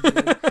 That sounds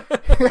weird.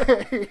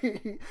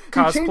 He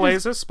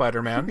Cosplays as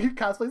Spider-Man. He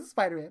cosplays as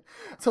Spider-Man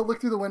to look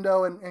through the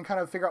window and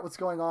kind of figure out what's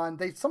going on.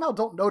 They somehow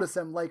don't notice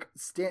him like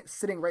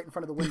sitting right in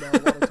front of the window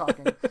while they're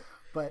talking.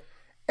 But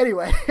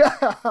anyway,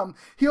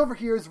 he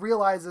overhears,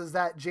 realizes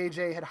that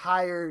JJ had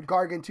hired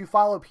Gargan to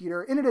follow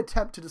Peter in an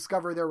attempt to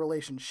discover their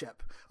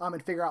relationship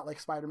and figure out like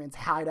Spider-Man's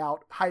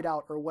hideout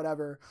or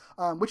whatever.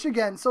 Which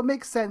again, so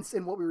makes sense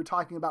in what we were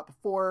talking about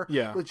before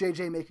with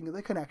JJ making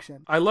the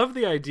connection. I love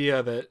the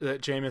idea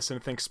that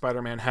Jameson thinks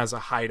Spider-Man has a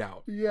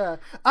hideout. Yeah.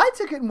 I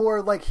took it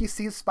more like he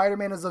sees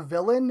Spider-Man as a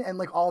villain and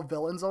like all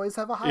villains always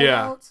have a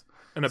hideout.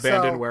 An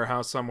abandoned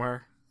warehouse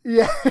somewhere.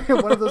 Yeah,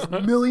 one of those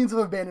millions of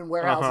abandoned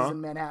warehouses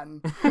in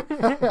Manhattan.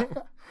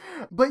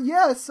 But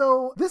yeah,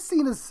 so this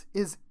scene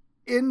is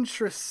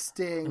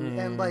interesting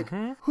and like,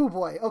 oh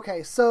boy.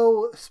 Okay,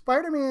 so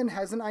Spider-Man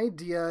has an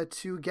idea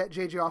to get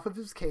JJ off of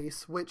his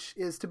case, which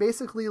is to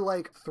basically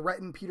like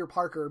threaten Peter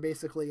Parker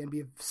basically and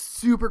be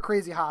super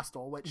crazy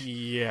hostile, which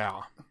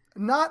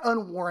not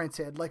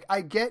unwarranted. Like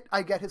I get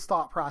his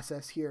thought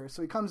process here.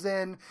 So he comes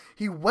in,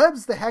 he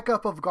webs the heck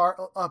up of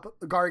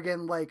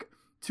Gargan like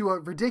to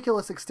a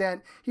ridiculous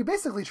extent. He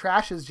basically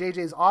trashes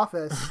JJ's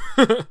office.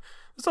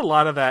 There's a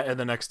lot of that in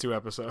the next two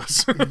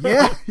episodes.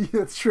 Yeah,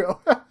 that's true.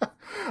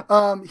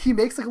 He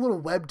makes like a little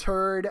web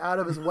turd out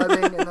of his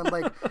webbing and then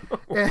like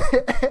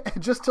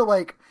just to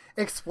like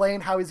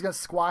explain how he's going to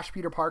squash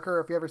Peter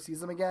Parker if he ever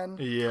sees him again.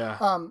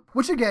 Yeah.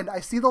 Which again, I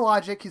see the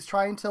logic. He's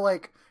trying to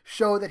like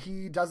show that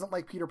he doesn't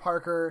like Peter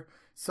Parker.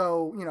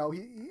 So, you know,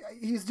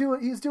 he's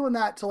doing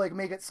that to like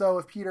make it so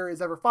if Peter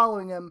is ever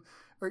following him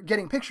or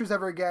getting pictures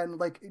ever again,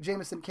 like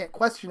Jameson can't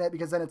question it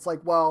because then it's like,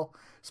 well,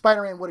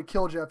 Spider-Man would have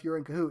killed you if you were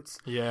in cahoots.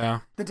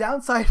 Yeah. The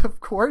downside, of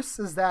course,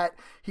 is that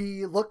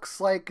he looks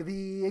like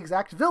the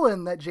exact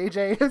villain that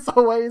JJ has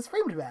always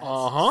framed him as.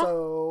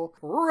 So,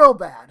 real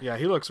bad. Yeah,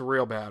 he looks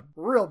real bad.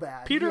 Real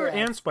bad. Peter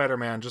and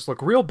Spider-Man just look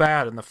real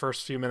bad in the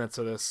first few minutes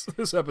of this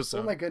episode.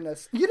 Oh my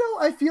goodness. You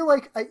know, I feel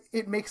like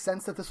it makes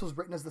sense that this was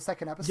written as the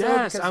second episode.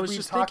 Yes, because I was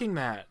just thinking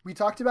that. We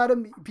talked about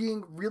him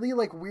being really,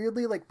 like,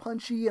 weirdly, like,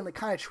 punchy and, like,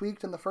 kind of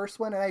tweaked in the first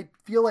one, and I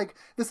feel like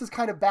this is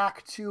kind of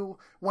back to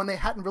when they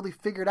hadn't really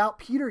figured out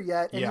Peter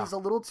yet, and he's a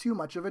little too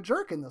much of a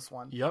jerk in this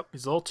one. Yep,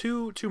 he's a little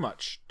too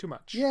much.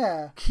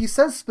 Yeah. He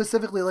says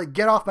specifically, like,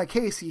 get off my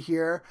case, you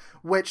hear,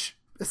 which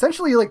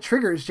essentially, like,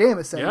 triggers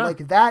Jameson. Yeah.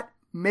 Like, that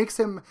makes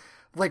him,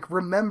 like,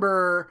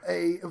 remember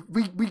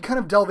we kind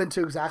of delve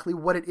into exactly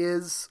what it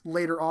is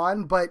later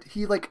on, but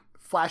he, like,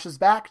 flashes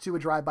back to a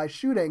drive-by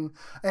shooting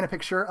and a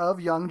picture of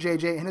young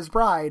JJ and his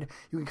bride.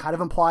 You can kind of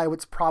imply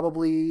what's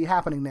probably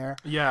happening there.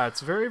 Yeah,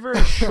 it's very,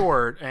 very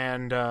short,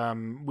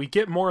 and we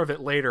get more of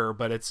it later,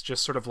 but it's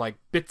just sort of like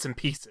bits and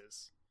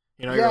pieces.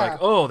 You know, you're like,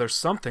 oh, there's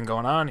something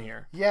going on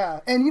here. Yeah,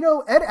 and you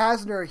know, Ed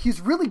Asner,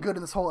 he's really good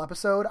in this whole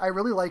episode. I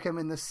really like him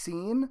in this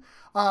scene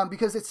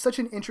because it's such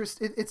an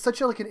it's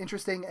such a, like an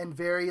interesting and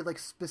very like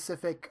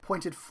specific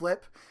pointed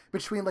flip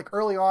between like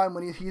early on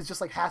when he's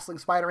just like hassling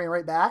Spider-Man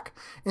right back,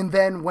 and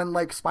then when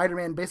like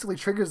Spider-Man basically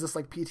triggers this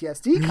like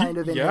PTSD kind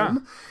of in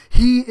him,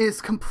 he is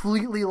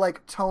completely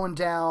like toned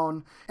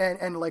down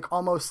and like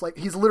almost like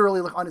he's literally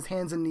like on his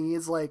hands and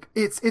knees. Like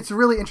it's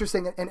really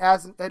interesting, and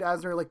Ed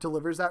Asner like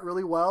delivers that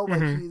really well.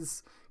 Like he's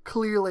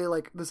clearly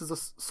like this is a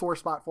sore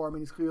spot for him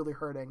and he's clearly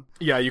hurting.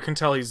 Yeah, you can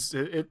tell this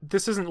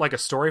isn't like a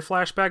story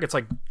flashback. It's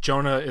like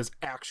Jonah is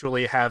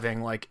actually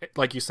having like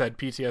you said,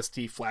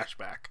 PTSD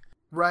flashback.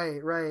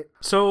 Right.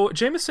 So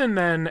Jameson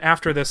then,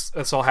 after this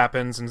all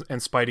happens and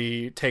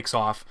Spidey takes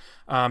off,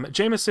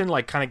 Jameson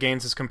like kind of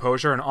gains his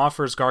composure and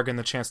offers Gargan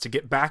the chance to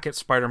get back at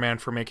Spider-Man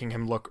for making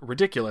him look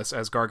ridiculous,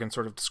 as Gargan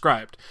sort of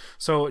described.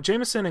 So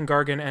Jameson and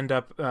Gargan end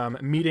up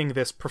meeting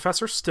this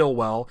Professor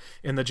Stillwell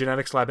in the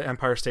genetics lab at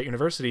Empire State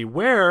University,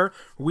 where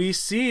we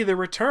see the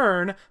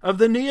return of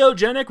the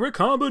Neogenic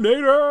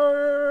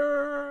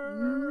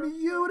Recombinator.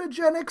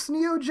 Mutagenics,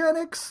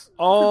 neogenics.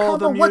 All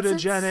the combo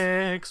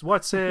mutagenics,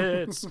 what's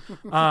it?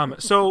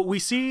 So we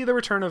see the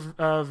return of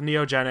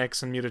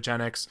neogenics and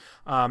mutagenics,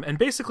 and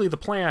basically the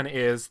plan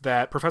is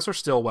that Professor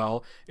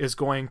Stillwell is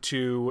going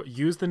to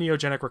use the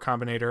neogenic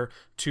recombinator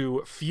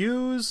to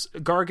fuse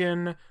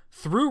Gargan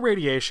through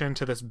radiation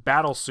to this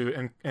battle suit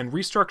and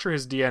restructure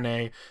his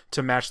DNA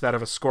to match that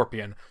of a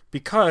scorpion,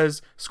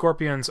 because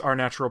scorpions are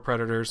natural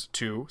predators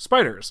to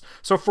spiders.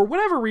 So for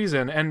whatever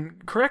reason,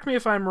 and correct me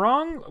if I'm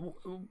wrong,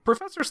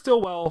 Professor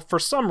Stillwell, for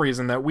some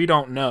reason that we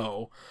don't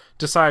know,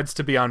 decides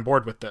to be on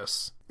board with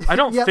this. I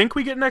don't Yep. think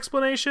we get an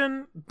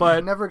explanation,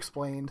 but Never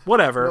explained.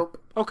 whatever.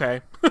 Nope.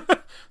 Okay.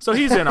 So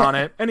he's in on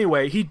it.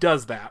 Anyway, he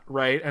does that,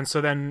 right? And so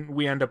then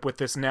we end up with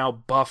this now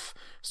buff,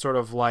 sort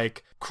of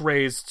like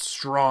crazed,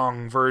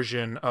 strong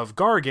version of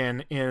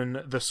Gargan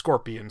in the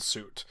scorpion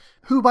suit.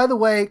 Who, by the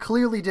way,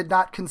 clearly did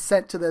not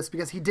consent to this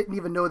because he didn't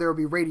even know there would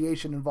be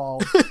radiation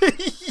involved.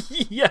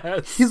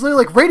 Yes. He's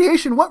literally like,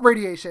 radiation? What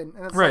radiation?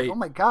 And it's Right. like, oh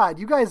my god,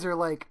 you guys are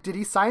like, did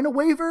he sign a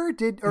waiver?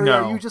 Or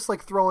No. are you just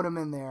like throwing him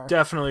in there?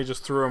 Definitely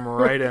just threw him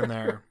right in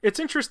there. It's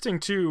interesting,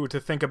 too, to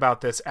think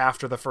about this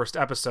after the first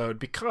episode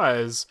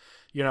because,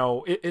 you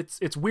know,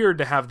 it's weird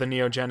to have the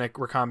neogenic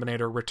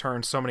recombinator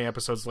return so many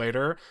episodes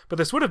later, but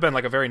this would have been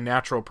like a very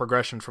natural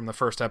progression from the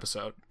first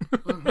episode.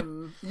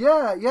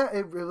 Yeah,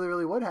 it really,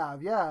 really would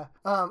have, yeah.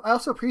 I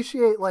also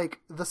appreciate, like,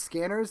 the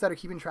scanners that are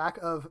keeping track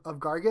of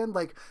Gargan,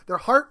 like, their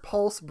heart,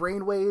 pulse,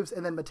 brain waves,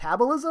 and then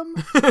metabolism,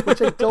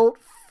 which I don't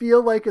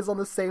feel like is on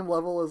the same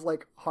level as,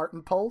 like, heart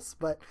and pulse,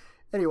 but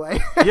anyway.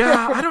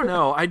 Yeah, I don't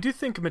know. I do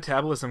think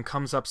metabolism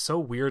comes up so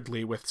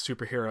weirdly with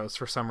superheroes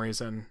for some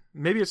reason.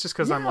 Maybe it's just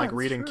because I'm, Yeah, like, it's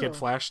reading true. Kid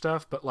Flash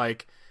stuff, but,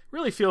 like,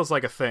 really feels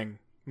like a thing,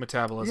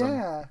 metabolism.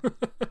 Yeah,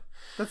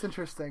 that's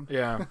interesting.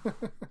 Yeah.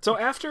 So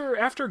after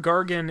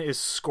Gargan is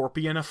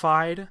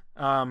scorpionified,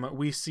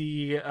 we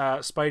see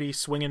Spidey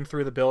swinging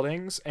through the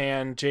buildings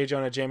and J.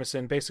 Jonah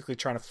Jameson basically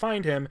trying to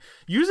find him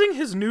using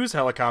his news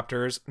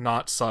helicopters,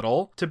 not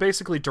subtle, to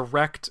basically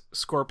direct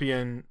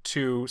Scorpion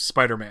to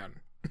Spider-Man.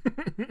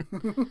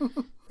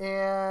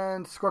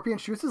 And Scorpion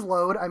shoots his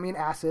load,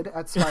 acid,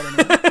 at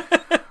Spider-Man.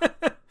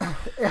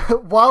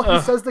 While he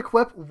says the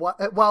quip,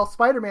 while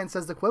Spider-Man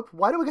says the quip,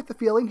 why do we get the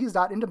feeling he's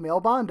not into male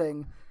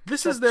bonding?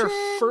 This is their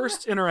Cha-ching!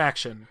 first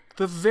interaction.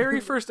 The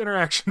very first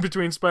interaction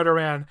between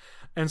Spider-Man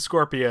and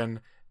Scorpion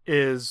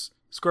is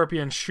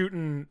Scorpion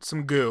shooting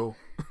some goo.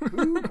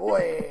 Ooh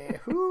boy.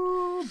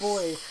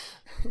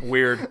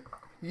 Weird.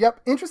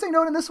 Yep. Interesting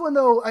note in this one,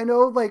 though. I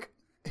know, like,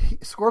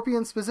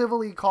 Scorpion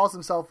specifically calls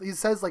himself, he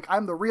says, like,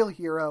 I'm the real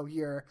hero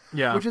here.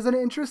 Yeah. Which is an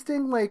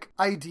interesting, like,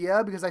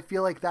 idea, because I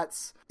feel like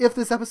that's, if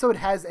this episode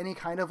has any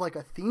kind of, like,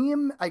 a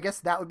theme, I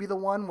guess that would be the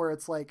one where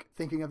it's, like,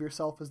 thinking of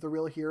yourself as the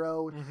real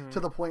hero to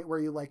the point where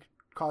you, like,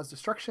 cause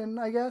destruction,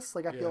 I guess.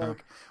 Like, I feel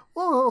like,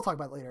 well, we'll talk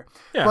about it later.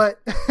 Yeah. But,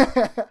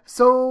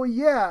 so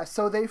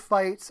they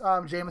fight.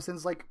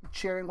 Jameson's, like,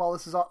 cheering while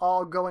this is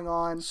all going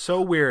on.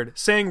 So weird.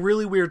 Saying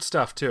really weird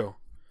stuff, too.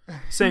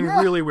 Saying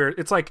really weird.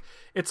 It's like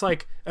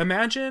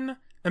imagine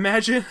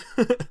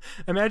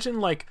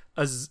like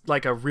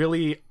a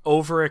really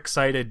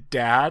overexcited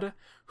dad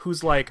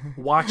who's like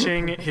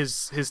watching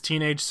his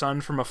teenage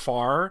son from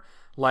afar,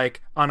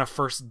 like on a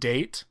first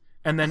date,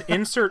 and then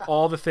insert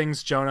all the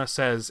things Jonah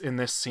says in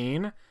this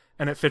scene,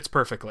 and it fits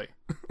perfectly.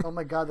 Oh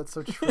my god, that's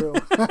so true.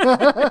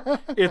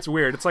 It's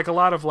weird. It's like a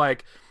lot of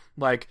like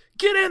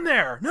get in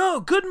there.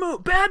 No, good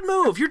move, bad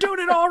move. You're doing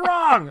it all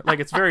wrong. Like,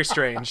 it's very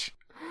strange.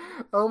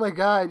 Oh my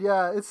god,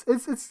 yeah, it's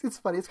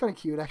funny. It's kind of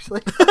cute,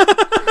 actually.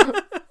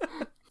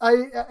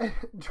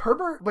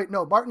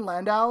 Martin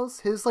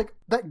Landau's, his, like,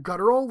 that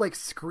guttural, like,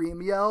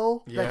 scream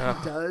yell that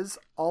he does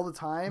all the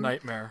time.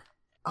 Nightmare.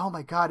 Oh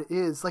my god, it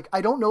is. Like,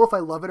 I don't know if I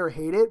love it or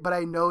hate it, but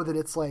I know that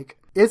it's, like,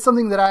 it's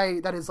something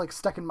that is, like,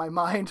 stuck in my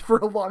mind for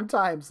a long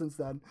time since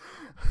then.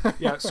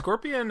 Yeah,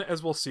 Scorpion,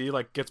 as we'll see,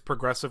 like, gets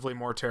progressively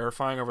more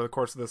terrifying over the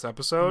course of this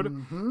episode.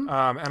 And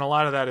a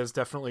lot of that is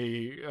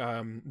definitely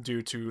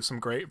due to some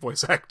great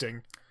voice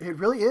acting. It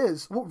really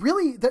is. Well,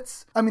 really,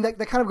 that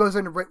kind of goes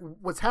into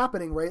what's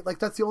happening, right? Like,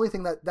 that's the only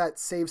thing that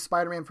saves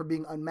Spider-Man from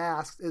being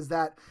unmasked, is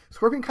that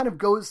Scorpion kind of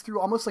goes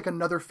through almost like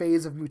another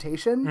phase of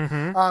mutation,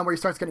 where he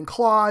starts getting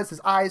claws,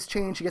 his eyes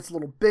change, he gets a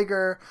little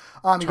bigger,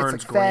 he gets,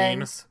 like,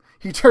 fangs.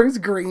 He turns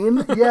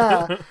green,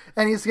 yeah,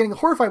 and he's getting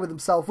horrified with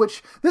himself,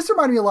 which this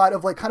reminded me a lot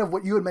of, like, kind of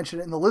what you had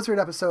mentioned in the Lizard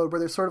episode, where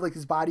there's sort of like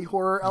these body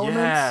horror elements.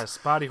 Yes,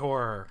 body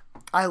horror.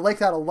 I like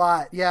that a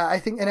lot. Yeah, I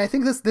think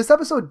this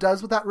episode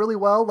does with that really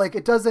well. Like,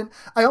 it doesn't,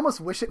 I almost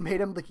wish it made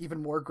him, like,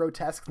 even more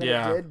grotesque than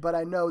it did, but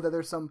I know that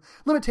there's some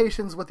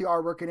limitations with the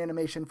artwork and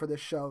animation for this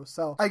show.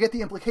 So I get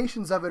the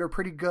implications of it are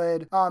pretty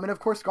good. And of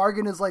course,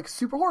 Gargan is, like,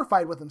 super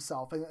horrified with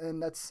himself,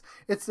 and it's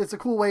a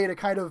cool way to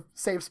kind of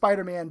save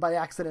Spider-Man by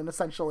accident,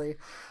 essentially.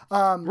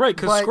 Right,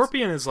 because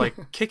Scorpion is,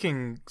 like,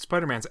 kicking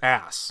Spider-Man's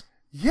ass.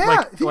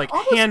 Yeah,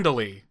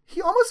 handily.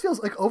 He almost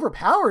feels like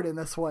overpowered in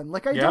this one.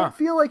 Like I don't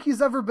feel like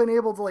he's ever been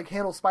able to like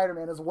handle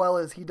Spider-Man as well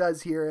as he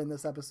does here in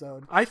this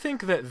episode. I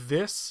think that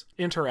this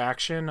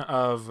interaction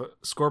of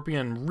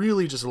Scorpion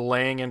really just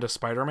laying into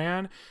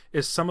Spider-Man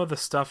is some of the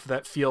stuff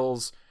that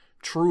feels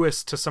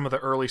truest to some of the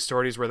early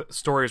stories where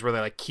they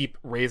like keep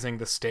raising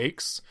the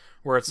stakes,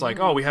 where it's like,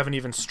 oh, we have an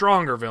even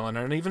stronger villain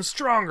and an even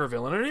stronger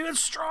villain and an even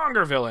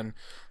stronger villain.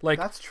 Like,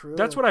 that's true.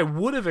 That's what I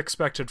would have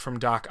expected from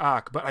Doc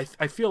Ock, but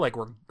I feel like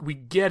we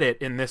get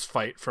it in this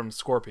fight from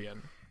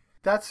Scorpion.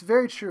 That's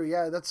very true.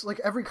 Yeah, that's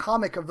like every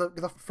comic of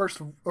the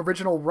first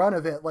original run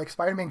of it. Like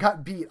Spider-Man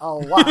got beat a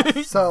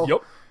lot. So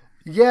yep.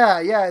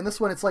 Yeah. And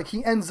this one, it's like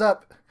he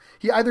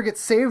either gets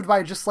saved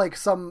by just like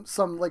some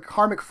like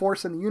karmic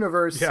force in the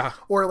universe,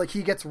 or like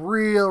he gets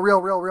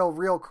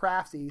real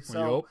crafty.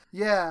 So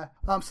yeah,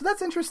 so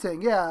that's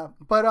interesting. Yeah,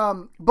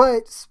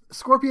 but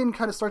Scorpion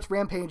kind of starts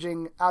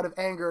rampaging out of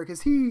anger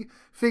because he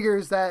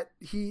figures that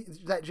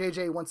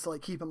JJ wants to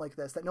like keep him like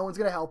this, that no one's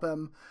gonna help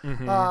him,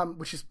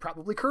 which is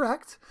probably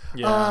correct.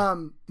 Yeah.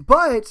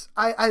 But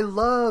I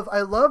love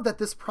that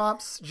this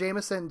prompts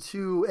Jameson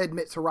to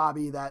admit to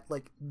Robbie that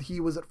like he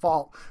was at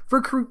fault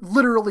for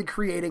literally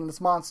creating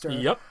this monster.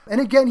 Yep. And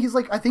again, he's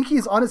like, I think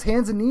he's on his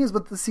hands and knees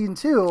with the scene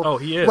too. Oh,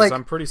 he is. Like,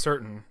 I'm pretty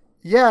certain.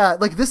 Yeah,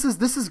 like this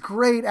is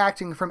great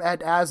acting from Ed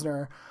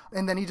Asner.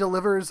 And then he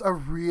delivers a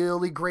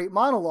really great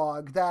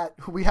monologue that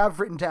we have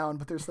written down,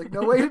 but there's like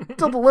no way to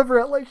deliver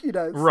it like he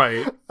does.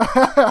 Right.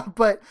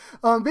 But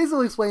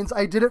basically explains,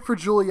 I did it for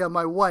Julia,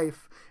 my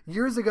wife.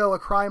 Years ago, a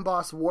crime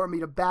boss warned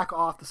me to back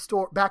off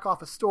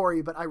a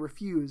story, but I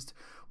refused.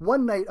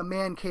 One night, a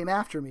man came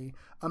after me,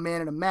 a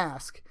man in a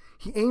mask.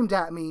 He aimed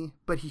at me,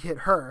 but he hit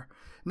her.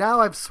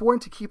 Now I've sworn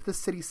to keep this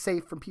city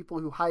safe from people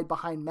who hide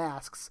behind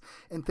masks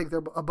and think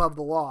they're above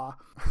the law.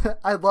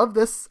 I love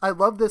this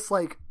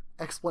like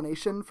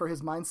explanation for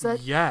his mindset.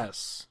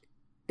 Yes.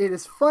 It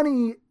is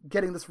funny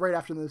getting this right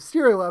after the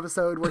Mysterio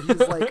episode where he's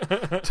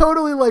like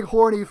totally like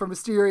horny for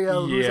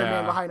Mysterio, who's a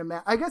man behind a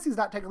mask. I guess he's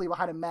not technically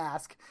behind a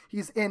mask.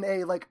 He's in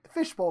a like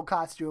fishbowl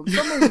costume.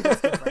 So maybe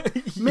that's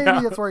different.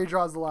 Maybe that's where he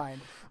draws the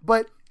line.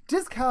 But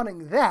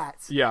discounting that.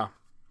 Yeah.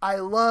 I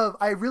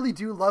really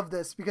do love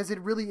this because it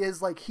really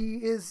is like he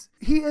is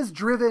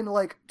driven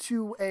like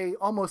to a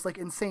almost like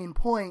insane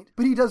point,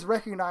 but he does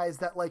recognize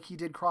that like he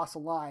did cross a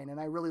line, and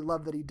I really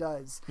love that he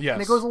does. Yes.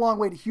 And it goes a long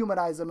way to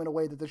humanize him in a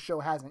way that the show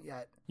hasn't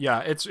yet.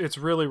 Yeah, it's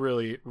really,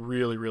 really,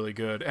 really, really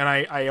good. And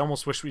I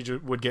almost wish we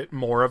would get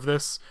more of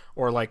this,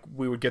 or like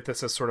we would get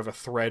this as sort of a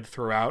thread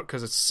throughout,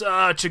 because it's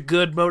such a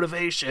good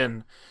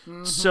motivation.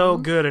 Mm-hmm. So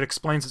good. It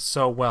explains it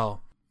so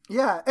well.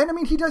 Yeah, and I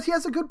mean, he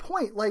has a good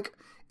point. Like,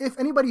 if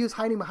anybody who's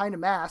hiding behind a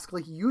mask,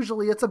 like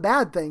usually it's a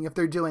bad thing if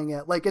they're doing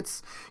it. Like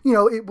it's,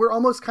 we're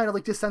almost kind of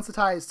like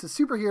desensitized to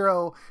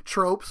superhero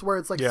tropes where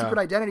it's like secret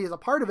identity is a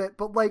part of it.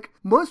 But like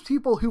most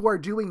people who are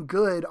doing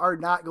good are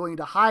not going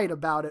to hide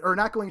about it, or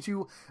not going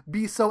to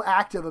be so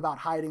active about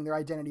hiding their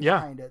identity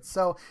behind it.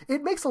 So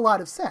it makes a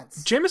lot of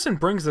sense. Jameson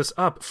brings this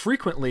up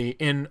frequently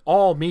in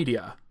all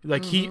media.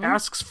 Like he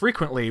asks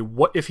frequently,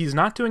 what if he's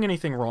not doing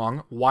anything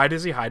wrong, why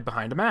does he hide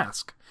behind a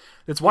mask?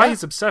 That's why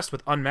he's obsessed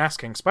with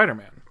unmasking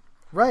Spider-Man.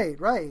 Right.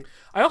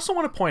 I also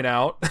want to point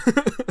out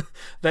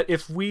that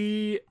if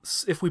we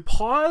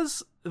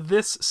pause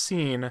this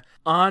scene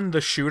on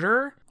the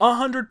shooter,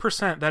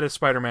 100% that is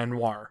Spider-Man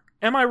Noir.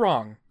 Am I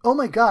wrong? Oh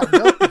my god,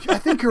 no, I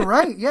think you're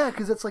right. Yeah,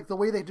 because it's like the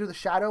way they do the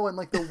shadow and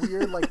like the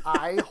weird like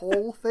eye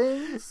hole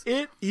things.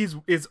 He's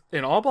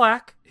in all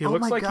black. He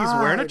looks like he's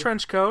wearing a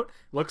trench coat.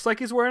 Looks like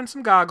he's wearing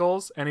some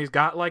goggles, and he's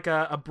got like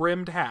a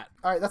brimmed hat.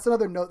 All right, that's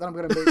another note that I'm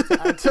going to make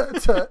to add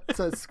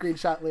to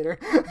screenshot later.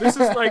 This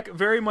is like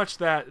very much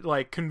that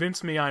like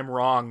convince me I'm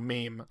wrong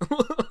meme.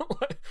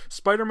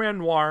 Spider-Man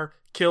Noir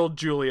killed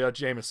Julia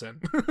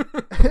Jameson.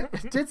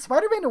 Did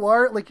Spider-Man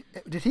Noir, like,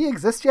 did he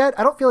exist yet?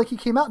 I don't feel like he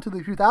came out into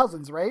the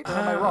 2000s, right? Or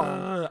am I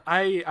wrong?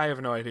 I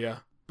have no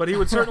idea. But he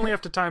would certainly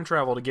have to time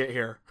travel to get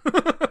here.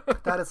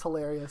 That is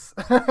hilarious.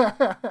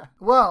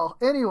 Well,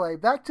 anyway,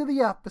 back to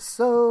the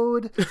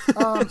episode.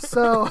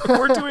 So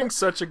we're doing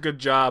such a good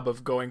job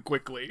of going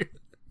quickly.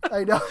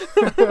 I know.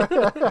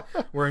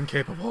 We're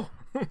incapable.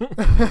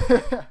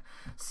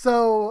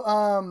 So,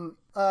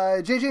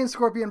 JJ and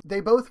Scorpion,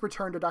 they both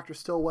return to Dr.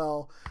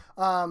 Stillwell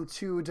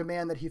to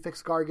demand that he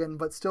fix Gargan,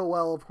 but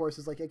Stillwell, of course,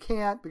 is like, I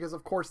can't, because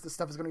of course this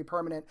stuff is going to be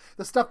permanent.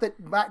 The stuff that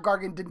Matt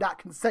Gargan did not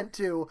consent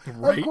to,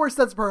 of course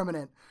that's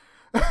permanent.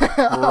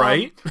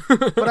 Right?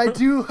 But I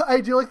do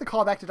like the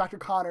callback to Dr.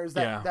 Connors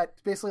that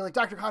basically like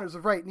Dr. Connors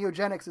was right.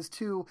 Neogenics is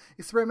too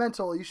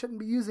experimental. You shouldn't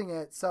be using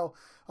it. So,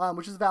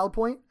 which is a valid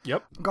point.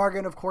 Yep.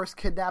 Gargan, of course,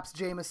 kidnaps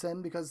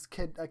Jameson because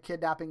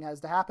kidnapping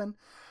has to happen.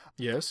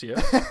 Yes.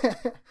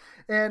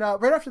 And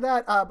right after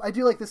that, I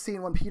do like this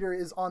scene when Peter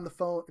is on the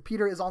phone.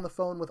 Peter is on the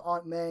phone with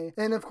Aunt May,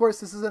 and of course,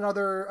 this is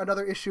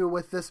another issue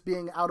with this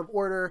being out of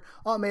order.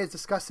 Aunt May is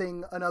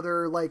discussing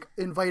another like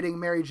inviting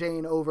Mary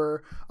Jane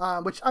over,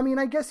 which I mean,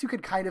 I guess you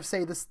could kind of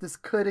say this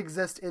could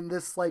exist in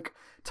this like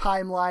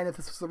timeline if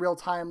this was the real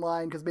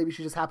timeline, because maybe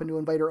she just happened to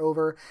invite her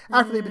over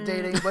after they've been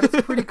dating. But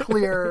it's pretty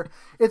clear.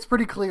 It's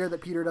pretty clear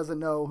that Peter doesn't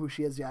know who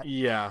she is yet.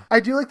 Yeah. I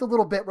do like the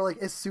little bit where like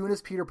as soon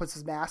as Peter puts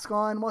his mask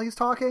on while he's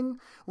talking,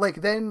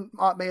 like then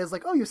Aunt May is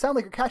like, "Oh, you sound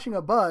like you're catching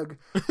a bug,"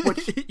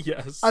 which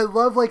yes. I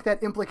love like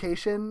that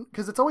implication,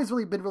 because it's always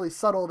really been really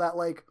subtle that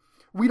like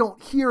we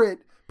don't hear it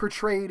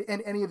portrayed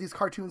in any of these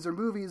cartoons or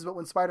movies, but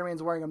when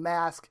Spider-Man's wearing a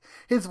mask,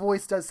 his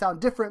voice does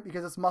sound different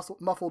because it's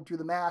muffled through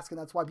the mask, and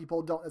that's why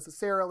people don't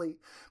necessarily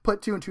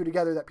put two and two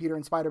together that Peter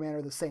and Spider-Man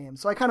are the same.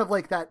 So I kind of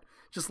like that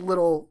just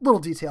little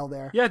detail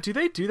there. Yeah, do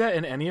they do that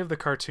in any of the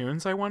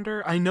cartoons, I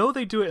wonder? I know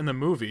they do it in the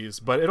movies,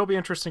 but it'll be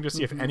interesting to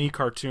see if any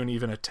cartoon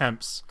even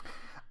attempts.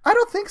 I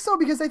don't think so,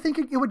 because I think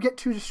it would get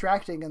too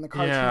distracting in the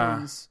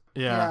cartoons.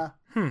 Yeah.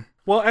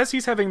 Well, as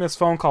he's having this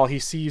phone call, he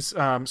sees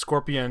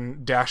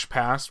Scorpion dash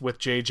past with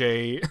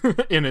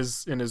JJ in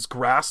his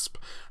grasp,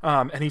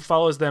 and he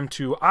follows them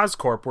to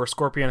Oscorp, where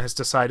Scorpion has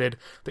decided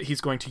that he's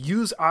going to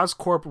use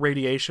Oscorp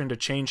radiation to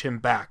change him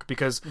back,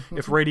 because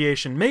if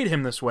radiation made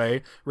him this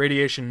way,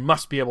 radiation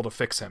must be able to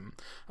fix him.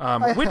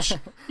 Which,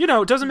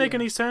 doesn't make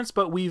any sense,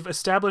 but we've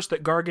established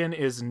that Gargan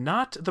is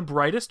not the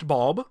brightest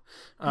bulb.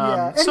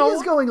 And so,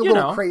 he's going a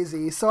little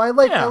crazy, so I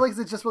like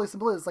it's just really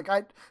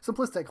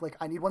simplistic. Like,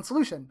 I need one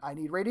solution. I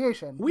need radiation.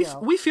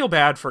 We feel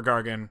bad for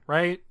Gargan,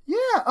 right? Yeah.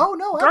 Oh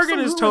no. Gargan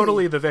absolutely. is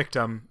totally the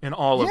victim in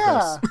all of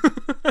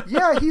this.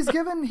 Yeah. He's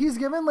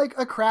given like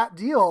a crap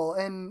deal,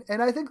 and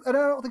I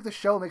don't think the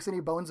show makes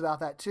any bones about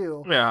that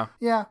too. Yeah.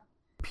 Yeah.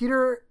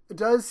 Peter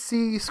does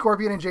see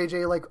Scorpion and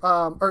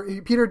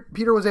JJ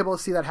Peter was able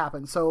to see that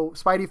happen. So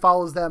Spidey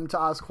follows them to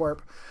Oscorp,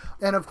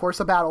 and of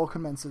course a battle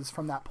commences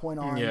from that point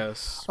on.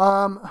 Yes.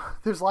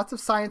 There's lots of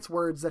science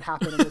words that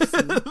happen in this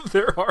scene.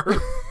 There are.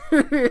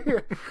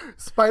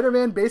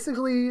 Spider-Man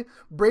basically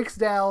breaks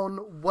down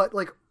what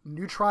like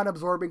neutron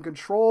absorbing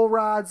control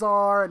rods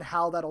are and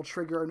how that'll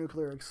trigger a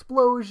nuclear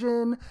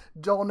explosion.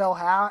 Don't know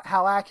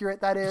how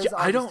accurate that is. Yeah,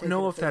 I don't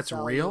know if that's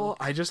real.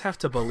 I just have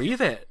to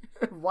believe it.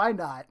 Why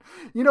not?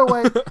 You know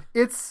what?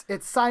 It's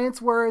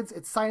science words.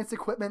 It's science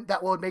equipment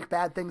that will make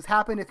bad things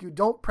happen if you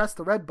don't press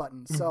the red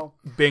button. So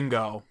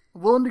bingo.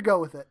 Willing to go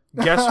with it.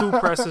 Guess who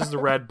presses the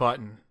red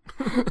button?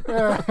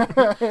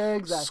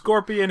 Exactly.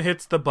 Scorpion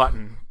hits the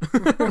button.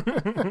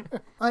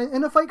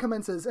 And a fight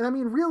commences. And I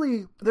mean,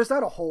 really, there's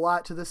not a whole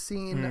lot to this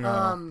scene.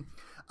 No.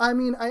 I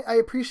mean, I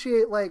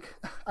appreciate, like,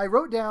 I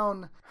wrote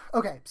down...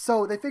 Okay,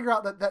 so they figure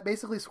out that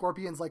basically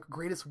Scorpion's, like,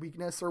 greatest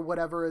weakness or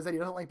whatever is that he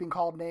doesn't like being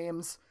called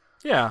names.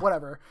 Yeah.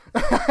 Whatever.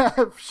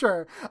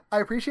 Sure. I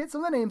appreciate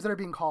some of the names that are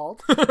being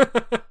called.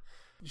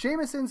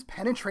 Jameson's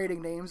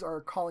penetrating names are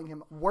calling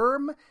him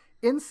Worm,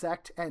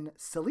 Insect, and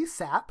Silly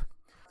Sap.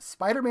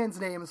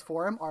 Spider-Man's names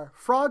for him are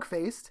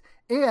Frog-Faced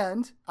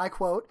and, I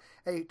quote,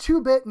 a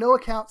 2-bit,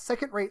 no-account,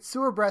 second-rate,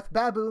 sewer-breath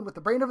baboon with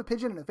the brain of a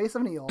pigeon and the face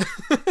of an eel.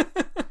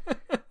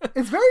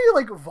 It's very,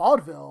 like,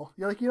 vaudeville.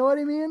 You're like, you know what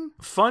I mean?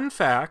 Fun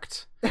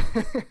fact,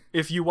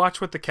 if you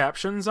watch with the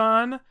captions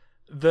on,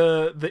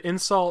 the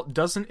insult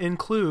doesn't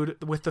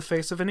include with the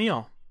face of an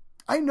eel.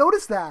 I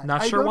noticed that.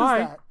 Not sure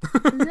why.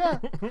 Yeah.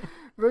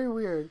 Very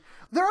weird.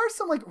 There are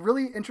some like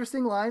really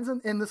interesting lines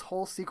in this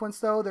whole sequence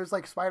though. There's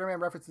like Spider-Man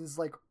references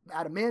like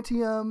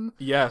adamantium.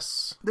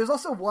 Yes. There's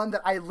also one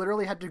that I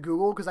literally had to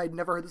Google because I'd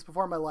never heard this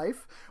before in my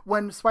life.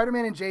 When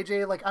Spider-Man and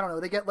JJ, like, I don't know,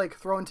 they get like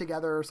thrown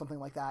together or something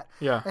like that.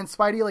 Yeah. And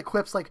Spidey like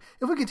quips like,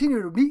 if we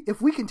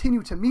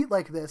continue to meet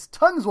like this,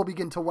 tongues will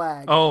begin to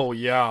wag. Oh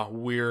yeah,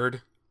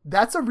 weird.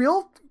 That's a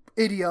real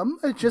idiom.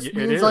 It just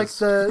means like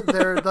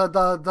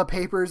the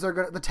papers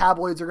are the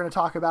tabloids are gonna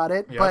talk about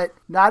it, but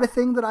not a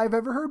thing that I've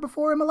ever heard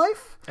before in my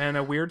life. And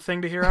a weird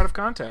thing to hear out of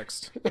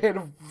context. And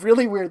a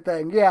really weird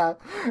thing, yeah.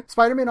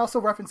 Spider-Man also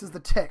references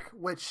the Tick,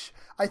 which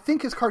I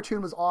think his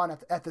cartoon was on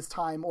at this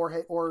time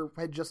or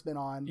had just been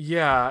on.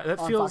 Yeah, that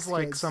feels Fox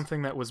like Kids.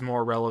 Something that was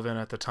more relevant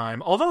at the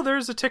time. Although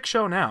there's a Tick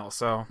show now,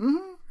 so.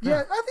 Mm-hmm.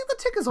 Yeah, I think the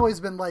Tick has always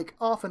been like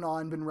off and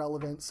on been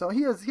relevant, so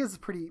he has a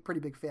pretty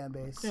big fan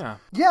base. Yeah.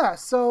 Yeah.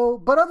 So,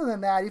 but other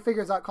than that, he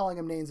figures out calling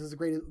him names is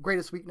the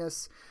greatest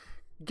weakness.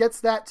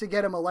 Gets that to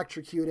get him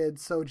electrocuted,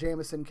 so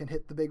Jameson can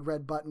hit the big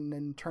red button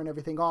and turn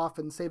everything off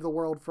and save the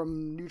world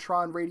from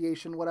neutron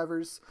radiation,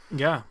 whatever's.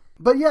 Yeah.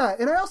 But yeah,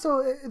 and I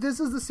also, this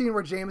is the scene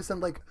where Jameson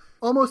like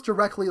almost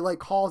directly like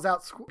calls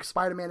out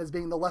Spider-Man as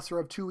being the lesser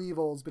of two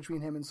evils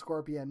between him and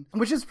Scorpion,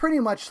 which is pretty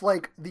much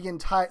like the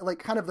entire, like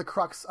kind of the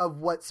crux of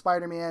what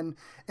Spider-Man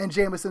and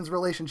Jameson's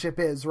relationship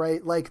is,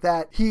 right? Like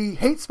that he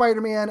hates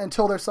Spider-Man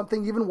until there's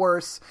something even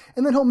worse,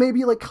 and then he'll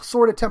maybe like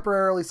sort of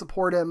temporarily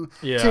support him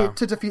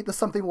to defeat the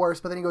something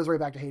worse, but then he goes right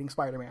back to hating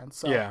Spider-Man.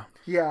 So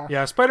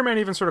yeah. Spider-Man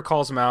even sort of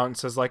calls him out and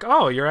says like,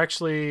 oh,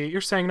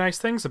 you're saying nice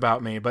things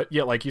about me, but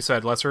yeah, like you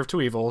said, lesser of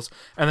two evils.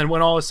 And then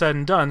when all is said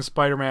and done,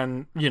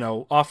 Spider-Man,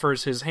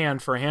 offers his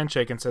hand for a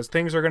handshake and says,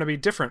 things are going to be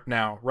different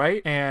now,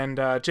 right? And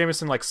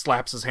Jameson, like,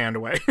 slaps his hand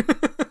away.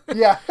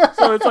 Yeah.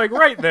 So it's, like,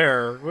 right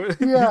there.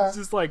 Yeah. He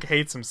just, like,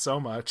 hates him so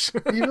much.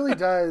 He really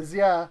does,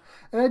 yeah.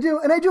 And I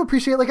do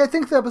appreciate, like, I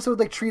think the episode,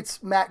 like,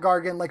 treats Matt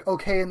Gargan, like,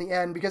 okay in the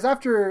end, because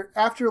after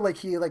like,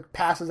 he, like,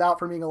 passes out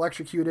from being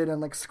electrocuted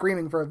and, like,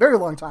 screaming for a very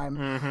long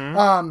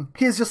time,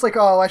 he's just like,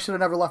 oh, I should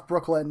have never left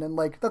Brooklyn, and,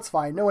 like, that's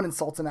fine. No one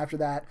insults him after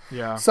that.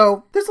 Yeah.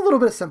 So there's a little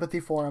bit of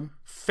sympathy for him.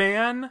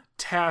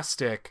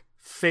 Fantastic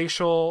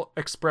facial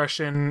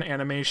expression,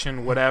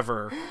 animation,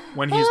 whatever,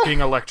 when he's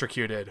being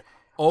electrocuted.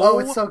 Oh,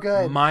 it's so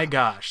good. My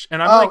gosh.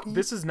 And I'm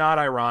this is not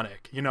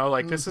ironic.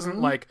 Like, this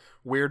isn't like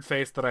weird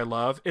face that I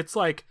love. It's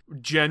like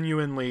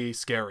genuinely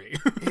scary.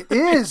 It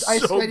is.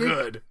 It's so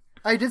good.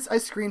 I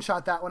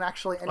screenshot that one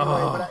actually anyway,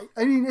 but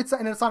I mean it's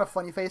not a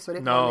funny face, so I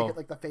didn't want to make it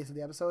like the face of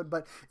the episode,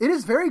 but it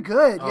is very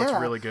good. It's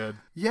really good.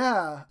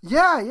 Yeah.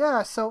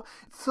 So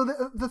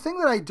the thing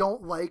that I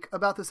don't like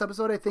about this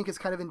episode, I think is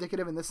kind of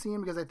indicative in this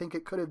scene, because I think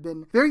it could have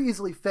been very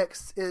easily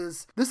fixed,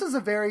 is this is a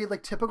very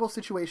like typical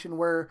situation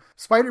where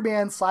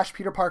Spider-Man /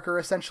 Peter Parker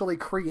essentially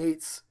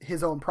creates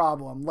his own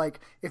problem. Like,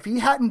 if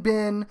he hadn't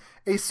been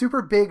a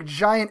super big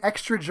giant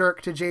extra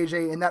jerk to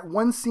JJ in that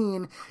one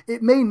scene,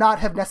 it may not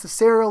have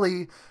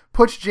necessarily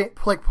pushed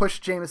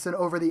Jameson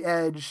over the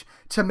edge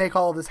to make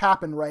all of this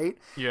happen, right?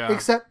 Yeah.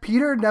 Except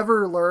Peter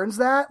never learns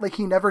that. Like,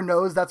 he never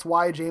knows that's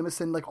why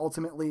Jameson, like,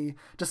 ultimately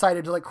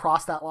decided to, like,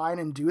 cross that line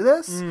and do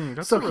this.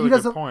 That's a really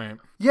good point.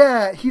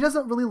 Yeah, he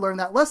doesn't really learn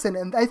that lesson.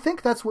 And I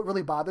think that's what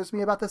really bothers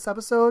me about this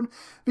episode,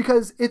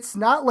 because it's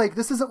not like,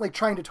 this isn't like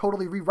trying to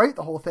totally rewrite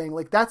the whole thing.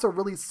 Like, that's a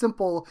really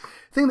simple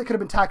thing that could have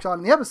been tacked on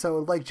in the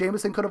episode. Like,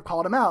 Jameson could have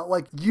called him out.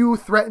 Like, you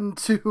threatened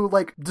to,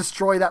 like,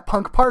 destroy that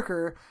punk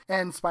Parker,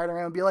 and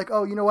Spider-Man would be like,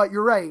 oh, you know what?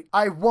 You're right.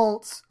 I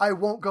won't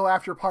go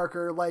after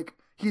Parker. Like,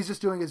 he's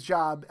just doing his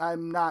job.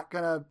 I'm not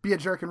going to be a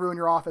jerk and ruin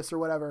your office or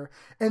whatever.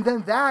 And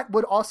then that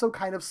would also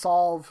kind of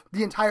solve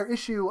the entire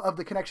issue of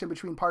the connection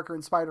between Parker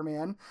and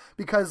Spider-Man,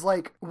 because,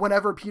 like,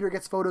 whenever Peter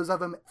gets photos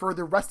of him for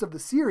the rest of the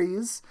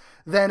series,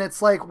 then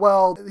it's like,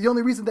 well, the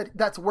only reason that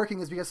that's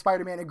working is because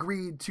Spider-Man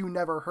agreed to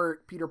never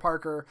hurt Peter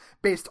Parker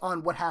based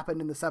on what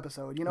happened in this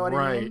episode. You know what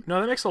I mean? Right. No,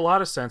 that makes a lot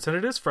of sense. And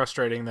it is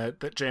frustrating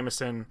that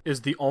Jameson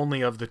is the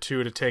only of the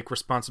two to take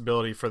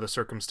responsibility for the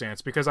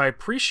circumstance, because I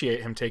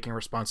appreciate him taking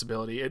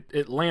responsibility.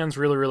 It lands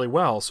really, really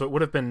well. So it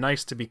would have been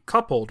nice to be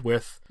coupled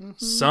with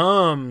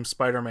some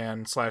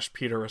Spider-Man /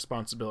 Peter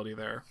responsibility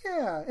there.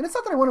 Yeah, and it's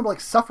not that I want him to,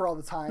 like, suffer all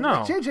the time. No.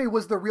 Like, JJ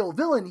was the real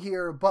villain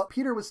here, but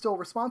Peter was still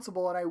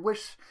responsible, and I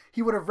wish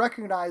he would have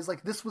recognized,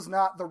 like, this was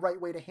not the right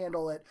way to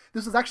handle it.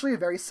 This was actually a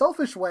very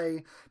selfish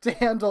way to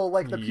handle,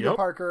 like, the Peter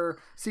Parker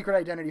secret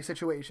identity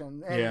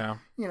situation. And,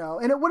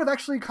 and it would have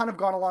actually kind of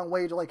gone a long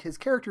way to, like, his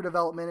character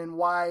development and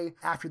why,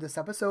 after this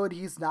episode,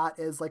 he's not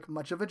as, like,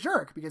 much of a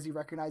jerk, because he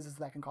recognizes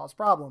that can cause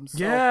problems. So,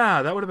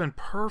 yeah, that would have been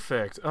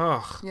perfect.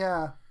 Ugh.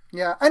 Yeah.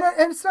 Yeah, and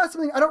it's not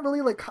something, I don't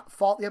really, like,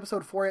 fault the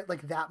episode for it,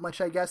 like, that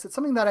much, I guess. It's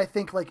something that I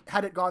think, like,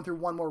 had it gone through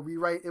one more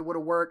rewrite, it would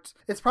have worked.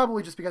 It's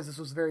probably just because this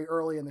was very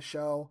early in the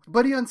show.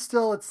 But even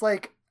still, it's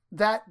like,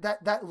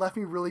 that left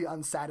me really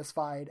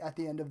unsatisfied at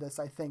the end of this,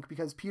 I think,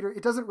 because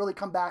it doesn't really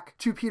come back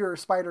to Peter or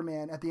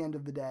Spider-Man at the end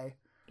of the day.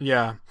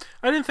 Yeah,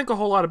 I didn't think a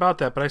whole lot about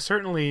that, but I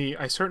certainly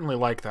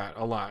like that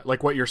a lot.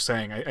 Like what you're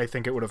saying, I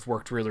think it would have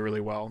worked really,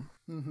 really well.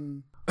 Mm-hmm.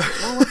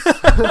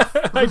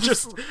 I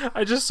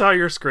just saw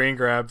your screen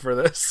grab for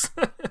this.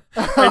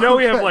 I know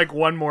we have like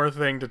one more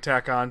thing to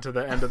tack on to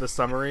the end of the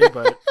summary,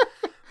 but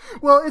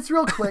well, it's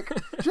real quick.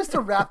 Just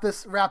to wrap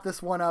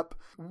this one up.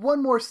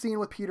 One more scene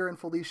with Peter and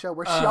Felicia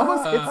where she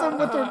almost hits him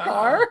with her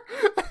car.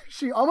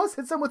 She almost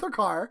hits him with her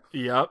car.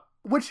 Yep.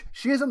 Which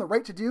she is on the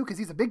right to do because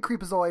he's a big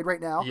creepazoid right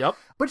now. Yep.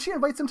 But she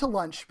invites him to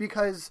lunch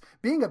because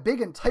being a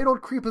big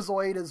entitled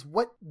creepazoid is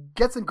what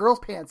gets in girls'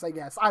 pants, I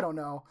guess. I don't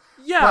know.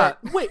 Yeah.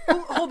 But... Wait,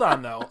 hold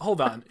on though.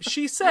 Hold on.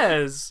 She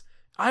says,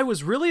 I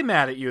was really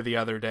mad at you the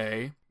other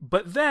day,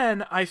 but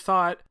then I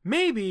thought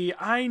maybe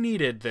I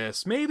needed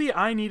this. Maybe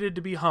I needed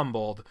to be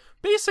humbled.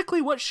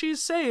 Basically what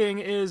she's saying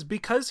is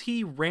because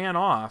he ran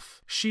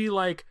off, she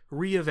like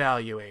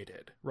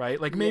reevaluated,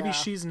 right? Like maybe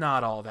she's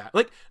not all that.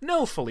 Like,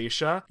 no,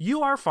 Felicia,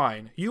 you are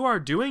fine. You are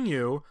doing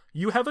you.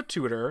 You have a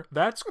tutor.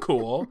 That's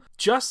cool.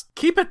 Just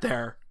keep it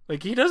there.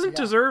 Like he doesn't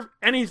deserve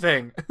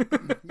anything.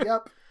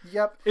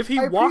 Yep. If he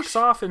walks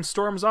off and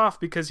storms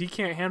off because he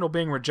can't handle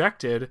being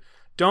rejected,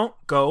 don't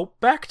go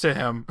back to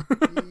him.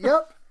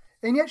 Yep.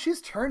 And yet she's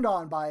turned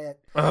on by it.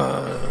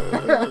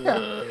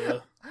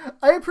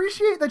 I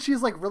appreciate that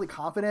she's like really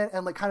confident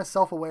and like kind of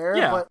self-aware,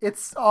 but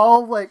it's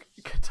all like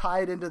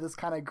tied into this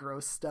kind of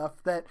gross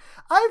stuff that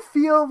I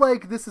feel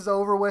like this is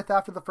over with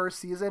after the first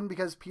season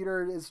because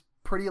Peter is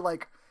pretty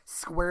like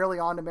squarely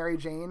on to Mary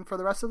Jane for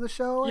the rest of the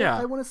show.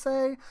 I want to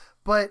say,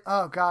 but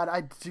oh god,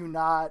 I do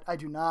not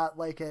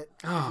like it.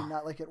 I do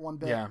not like it one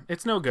bit. Yeah,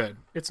 it's no good.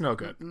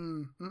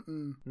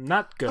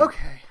 Not good.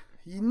 Okay.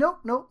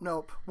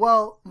 Nope.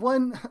 Well,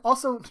 one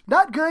also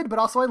not good, but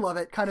also I love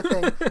it kind of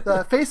thing.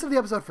 The face of the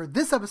episode for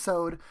this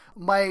episode,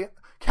 my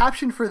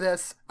caption for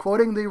this,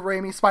 quoting the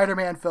Raimi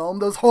Spider-Man film,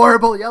 those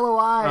horrible yellow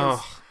eyes.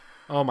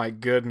 Oh my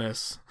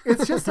goodness.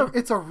 It's just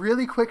it's a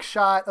really quick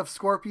shot of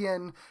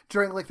Scorpion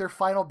during like their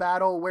final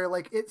battle where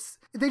like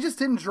they just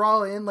didn't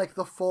draw in like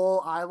the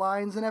full eye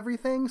lines and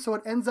everything, so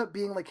it ends up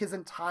being like his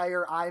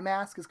entire eye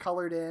mask is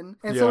colored in,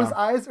 and so his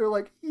eyes are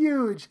like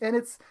huge, and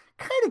it's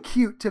kind of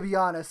cute, to be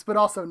honest, but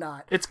also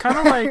not. It's kind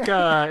of like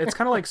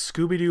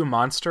Scooby-Doo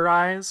monster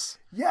eyes.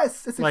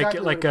 Yes, it's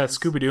exactly like a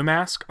Scooby-Doo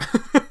mask.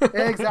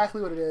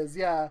 Exactly what it is.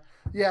 Yeah.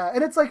 Yeah,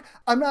 and it's like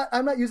I'm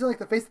not using like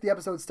the face of the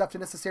episode stuff to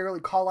necessarily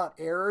call out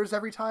errors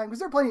every time, because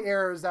there are plenty of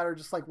errors that are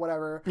just like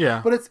whatever.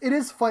 Yeah. But it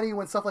is funny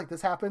when stuff like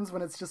this happens,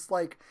 when it's just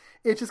like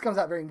it just comes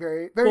out very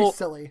very very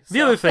silly.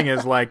 The other thing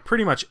is like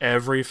pretty much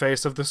every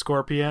face of the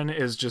Scorpion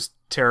is just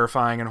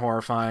terrifying and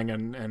horrifying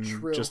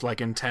and just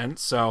like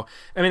intense. So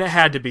I mean, it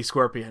had to be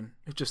Scorpion.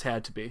 It just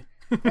had to be.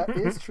 That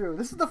is true.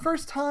 This is the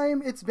first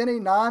time it's been a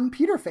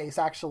non-Peter face,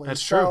 actually.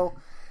 That's true.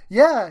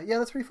 Yeah,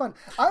 that's pretty fun.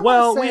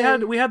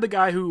 We had the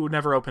guy who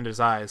never opened his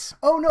eyes.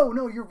 Oh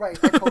no, you're right.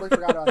 I totally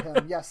forgot about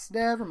him. Yes,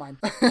 never mind.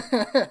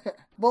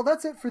 Well,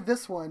 that's it for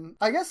this one.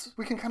 I guess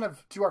we can kind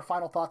of do our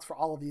final thoughts for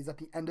all of these at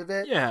the end of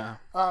it. Yeah.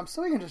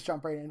 So we can just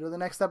jump right into the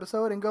next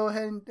episode and go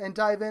ahead and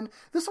dive in.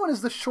 This one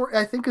is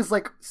I think is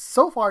like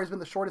so far has been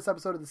the shortest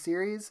episode of the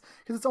series,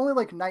 because it's only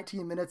like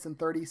 19 minutes and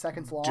 30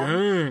 seconds long.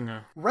 Dang.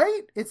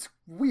 Right? It's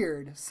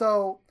weird.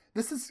 So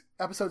this is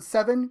episode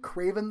 7,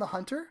 Kraven the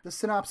Hunter. The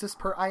synopsis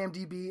per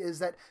IMDb is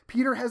that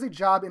Peter has a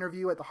job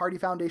interview at the Hardy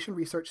Foundation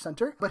Research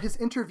Center, but his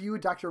interview,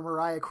 Dr.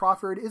 Mariah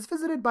Crawford, is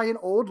visited by an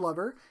old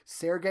lover,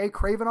 Sergei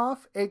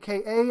Kravinoff,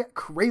 aka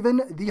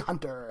Kraven the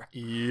Hunter.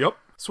 Yep.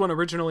 This one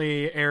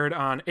originally aired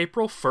on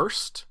April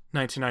 1st,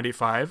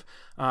 1995.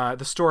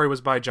 The story was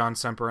by John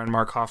Semper and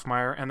Mark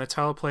Hoffmeyer, and the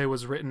teleplay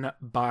was written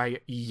by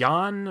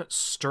Jan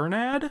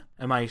Sternad.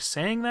 Am I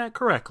saying that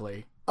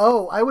correctly?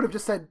 Oh, I would have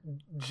just said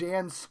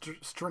Jan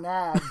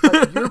Stranad,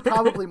 but you're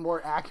probably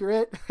more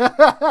accurate.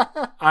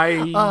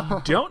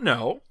 I don't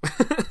know.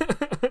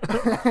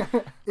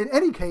 In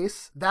any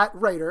case, that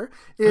writer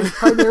is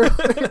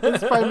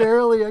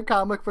primarily a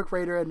comic book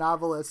writer and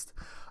novelist.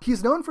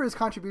 He's known for his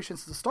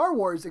contributions to the Star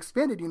Wars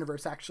expanded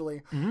universe,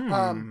 actually,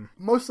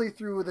 mostly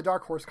through the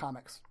Dark Horse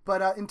comics.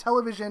 But in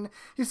television,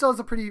 he still has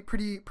a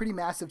pretty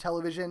massive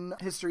television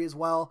history as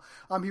well.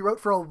 He wrote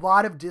for a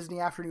lot of Disney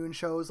afternoon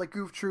shows like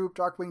Goof Troop,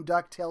 Darkwing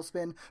Duck,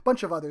 Tailspin, a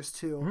bunch of others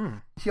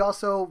too. He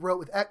also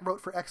wrote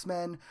for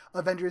X-Men,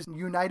 Avengers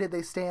United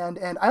They Stand,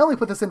 and I only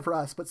put this in for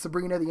us, but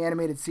Sabrina the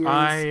Animated Series.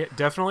 I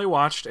definitely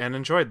watched and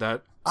enjoyed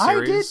that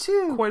series. I did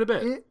too. Quite a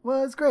bit. It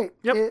was great.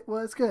 Yep. It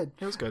was good.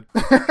 It was good.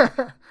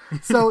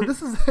 So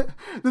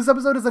this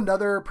episode is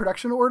another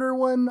production order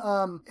one.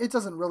 It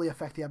doesn't really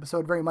affect the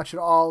episode very much at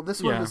all.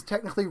 This one was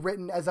technically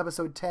written as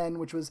episode 10,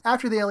 which was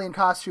after the Alien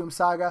Costume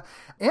Saga.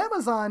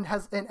 Amazon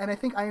has, and I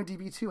think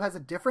IMDb too has a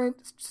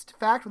different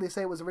fact where they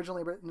say it was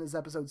originally written as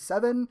episode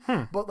 7,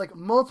 but like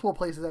multiple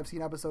places I've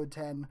seen episode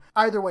 10.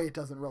 Either way, it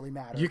doesn't really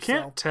matter. You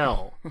can't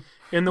tell.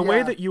 In the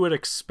way that you would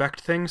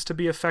expect things to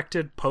be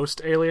affected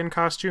post-Alien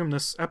Costume,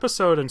 this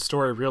episode and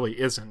story really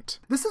isn't.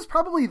 This is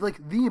probably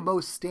like the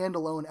most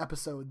standalone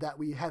episode that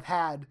we have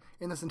had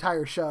in this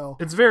entire show.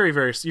 It's very,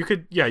 very... You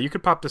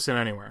could pop this in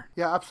anywhere.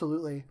 Yeah,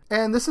 absolutely.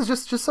 And this is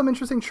just some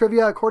interesting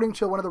trivia. According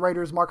to one of the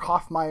writers, Mark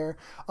Hoffmeyer,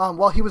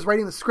 while he was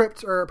writing the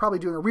script, or probably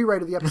doing a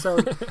rewrite of the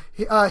episode,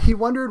 he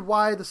wondered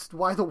why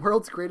the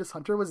world's greatest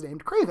hunter was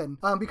named Kraven.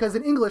 Because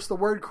in English, the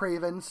word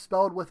Kraven,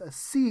 spelled with a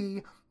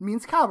C,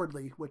 means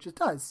cowardly, which it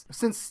does.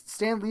 Since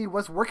Stan Lee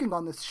was working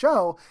on this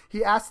show,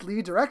 he asked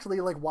Lee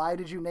directly, like, why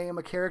did you name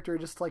a character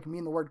just to, like,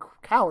 mean the word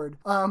coward?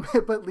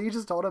 But Lee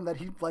just told him that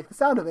he liked the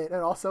sound of it,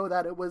 and also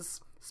that it was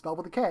spelled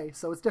with a K,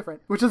 so it's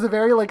different. Which is a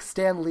very, like,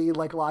 Stan Lee,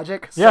 like,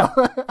 logic. So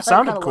yeah,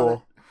 sounded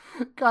cool.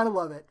 Kind of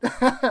love it.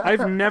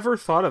 I've never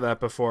thought of that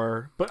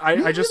before, but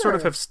I just sort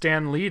of have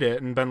Stan Lee'd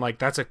it and been like,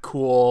 that's a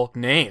cool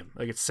name.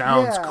 Like, it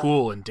sounds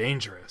cool and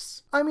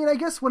dangerous. I mean, I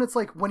guess when it's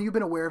like, when you've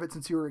been aware of it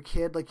since you were a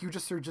kid, like, you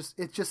just are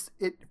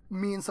it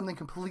means something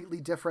completely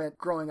different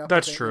growing up.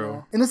 That's with it, true. You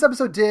know? And this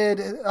episode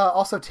did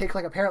also take,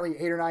 like, apparently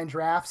 8 or 9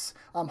 drafts.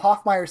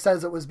 Hoffmeyer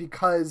says it was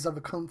because of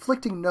the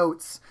conflicting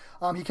notes.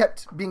 He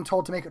kept being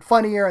told to make it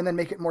funnier and then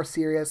make it more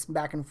serious,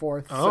 back and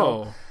forth.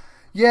 Oh. So,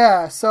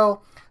 yeah,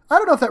 so... I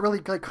don't know if that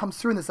really like comes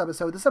through in this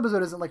episode. This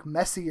episode isn't like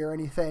messy or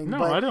anything. No,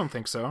 but I don't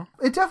think so.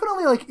 It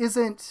definitely like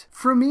isn't,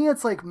 for me,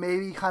 it's like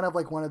maybe kind of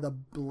like one of the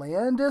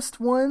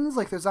blandest ones.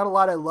 Like there's not a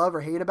lot I love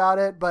or hate about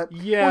it, but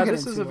yeah,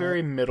 this is a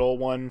very middle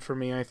one for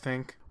me, I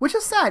think. Which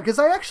is sad, because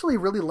I actually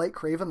really like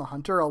Kraven the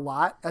Hunter a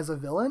lot as a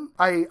villain.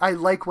 I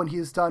like when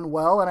he's done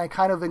well, and I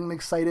kind of am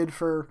excited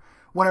for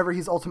whenever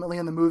he's ultimately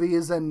in the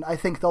movies, and I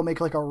think they'll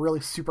make like a really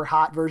super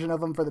hot version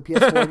of him for the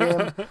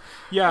PS4 game.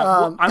 Yeah,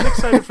 well, I'm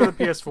excited for the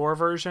PS4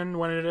 version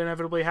when it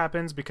inevitably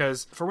happens,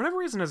 because for whatever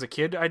reason as a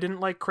kid I didn't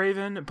like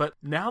Kraven, but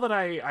now that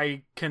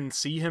I can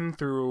see him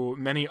through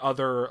many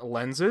other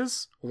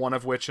lenses, one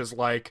of which is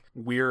like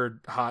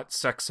weird hot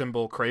sex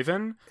symbol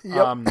Kraven,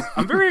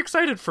 I'm very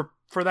excited for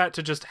that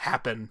to just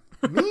happen.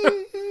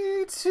 Me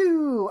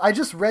too. I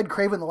just read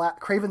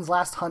Kraven's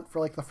Last Hunt for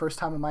like the first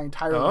time in my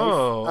entire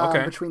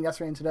life between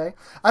yesterday and today.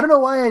 I don't know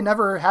why I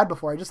never had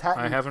before. I just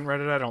hadn't. I haven't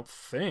read it, I don't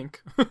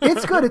think.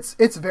 It's good.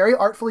 It's very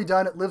artfully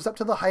done. It lives up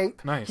to the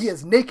hype. Nice. He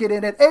is naked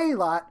in it a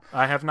lot.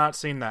 I have not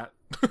seen that.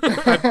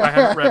 I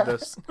haven't read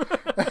this.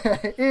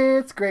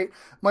 It's great.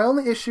 My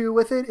only issue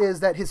with it is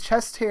that his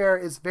chest hair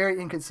is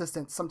very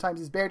inconsistent. Sometimes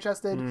he's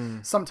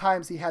bare-chested.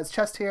 Sometimes he has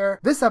chest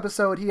hair. This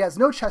episode, he has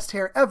no chest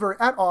hair ever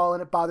at all,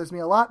 and it bothers me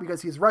a lot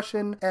because he's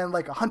Russian and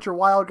like a Hunter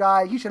Wild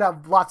guy. He should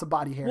have lots of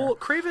body hair. Well,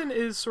 Kraven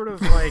is sort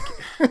of like,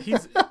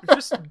 he's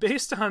just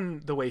based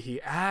on the way he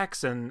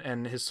acts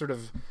and his sort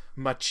of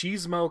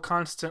machismo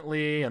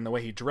constantly and the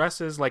way he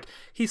dresses, like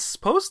he's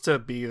supposed to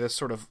be this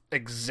sort of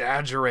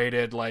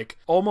exaggerated, like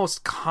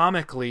almost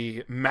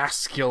comically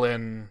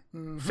masculine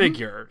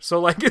figure. So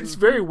like it's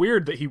very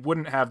weird that he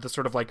wouldn't have the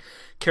sort of like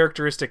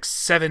characteristic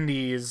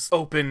 70s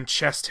open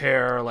chest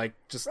hair, like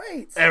just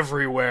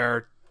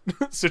everywhere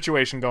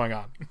situation going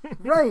on.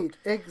 Right,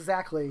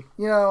 exactly.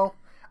 You know,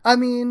 I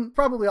mean,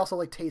 probably also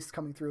like taste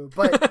coming through,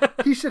 but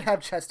he should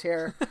have chest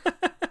hair.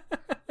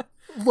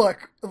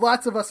 Look,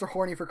 lots of us are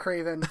horny for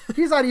Kraven.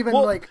 He's not even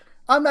like,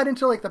 I'm not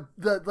into like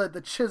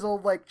the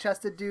chiseled like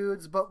chested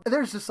dudes, but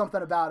there's just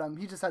something about him.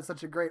 He just has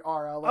such a great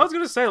aura. Like, I was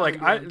gonna say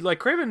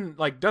Kraven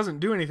like doesn't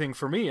do anything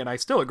for me, and I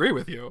still agree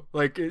with you.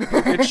 Like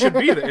it should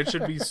be that it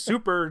should be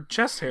super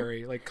chest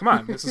hairy. Like come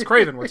on, this is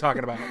Kraven we're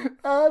talking about.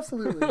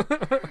 Absolutely.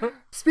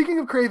 Speaking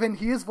of Kraven,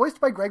 he is voiced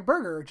by Greg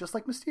Berger, just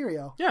like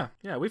Mysterio.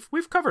 Yeah,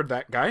 we've covered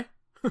that guy.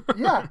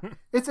 Yeah,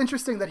 it's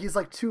interesting that he's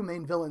like two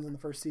main villains in the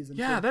first season.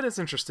 Yeah, too. That is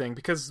interesting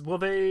because do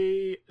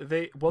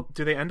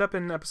they end up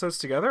in episodes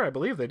together? I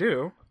believe they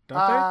do, don't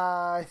they?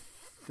 I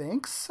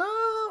think so.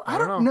 I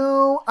don't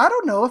know. I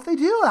don't know if they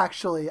do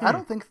actually. I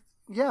don't think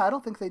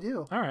they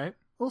do. All right.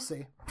 We'll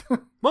see.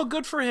 Well,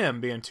 good for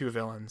him being two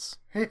villains.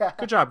 Yeah.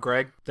 Good job,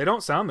 Greg. They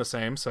don't sound the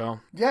same,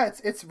 so... Yeah,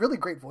 it's really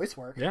great voice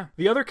work. Yeah.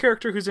 The other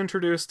character who's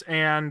introduced,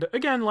 and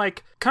again,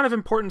 like, kind of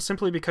important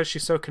simply because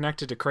she's so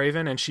connected to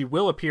Kraven, and she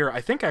will appear,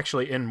 I think,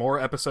 actually, in more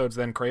episodes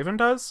than Kraven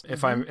does,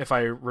 if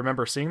I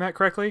remember seeing that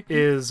correctly,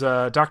 is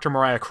Dr.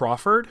 Mariah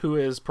Crawford, who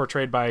is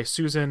portrayed by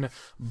Susan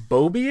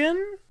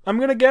Bobian, I'm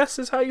going to guess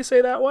is how you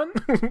say that one.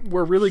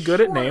 We're really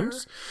good at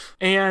names.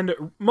 And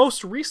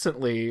most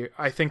recently,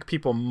 I think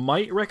people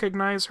might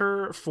recognize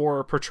her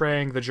for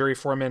portraying the jury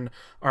foreman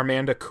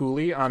Armanda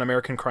Cooley on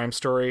American Crime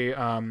Story,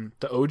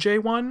 the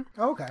OJ one.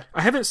 Okay.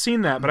 I haven't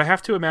seen that, but I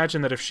have to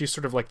imagine that if she's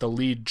sort of like the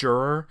lead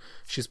juror,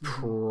 she's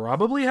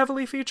probably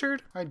heavily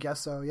featured. I'd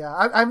guess so, yeah.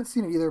 I haven't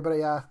seen it either, but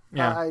yeah.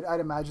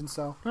 I'd imagine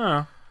so.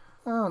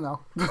 I don't know.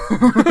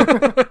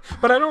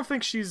 But I don't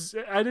think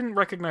I didn't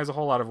recognize a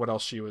whole lot of what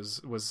else she was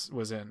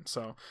in.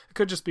 So it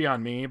could just be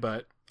on me,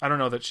 but I don't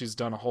know that she's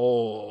done a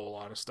whole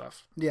lot of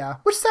stuff. Yeah.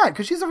 Which is sad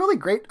because she's a really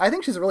great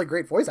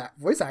voice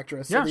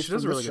actress. Yeah, she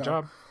does a really good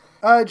job.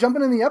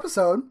 Jumping in the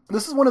episode,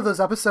 this is one of those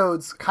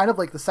episodes, kind of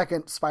like the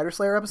second Spider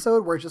Slayer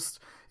episode, where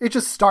it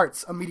just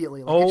starts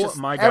immediately. Like,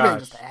 my gosh. Everything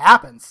just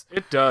happens.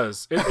 It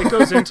does. It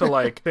goes into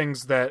like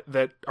things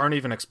that aren't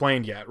even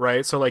explained yet,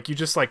 right? So like you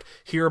just like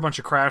hear a bunch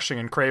of crashing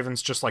and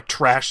Kraven's just like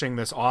trashing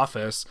this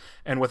office,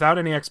 and without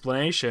any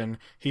explanation,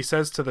 he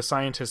says to the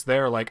scientist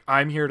there, like,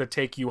 I'm here to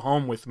take you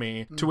home with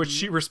me, to which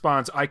she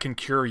responds, I can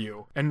cure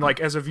you. And like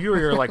as a viewer,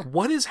 you're like,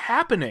 what is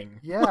happening?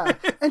 Yeah.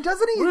 And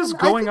doesn't he What is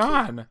going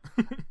on?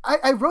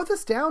 I wrote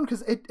this down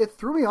because it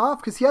threw me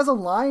off because he has a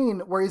line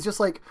where he's just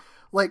like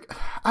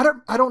I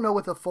don't know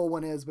what the full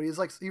one is, but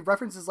he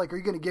references like, are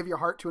you going to give your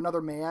heart to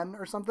another man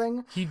or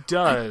something? He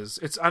does.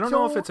 I don't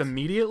know if it's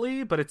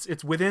immediately, but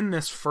it's within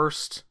this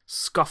first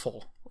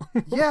scuffle.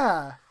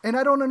 Yeah, and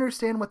I don't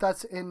understand what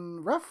that's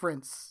in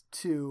reference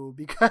to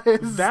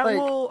because that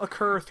will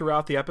occur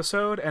throughout the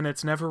episode, and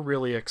it's never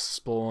really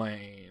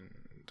explained.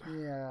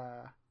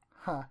 Yeah.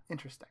 Huh.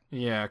 Interesting.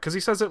 Yeah, because he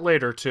says it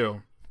later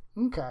too.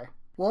 Okay.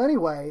 Well,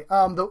 anyway,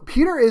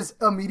 Peter is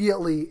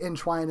immediately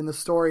entwined in the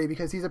story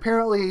because he's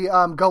apparently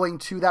going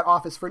to that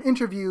office for an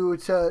interview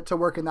to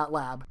work in that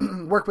lab,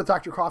 work with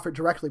Dr. Crawford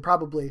directly,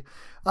 probably.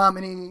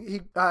 And he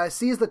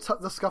sees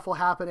the scuffle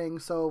happening,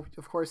 so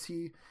of course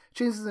he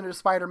changes into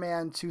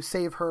Spider-Man to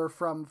save her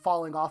from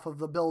falling off of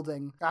the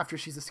building after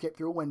she's escaped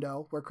through a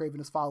window where Kraven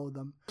has followed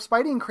them.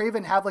 Spidey and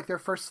Kraven have like their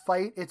first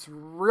fight. It's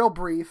real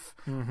brief.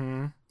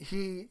 Mm-hmm.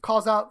 He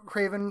calls out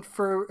Kraven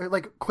for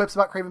like quips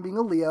about Kraven being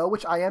a Leo,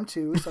 which I am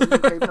too. So me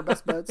and Kraven are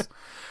best buds.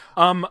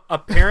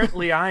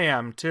 Apparently I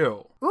am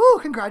too. Ooh,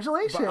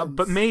 congratulations!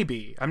 But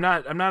maybe I'm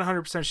not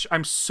 100% sure.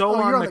 I'm so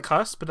on the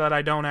cusp that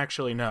I don't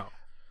actually know.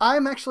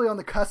 I'm actually on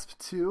the cusp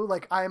too.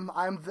 Like I'm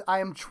the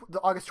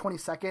August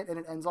 22nd, and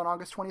it ends on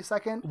August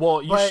 22nd.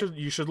 Well,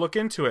 you should look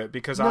into it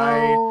because I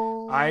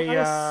don't want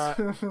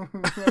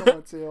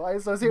to. I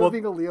associate with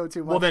being a Leo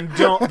too much. Well, then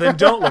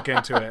don't look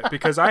into it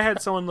because I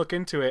had someone look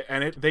into it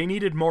and they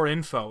needed more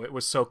info. It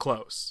was so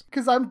close.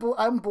 Because I'm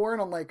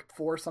born on like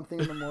 4 something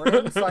in the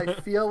morning, so I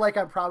feel like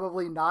I'm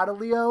probably not a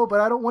Leo,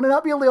 but I don't want to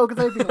not be a Leo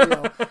because I hate being a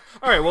Leo.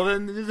 All right, well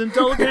then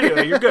don't look into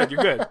it. You're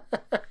good.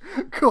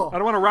 Cool. I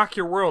don't want to rock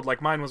your world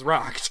like mine was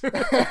rocked.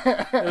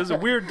 It was a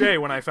weird day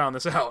when I found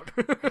this out.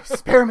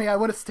 Spare me. I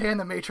want to stay in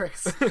the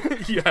Matrix.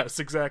 Yes,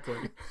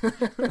 exactly.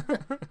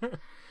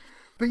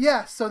 But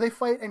yeah, so they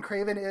fight, and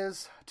Kraven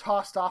is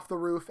tossed off the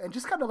roof and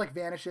just kind of like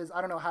vanishes.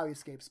 I don't know how he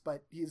escapes,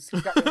 but he's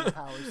got random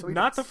powers. So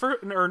Not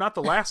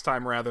the last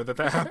time rather that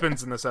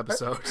happens in this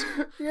episode.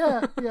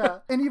 Yeah.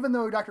 And even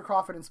though Dr.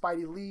 Crawford and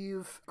Spidey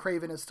leave,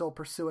 Kraven is still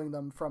pursuing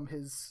them from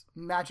his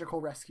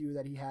magical rescue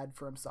that he had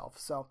for himself.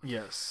 So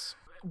Yes.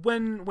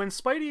 When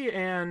Spidey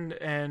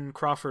and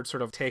Crawford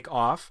sort of take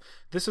off,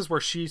 this is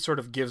where she sort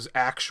of gives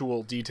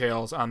actual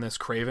details on this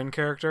Kraven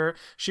character.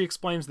 She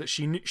explains that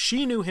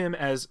she knew him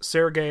as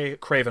Sergei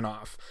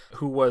Kravinoff,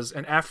 who was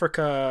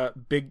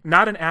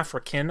not an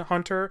African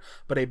hunter,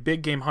 but a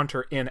big game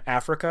hunter in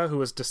Africa who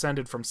was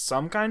descended from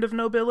some kind of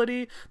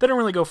nobility. They don't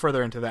really go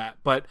further into that,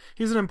 but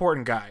he's an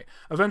important guy.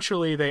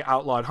 Eventually they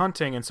outlawed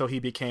hunting, and so he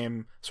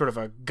became sort of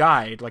a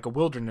guide, like a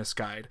wilderness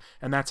guide,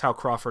 and that's how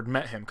Crawford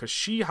met him, because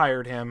she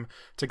hired him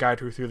to guide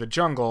her through the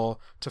jungle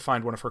to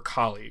find one of her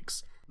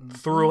colleagues.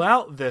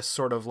 Throughout this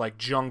sort of like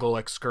jungle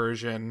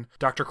excursion,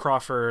 Dr.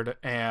 Crawford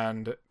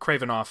and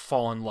Kravinoff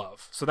fall in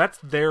love. So that's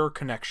their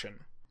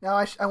connection.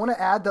 now I want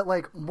to add that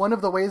like one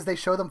of the ways they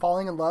show them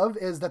falling in love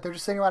is that they're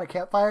just sitting around a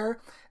campfire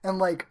and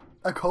like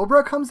a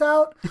cobra comes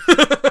out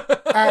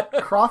at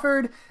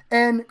Crawford,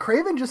 and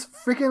Kraven just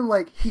freaking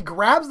like he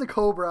grabs the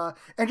cobra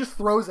and just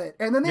throws it,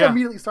 and then they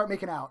immediately start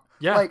making out.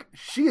 Yeah. Like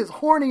she is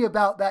horny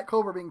about that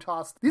cobra being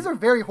tossed. These are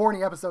very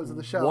horny episodes of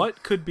the show.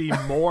 What could be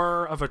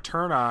more of a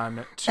turn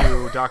on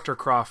to Dr.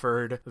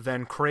 Crawford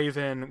than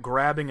Kraven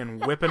grabbing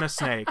and whipping a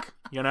snake,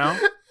 you know?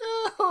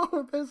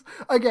 There's,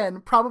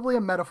 again, probably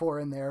a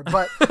metaphor in there,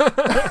 but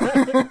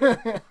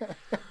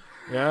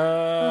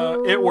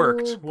Yeah, it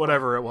worked,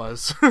 whatever it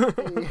was.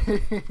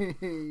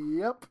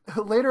 Yep.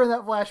 Later in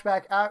that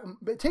flashback,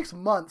 it takes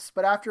months,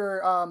 but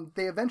after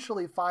they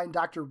eventually find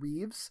Dr.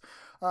 Reeves,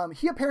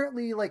 he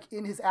apparently, like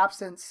in his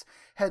absence,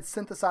 had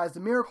synthesized a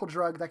miracle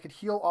drug that could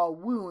heal all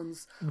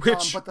wounds.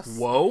 Which,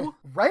 whoa?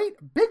 Right?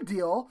 Big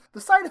deal.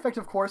 The side effect,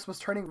 of course, was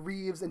turning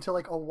Reeves into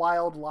like a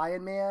wild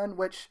lion man,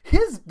 which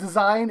his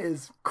design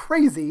is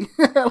crazy.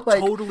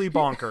 Like, totally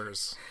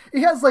bonkers.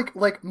 He has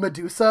like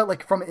Medusa,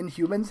 like from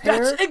Inhumans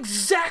hair. That's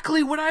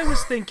exactly what I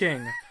was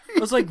thinking. I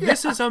was like,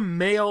 this is a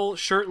male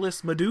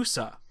shirtless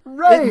Medusa.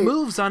 Right. It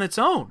moves on its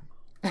own.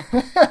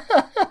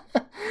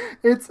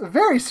 It's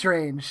very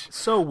strange.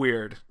 So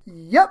weird.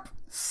 Yep.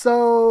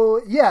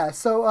 So yeah,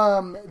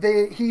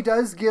 he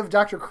does give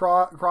Dr.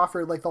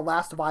 Crawford like the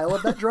last vial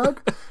of that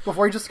drug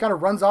before he just kind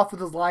of runs off with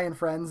his lion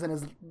friends and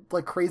his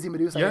like crazy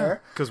Medusa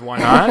hair. Because why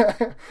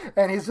not?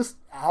 And he's just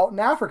out in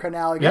Africa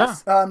now, I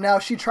guess. Yeah. Now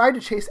she tried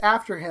to chase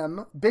after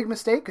him. Big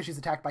mistake because she's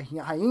attacked by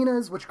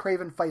hyenas, which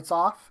Kraven fights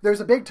off. There's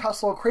a big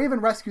tussle.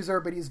 Kraven rescues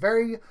her, but he's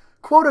very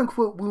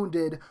quote-unquote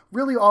wounded.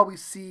 Really all we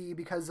see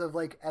because of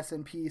like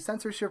S&P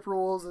censorship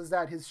rules is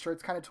that his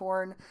shirt's kind of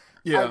torn.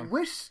 Yeah. I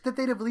wish that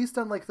they'd have at least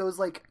done like those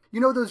like, you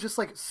know, those just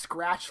like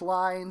scratch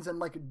lines and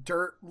like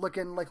dirt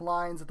looking like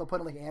lines that they'll put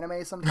in like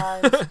anime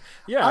sometimes.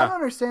 Yeah. I don't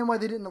understand why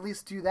they didn't at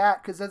least do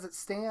that, because as it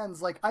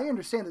stands, like I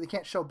understand that they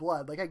can't show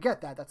blood. Like I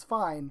get that. That's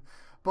fine.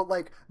 But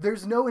like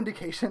there's no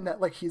indication that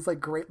like he's like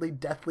greatly,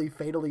 deathly,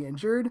 fatally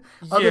injured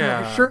other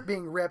than his shirt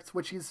being ripped,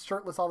 which he's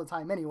shirtless all the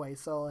time anyway.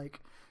 So like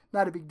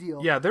not a big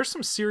deal. Yeah, there's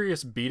some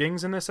serious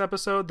beatings in this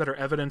episode that are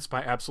evidenced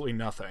by absolutely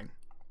nothing.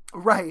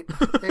 Right,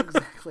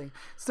 exactly.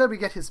 Instead we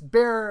get his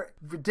bare,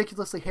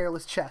 ridiculously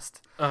hairless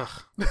chest.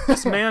 Ugh.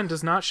 This man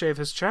does not shave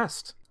his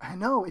chest. I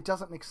know, it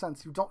doesn't make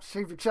sense. You don't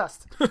shave your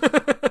chest.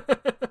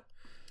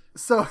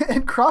 So,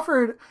 and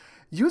Crawford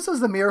uses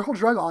the miracle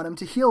drug on him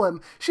to heal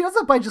him. She does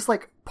it by just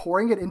like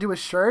pouring it into his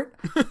shirt.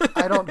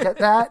 I don't get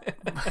that.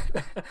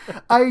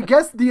 I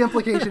guess the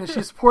implication is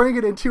she's pouring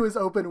it into his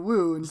open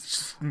wounds.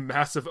 Just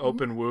massive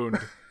open wound.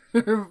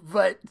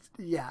 But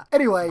yeah.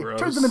 Anyway, Gross.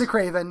 Turns him into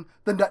Kraven,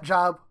 the nut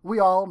job we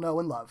all know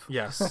and love.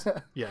 Yes.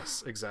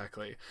 Yes,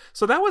 exactly.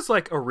 So that was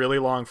like a really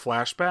long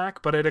flashback,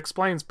 but it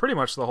explains pretty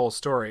much the whole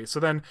story.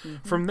 So then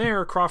from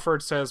there,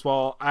 Crawford says,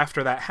 well,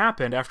 after that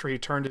happened, after he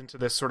turned into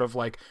this sort of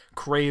like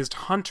crazed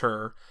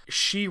hunter,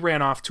 she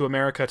ran off to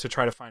America to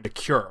try to find a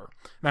cure.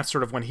 And that's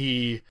sort of when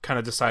he kind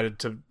of decided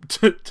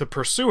to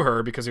pursue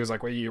her, because he was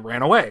like, well, you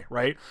ran away,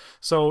 right?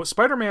 So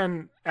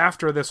Spider-Man,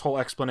 after this whole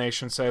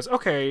explanation, says,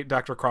 okay,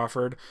 Dr.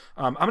 Crawford,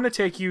 I'm going to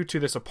take you to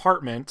this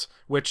apartment,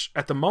 which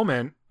at the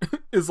moment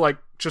is like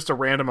just a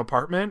random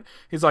apartment.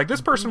 He's like,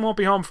 this person won't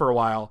be home for a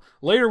while.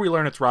 Later we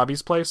learn it's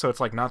Robbie's place, so it's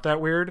like not that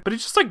weird, but he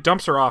just like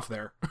dumps her off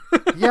there.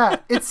 Yeah,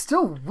 it's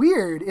still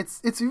weird.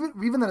 It's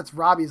even that it's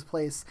Robbie's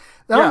place.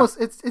 That almost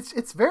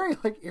it's very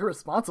like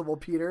irresponsible,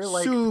 Peter.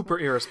 Like super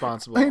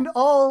irresponsible.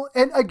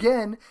 And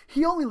again,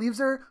 he only leaves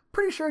her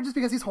pretty sure just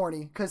because he's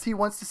horny, because he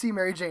wants to see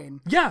Mary Jane.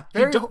 Yeah.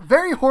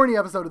 Very horny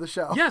episode of the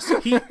show. Yes,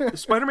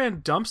 Spider-Man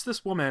dumps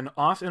this woman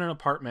off in an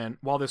apartment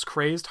while this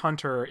crazed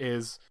hunter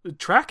is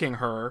tracking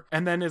her,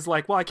 and then is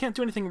like, well, I can't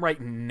do anything right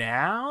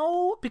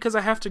now because I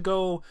have to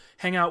go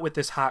hang out with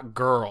this hot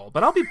girl,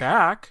 but I'll be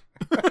back.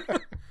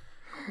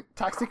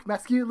 Toxic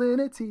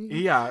masculinity.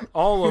 Yeah,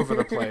 all over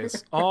the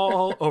place.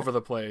 All over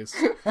the place.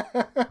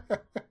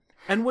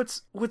 And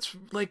what's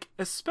like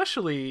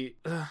especially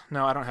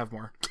no, I don't have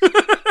more.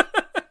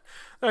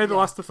 I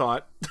lost the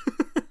thought.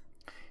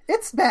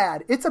 It's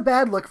bad. It's a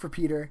bad look for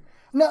Peter.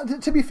 No,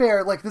 to be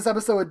fair, like this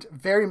episode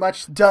very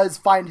much does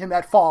find him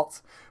at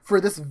fault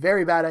for this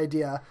very bad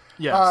idea.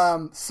 Yes.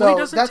 So well, he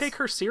doesn't take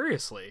her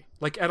seriously,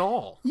 like at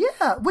all.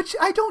 Yeah, which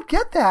I don't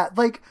get that.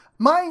 Like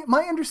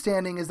my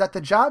understanding is that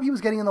the job he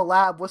was getting in the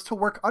lab was to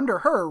work under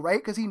her, right?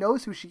 Because he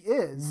knows who she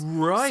is.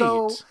 Right.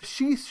 So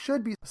she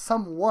should be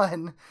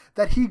someone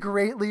that he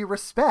greatly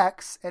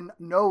respects and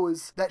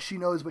knows that she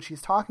knows what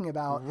she's talking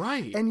about.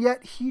 Right. And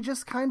yet he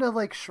just kind of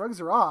like shrugs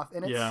her off,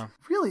 and it's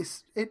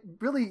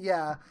really,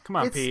 yeah. Come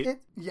on, Pete.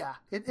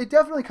 It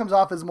definitely comes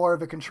off as more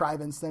of a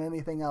contrivance than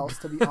anything else,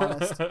 to be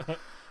honest.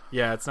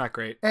 Yeah, it's not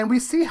great. And we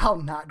see how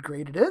not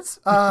great it is.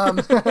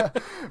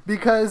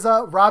 Because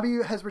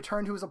Robbie has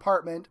returned to his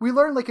apartment. We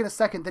learn like in a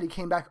second that he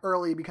came back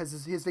early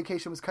because his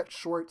vacation was cut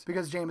short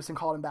because Jameson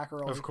called him back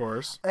early. Of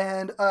course.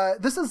 And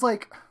this is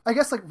like, I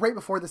guess like right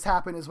before this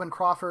happened is when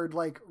Crawford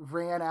like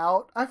ran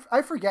out.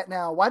 I forget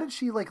now. Why did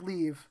she like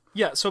leave?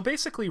 Yeah, so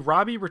basically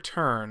Robbie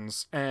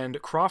returns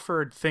and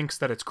Crawford thinks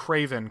that it's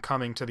Craven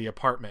coming to the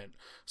apartment.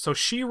 So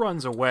she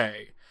runs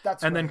away.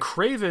 Then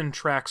Craven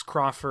tracks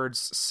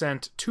Crawford's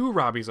scent to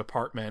Robbie's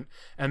apartment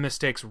and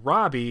mistakes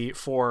Robbie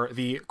for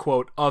the,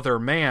 quote, other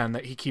man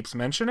that he keeps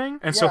mentioning.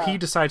 And so he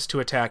decides to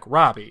attack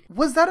Robbie.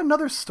 Was that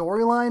another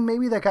storyline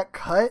maybe that got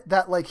cut?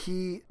 That like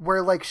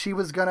where like she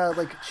was gonna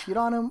like cheat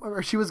on him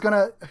or she was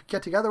gonna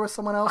get together with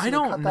someone else? I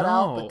don't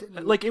know.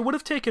 Like it would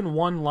have taken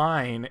one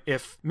line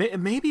if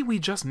maybe we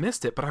just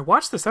missed it, but I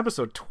watched this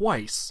episode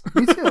twice.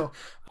 Me too.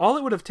 All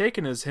it would have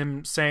taken is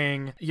him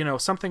saying,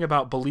 something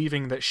about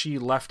believing that she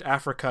left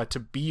Africa to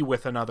be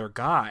with another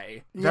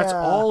guy. That's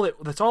all it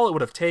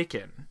would have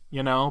taken,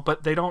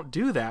 but they don't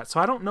do that. So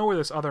I don't know where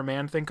this other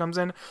man thing comes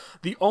in.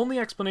 The only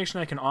explanation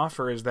I can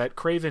offer is that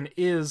Craven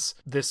is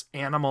this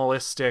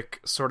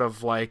animalistic sort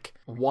of like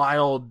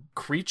wild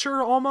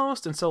creature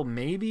almost. And so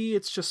maybe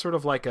it's just sort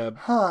of like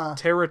a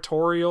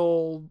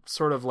territorial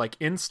sort of like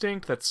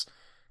instinct that's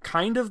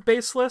kind of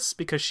baseless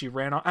because she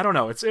ran off. I don't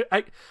know.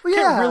 I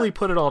can't really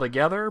put it all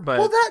together, but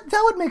well,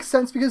 that would make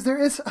sense because there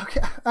is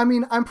I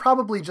mean, I'm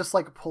probably just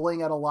like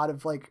pulling at a lot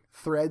of like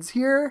threads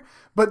here,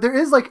 but there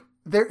is like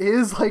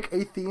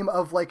a theme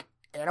of like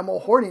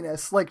animal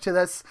horniness like to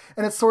this,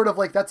 and it's sort of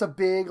like that's a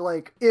big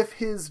like if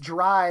his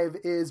drive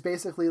is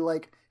basically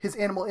like his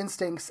animal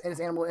instincts, and his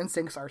animal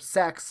instincts are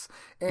sex,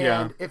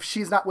 and if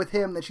she's not with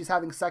him, then she's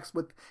having sex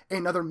with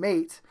another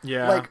mate.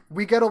 Yeah. Like,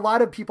 we get a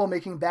lot of people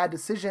making bad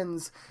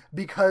decisions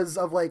because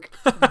of, like,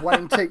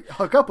 wanting to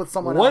hook up with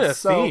someone else. What a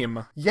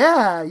theme.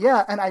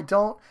 Yeah, and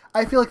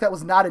I feel like that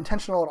was not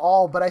intentional at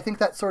all, but I think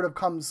that sort of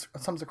comes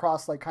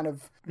across, like, kind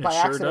of by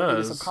accident,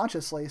 maybe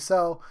subconsciously.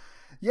 So,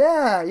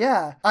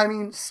 yeah. I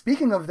mean,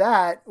 speaking of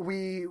that,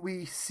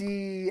 we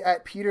see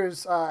at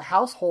Peter's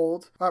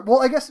household.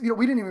 Well, I guess we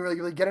didn't even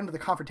really get into the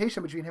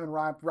confrontation between him and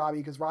Robbie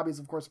because Robbie's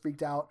of course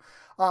freaked out.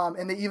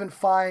 And they even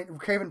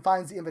Craven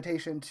finds the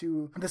invitation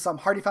to this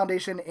Hardy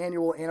Foundation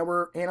annual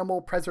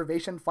animal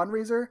preservation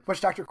fundraiser,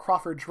 which Dr.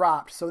 Crawford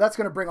dropped. So that's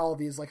going to bring all of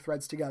these like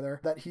threads together.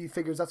 That he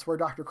figures that's where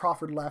Dr.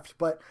 Crawford left.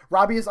 But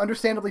Robbie is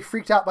understandably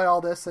freaked out by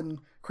all this, and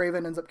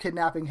Craven ends up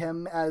kidnapping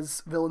him,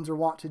 as villains are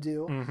wont to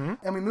do. Mm-hmm.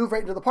 And we move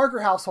right into the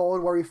Parker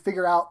household, where we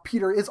figure out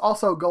Peter is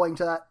also going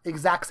to that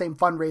exact same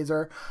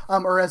fundraiser,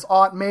 or as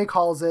Aunt May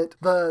calls it,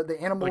 the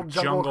animal like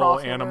jungle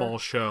animal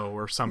show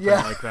or something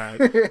like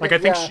that. Like I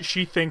think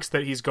she thinks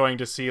that he's going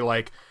to see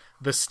like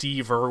the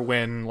Steve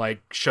Irwin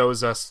like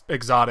shows us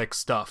exotic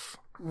stuff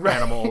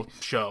animal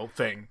show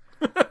thing.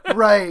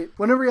 Right.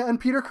 And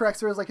Peter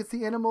corrects her as like it's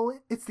the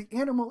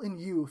animal in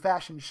you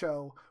fashion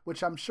show,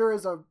 which I'm sure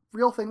is a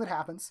real thing that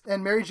happens.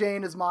 And Mary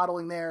Jane is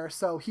modeling there,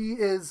 so he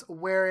is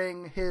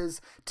wearing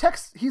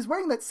he's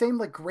wearing that same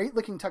like great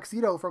looking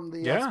tuxedo from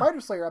the Spider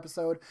Slayer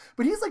episode,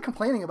 but he's like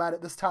complaining about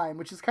it this time,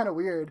 which is kind of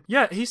weird.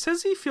 Yeah, he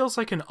says he feels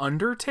like an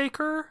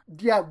Undertaker.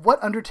 Yeah,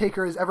 what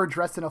Undertaker is ever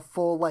dressed in a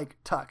full like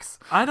tux?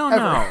 I don't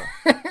know.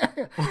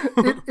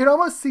 It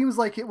almost seems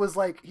like it was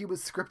like he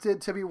was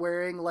scripted to be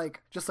wearing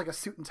like just like a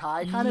suit and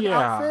tie kind of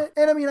outfit.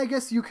 And I mean, I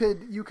guess you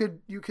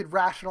could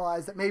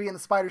rationalize that maybe in the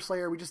Spider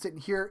Slayer we just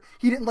didn't hear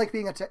he didn't like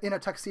being in a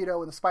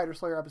tuxedo in the Spider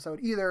Slayer episode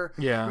either.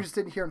 Yeah, we just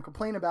didn't hear him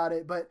complain about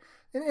it. But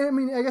and I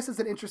mean, I guess it's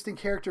an interesting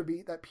character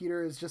beat that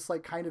Peter is just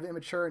like kind of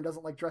immature and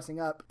doesn't like dressing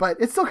up. But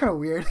it's still kind of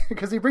weird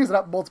because he brings it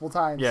up multiple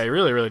times. Yeah, he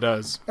really, really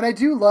does. And I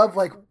do love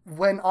like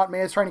when Aunt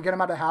May is trying to get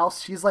him out of the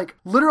house, she's like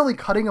literally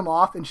cutting him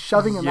off and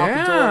shoving him out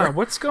the door. Yeah,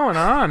 what's going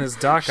on? Is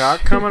Doc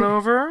Ock coming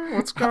over?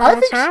 What's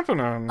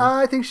happening?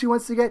 I think she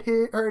wants to get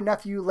her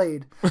nephew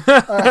laid.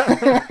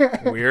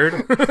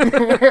 Weird.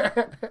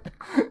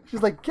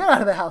 She's like, get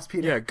out of the house,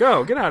 Peter. Yeah,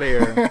 get out of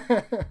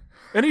here.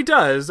 And he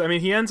does. I mean,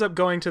 he ends up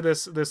going to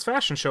this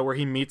fashion show where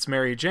he meets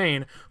Mary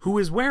Jane, who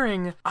is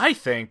wearing, I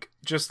think,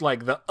 just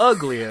like the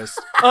ugliest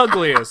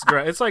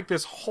dress. It's like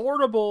this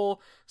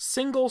horrible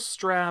single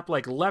strap,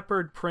 like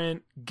leopard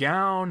print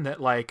gown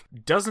that like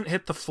doesn't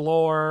hit the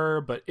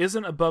floor, but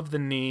isn't above the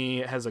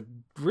knee. It has a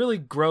really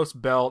gross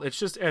belt.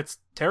 It's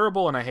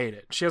terrible, and I hate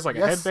it. She has like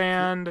a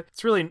headband.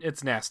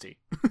 It's nasty.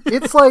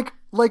 It's like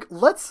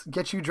let's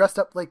get you dressed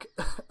up like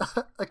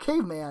a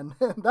caveman.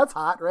 That's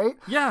hot, right?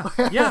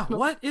 Yeah.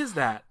 What is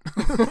that?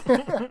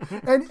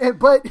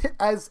 But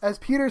as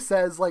Peter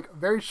says, like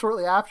very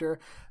shortly after,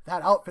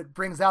 that outfit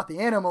brings out the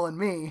animal in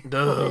me.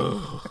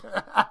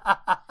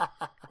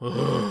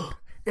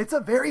 It's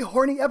a very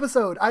horny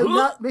episode.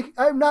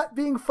 I'm not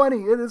being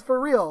funny. It is for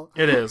real.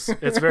 It is.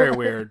 It's very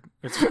weird.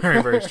 It's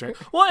very, very strange.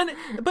 Well,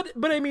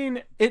 but I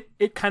mean,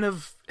 it kind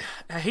of,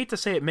 I hate to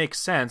say it makes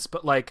sense,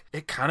 but like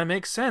it kind of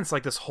makes sense.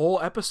 Like this whole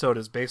episode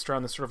is based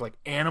around this sort of like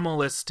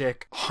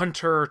animalistic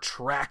hunter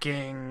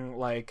tracking.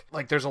 Like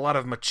there's a lot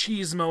of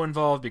machismo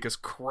involved because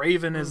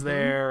Kraven is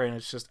there, and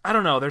it's just, I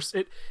don't know.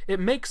 It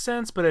makes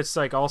sense, but it's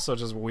like also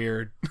just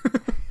weird.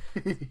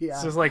 Yeah.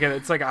 It's just like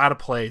it's like out of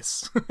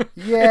place.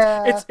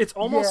 Yeah. It's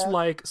almost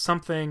like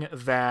something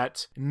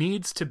that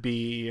needs to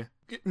be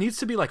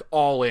like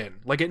all in.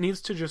 Like it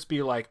needs to just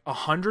be like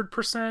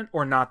 100%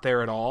 or not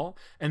there at all.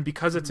 And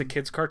because it's a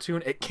kid's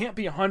cartoon, it can't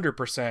be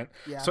 100%.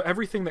 Yeah. So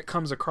everything that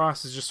comes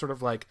across is just sort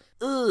of like,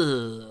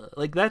 ugh,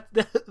 like that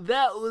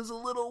was a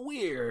little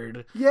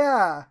weird.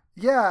 Yeah.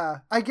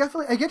 I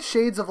get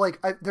shades of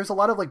like, there's a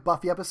lot of like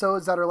Buffy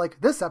episodes that are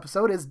like, this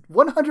episode is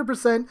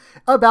 100%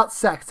 about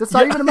sex. It's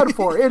not even a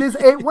metaphor. It is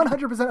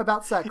 100%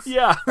 about sex.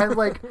 Yeah. And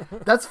like,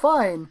 that's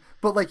fine.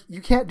 But like,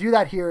 you can't do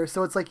that here.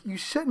 So it's like, you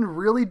shouldn't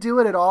really do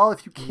it at all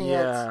if you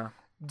can't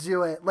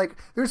do it. Like,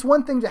 there's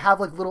one thing to have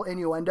like little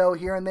innuendo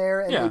here and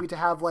there, and maybe to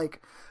have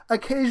like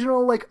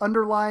occasional like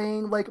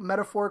underlying like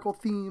metaphorical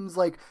themes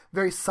like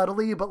very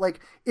subtly, but like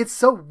it's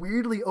so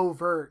weirdly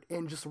overt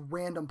in just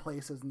random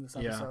places in this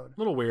episode. A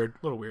little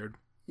weird.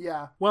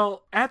 Yeah.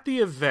 Well, at the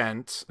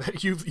event,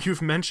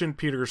 you've mentioned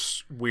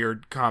Peter's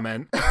weird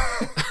comment.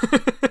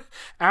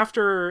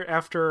 After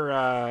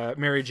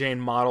Mary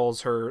Jane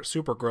models her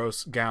super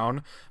gross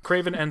gown,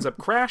 Kraven ends up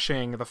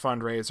crashing the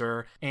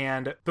fundraiser,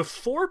 and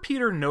before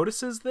Peter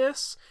notices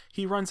this,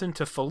 he runs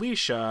into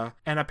Felicia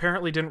and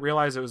apparently didn't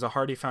realize it was a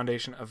Hardy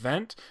Foundation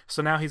event.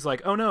 So now he's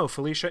like, oh no,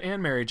 Felicia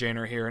and Mary Jane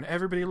are here and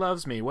everybody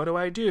loves me. What do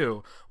I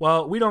do?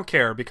 Well, we don't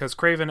care because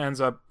Kraven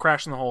ends up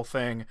crashing the whole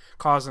thing,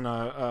 causing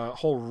a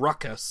whole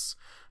ruckus.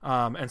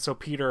 And so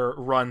Peter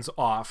runs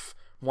off,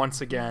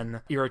 once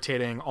again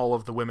irritating all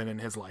of the women in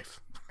his life.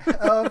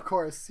 Of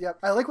course, yep.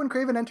 I like when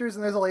Kraven enters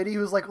and there's a lady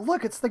who's like,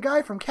 look, it's the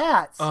guy from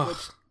Cats,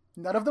 which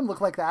none of them look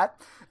like that.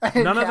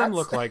 None of them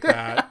look like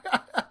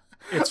that.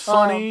 It's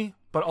funny,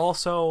 but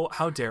also,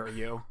 how dare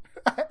you?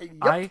 Yep.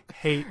 I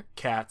hate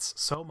Cats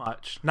so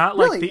much. Not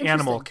like the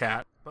animal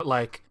cat, but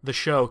like the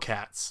show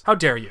Cats. How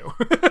dare you?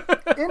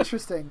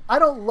 Interesting. I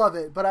don't love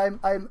it, but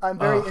I'm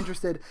very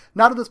interested.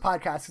 Not of this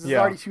podcast because it's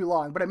already too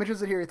long, but I'm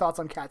interested to hear your thoughts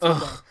on Cats.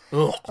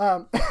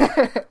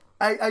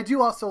 I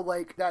do also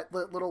like that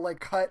little like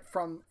cut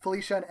from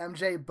Felicia and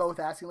MJ both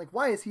asking like,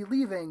 why is he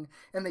leaving?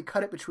 And they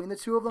cut it between the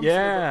two of them.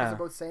 Yeah. So they're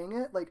both saying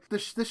it. Like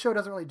this show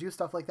doesn't really do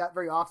stuff like that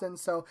very often.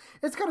 So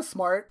it's kind of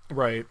smart.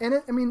 Right. And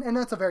and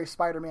that's a very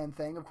Spider-Man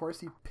thing. Of course,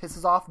 he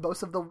pisses off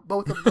both of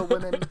the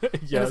women in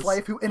his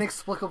life who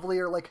inexplicably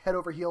are like head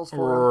over heels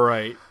for him.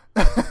 Right.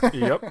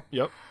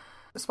 Yep.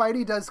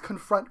 Spidey does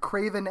confront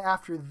Kraven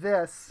after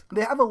this. They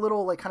have a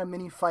little like kind of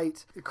mini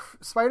fight.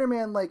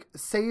 Spider-Man like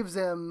saves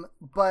him,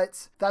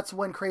 but that's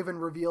when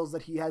Kraven reveals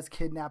that he has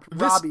kidnapped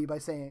Robbie by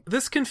saying...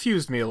 This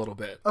confused me a little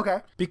bit. Okay.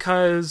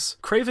 Because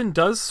Kraven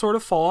does sort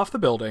of fall off the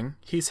building.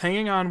 He's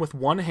hanging on with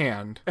one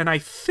hand. And I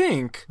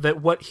think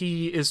that what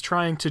he is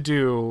trying to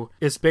do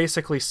is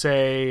basically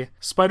say,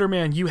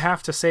 Spider-Man, you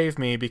have to save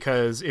me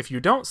because if you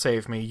don't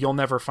save me, you'll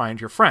never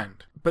find your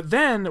friend. But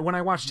then, when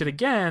I watched it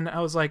again, I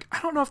was like,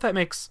 I don't know if that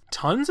makes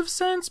tons of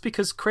sense,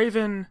 because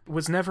Kraven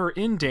was never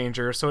in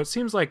danger, so it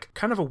seems like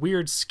kind of a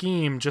weird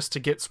scheme just to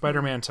get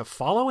Spider-Man to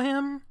follow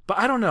him. But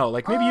I don't know,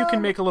 like, maybe you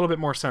can make a little bit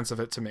more sense of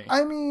it to me.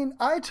 I mean,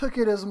 I took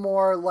it as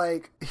more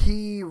like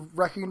he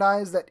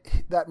recognized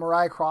that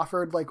Mariah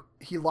Crawford, like,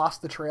 he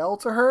lost the trail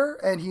to her,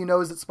 and he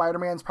knows that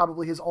Spider-Man's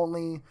probably his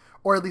only,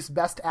 or at least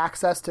best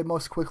access to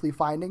most quickly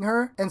finding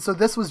her. And so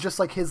this was just,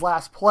 like, his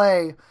last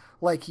play.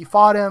 Like, he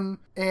fought him,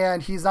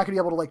 and he's not going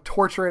to be able to, like,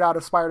 torture it out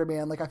of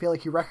Spider-Man. Like, I feel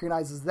like he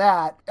recognizes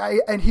that.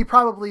 And he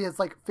probably has,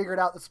 like, figured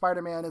out that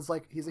Spider-Man is,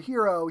 like, he's a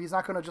hero. He's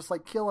not going to just,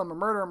 like, kill him or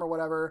murder him or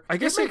whatever. I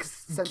guess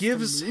it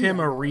gives him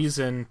a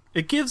reason.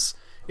 It gives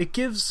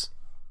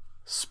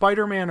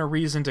Spider-Man a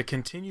reason to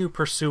continue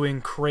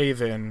pursuing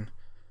Kraven,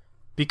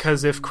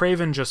 because if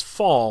Kraven just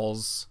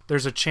falls,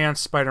 there's a chance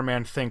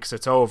Spider-Man thinks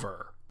it's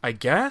over. I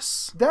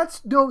guess?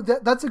 That's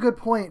a good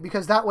point,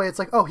 because that way it's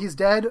like, oh, he's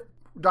dead.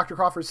 Dr.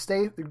 Crawford's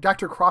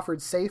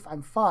safe.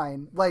 I'm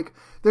fine. Like,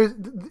 there's,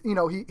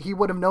 he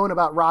would have known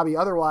about Robbie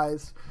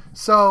otherwise.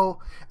 So,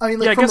 I mean,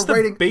 like, I from guess a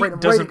writing, the bait writing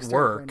doesn't standpoint,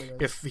 work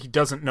it is. if he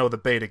doesn't know the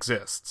bait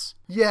exists.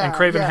 Yeah, and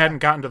Craven yeah. hadn't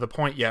gotten to the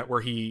point yet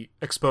where he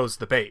exposed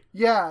the bait.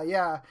 Yeah,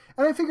 yeah.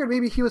 And I figured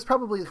maybe he was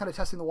probably kind of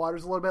testing the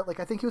waters a little bit. Like,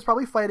 I think he was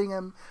probably fighting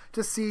him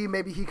to see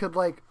maybe he could,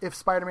 like, if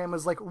Spider-Man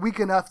was, like, weak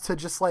enough to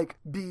just, like,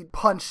 be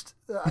punched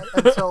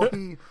until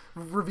he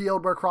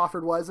revealed where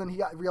Crawford was, and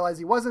he realized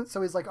he wasn't.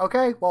 So he's like,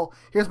 okay, well,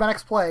 here's my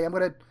next play. I'm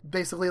going to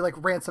basically, like,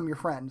 ransom your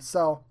friend.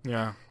 So...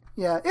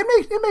 Yeah,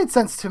 it made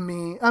sense to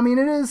me. I mean,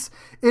 it is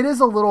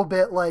a little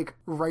bit like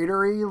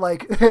writery,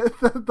 like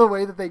the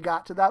way that they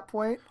got to that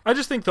point. I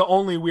just think the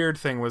only weird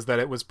thing was that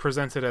it was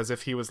presented as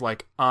if he was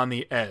like on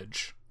the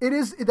edge. It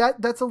is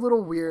that's a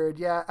little weird.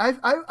 Yeah,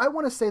 I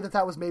want to say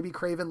that was maybe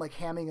Craven like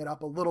hamming it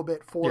up a little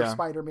bit for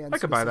Spider-Man. I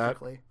could buy that.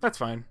 That's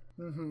fine.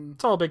 Mm-hmm.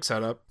 It's all a big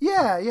setup.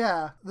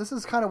 Yeah. This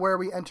is kind of where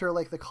we enter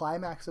like the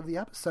climax of the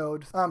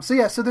episode.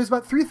 So there's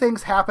about 3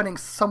 things happening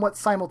somewhat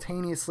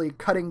simultaneously,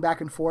 cutting back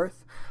and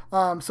forth.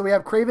 So we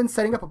have Craven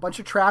setting up a bunch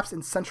of traps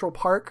in Central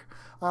Park.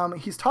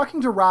 He's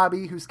talking to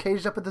Robbie, who's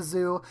caged up at the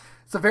zoo.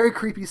 It's a very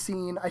creepy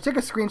scene. I took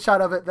a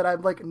screenshot of it that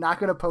I'm like not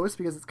going to post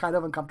because it's kind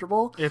of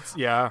uncomfortable. It's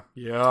yeah.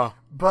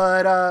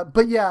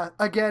 But yeah,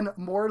 again,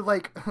 more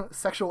like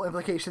sexual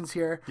implications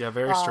here. Yeah,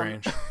 very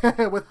strange.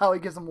 With how he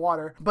gives him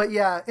water. But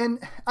yeah, and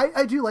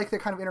I do like that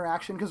kind of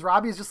interaction because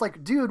Robbie's just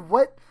like, dude,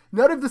 what?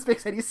 None of this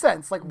makes any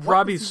sense. Like, what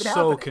Robbie's is even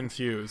so happening?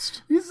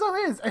 confused. He so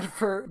is, and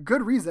for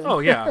good reason. Oh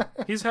yeah,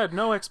 he's had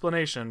no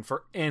explanation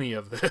for any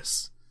of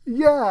this.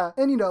 Yeah,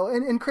 and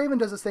and Craven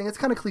does this thing. It's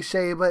kind of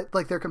cliche, but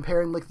like they're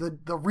comparing like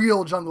the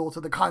real jungle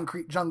to the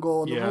concrete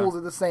jungle, and the rules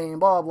are the same.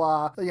 Blah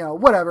blah.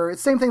 Whatever.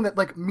 It's the same thing that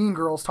like Mean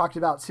Girls talked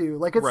about too.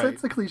 Like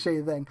it's a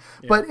cliche thing,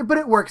 but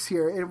it works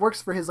here. It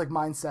works for his like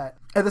mindset.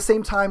 At the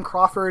same time,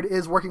 Crawford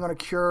is working on a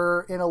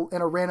cure in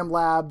a random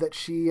lab that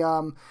she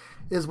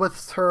is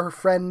with her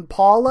friend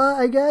Paula,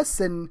 I guess,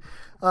 and.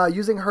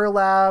 Using her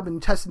lab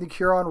and testing the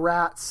cure on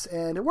rats,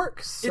 and it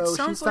works. So it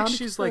sounds like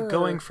she's like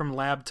going from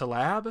lab to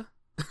lab.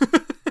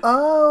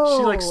 Oh,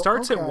 she like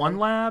starts at one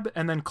lab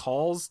and then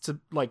calls to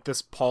like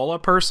this Paula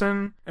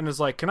person and is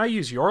like, "Can I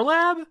use your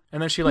lab?"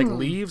 And then she like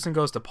leaves and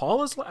goes to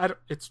Paula's lab.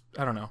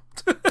 I don't know.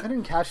 I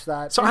didn't catch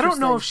that. So I don't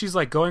know if she's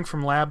like going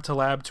from lab to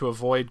lab to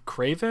avoid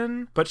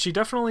Craven, but she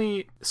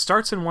definitely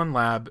starts in one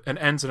lab and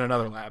ends in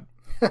another lab.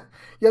 Yeah,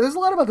 there's a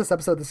lot about this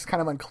episode. This is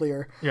kind of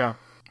unclear. Yeah.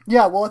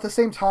 Well, at the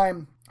same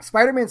time,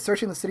 Spider-Man's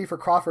searching the city for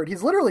Crawford.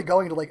 He's literally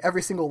going to like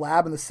every single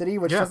lab in the city,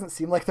 which doesn't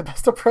seem like the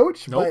best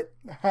approach, but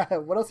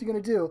what else are you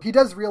going to do? He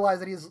does realize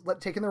that he's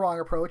taken the wrong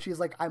approach. He's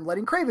like, I'm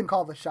letting Craven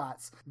call the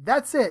shots.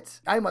 That's it.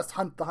 I must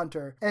hunt the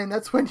hunter. And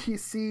that's when he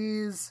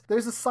sees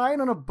there's a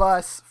sign on a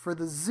bus for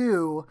the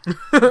zoo.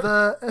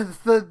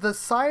 The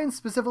sign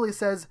specifically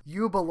says,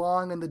 "You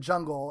belong in the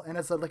jungle," and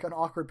it's like an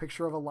awkward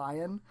picture of a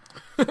lion.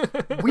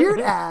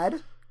 Weird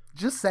ad.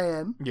 Just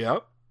saying.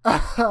 Yep.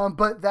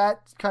 But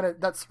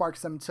that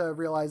sparks him to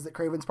realize that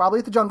Craven's probably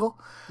at the jungle.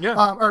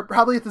 Yeah. Or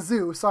probably at the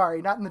zoo.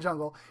 Sorry, not in the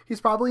jungle.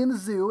 He's probably in the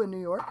zoo in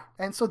New York.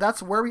 And so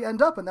that's where we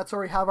end up, and that's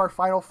where we have our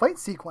final fight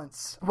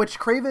sequence, which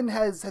Craven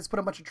has put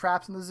a bunch of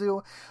traps in the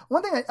zoo.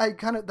 One thing I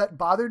kind of that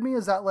bothered me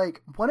is that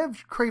like one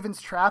of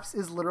Craven's traps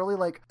is literally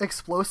like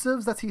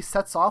explosives that he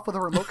sets off with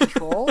a remote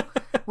control,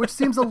 which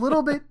seems a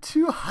little bit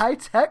too high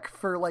tech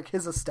for like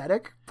his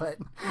aesthetic. But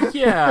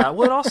yeah,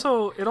 well,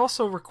 it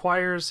also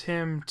requires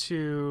him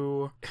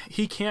to.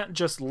 He can't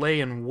just lay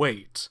in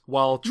wait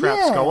while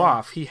traps go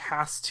off. He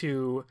has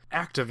to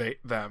activate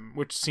them,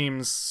 which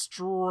seems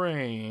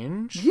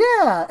strange.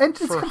 Yeah, and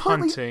it's for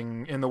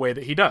hunting in the way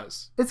that he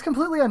does. It's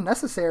completely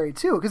unnecessary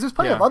too, because there's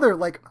plenty of other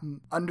like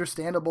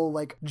understandable,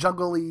 like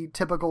jungle-y,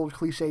 typical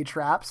cliche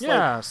traps.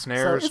 Yeah, like,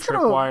 snares,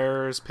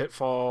 tripwires,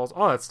 pitfalls,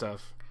 all that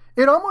stuff.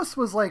 It almost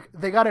was like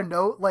they got a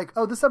note like,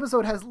 oh, this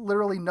episode has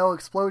literally no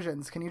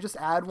explosions. Can you just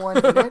add one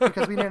in it?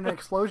 Because we need an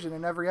explosion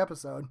in every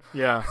episode.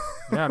 Yeah,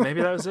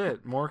 maybe that was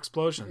it. More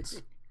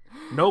explosions.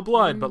 No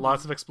blood, but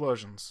lots of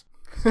explosions.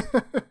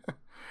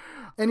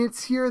 And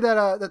it's here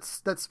that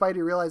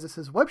Spidey realizes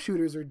his web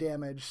shooters are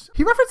damaged.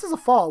 He references a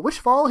fall. Which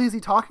fall is he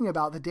talking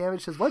about that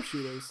damaged his web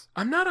shooters?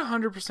 I'm not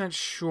 100%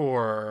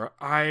 sure.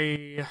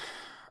 I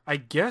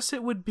guess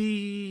it would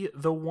be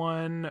the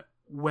one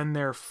when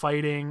they're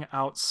fighting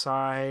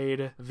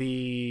outside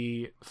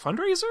the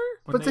fundraiser?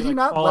 When but did he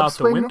not fall web out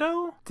swing? the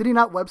window? Did he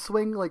not web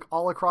swing like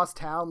all across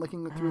town,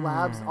 looking through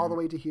labs all the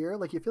way to here?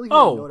 Like you feel like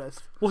you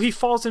noticed. Well, he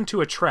falls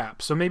into a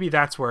trap, so maybe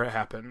that's where it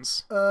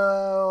happens.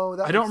 Oh,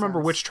 that I don't remember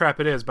which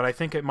trap it is, but I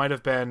think it might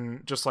have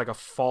been just like a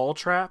fall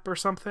trap or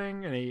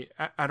something. And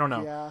I don't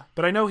know. Yeah.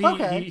 But I know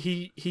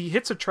he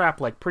hits a trap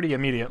like pretty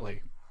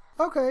immediately.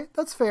 Okay,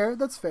 that's fair.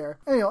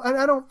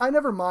 And, I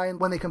never mind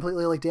when they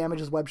completely like damage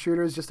his web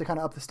shooters just to kind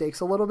of up the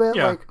stakes a little bit.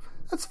 Yeah. Like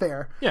that's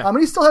fair. Yeah. And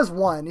he still has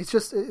one. It's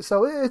just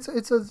so it's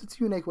a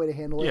unique way to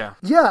handle it. Yeah.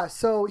 Yeah.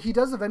 So he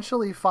does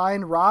eventually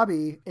find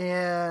Robbie,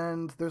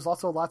 and there's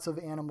also lots of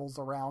animals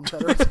around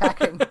that are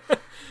attacking.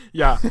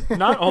 Yeah,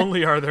 not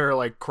only are there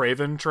like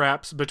Kraven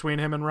traps between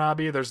him and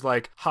Robbie, there's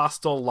like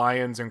hostile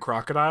lions and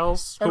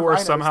crocodiles And who are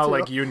rhinos, somehow too.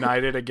 like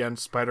united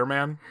against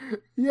Spider-Man.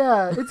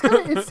 Yeah, it's kind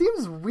of. It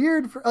seems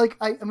weird. For, like,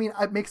 I mean,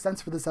 it makes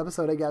sense for this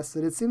episode, I guess.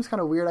 That it seems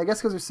kind of weird. I guess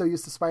because we're so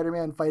used to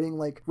Spider-Man fighting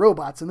like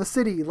robots in the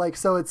city, like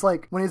so. It's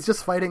like when he's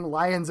just fighting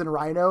lions and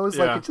rhinos,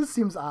 Yeah. like it just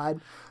seems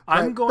odd.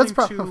 I'm But going that's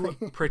probably...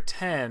 to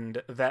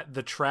pretend that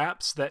the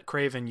traps that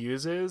Kraven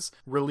uses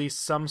release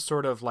some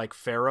sort of like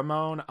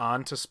pheromone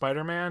onto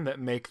Spider-Man that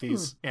make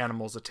these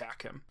animals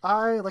attack him.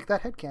 I like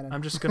that headcanon.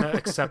 I'm just going to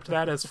accept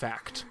that as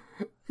fact.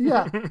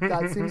 Yeah,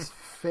 that seems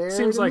fair.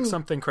 Seems to like me.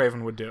 something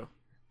Kraven would do.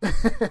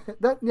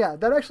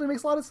 that actually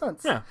makes a lot of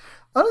sense. Yeah.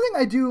 Another thing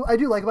I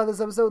do like about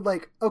this episode,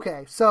 like,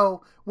 okay,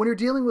 so when you're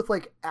dealing with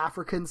like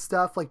African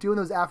stuff, like doing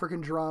those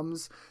African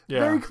drums,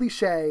 very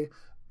cliche.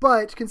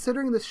 But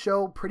considering this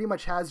show pretty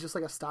much has just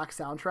like a stock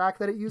soundtrack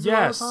that it uses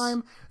all the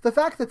time, the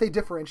fact that they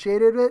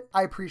differentiated it,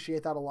 I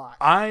appreciate that a lot.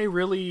 I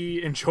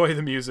really enjoy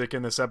the music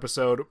in this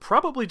episode,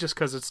 probably just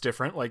because it's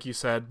different, like you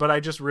said, but I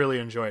just really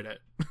enjoyed it.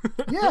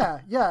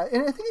 yeah,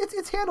 and I think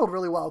it's handled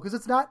really well because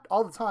it's not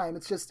all the time.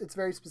 It's just it's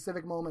very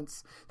specific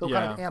moments that'll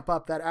kind of amp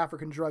up that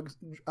African drum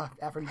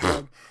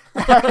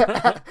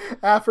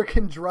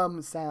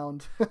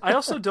sound. I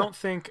also don't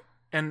think.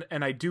 And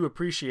I do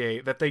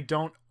appreciate that they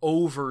don't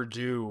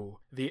overdo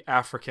the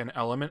African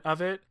element of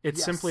it.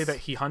 It's simply that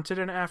he hunted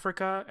in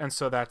Africa, and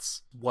so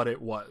that's what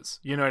it was.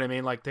 You know what I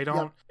mean? Like they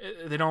don't,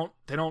 I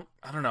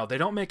don't know. They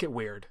don't make it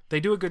weird. They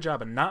do a good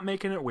job of not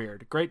making it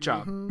weird. Great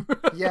job.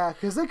 Yeah,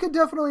 because it could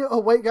definitely a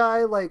white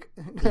guy like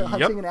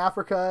hunting in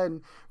Africa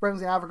and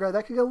friends in Africa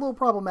that could get a little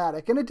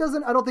problematic, and it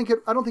doesn't. I don't think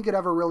it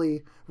ever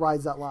really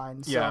rides that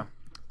line. So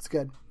it's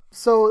good.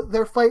 So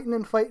they're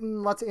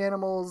fighting, lots of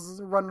animals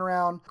running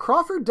around.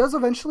 Crawford does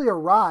eventually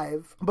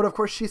arrive, but of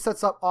course she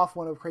sets off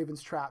one of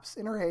Kraven's traps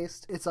in her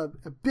haste. It's a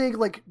big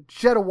like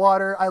jet of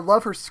water. I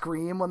love her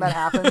scream when that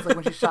happens, like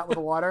when she's shot with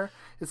the water.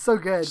 It's so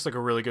good. Just like a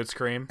really good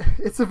scream.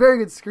 It's a very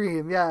good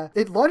scream, yeah.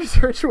 It launches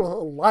her into a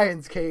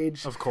lion's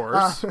cage. Of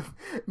course.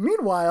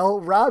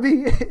 Meanwhile,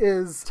 Robbie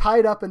is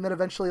tied up and then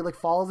eventually like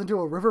falls into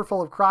a river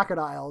full of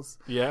crocodiles.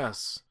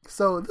 Yes.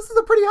 So this is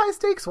a pretty high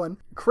stakes one.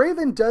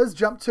 Kraven does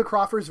jump to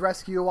Crawford's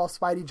rescue while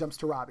Spidey jumps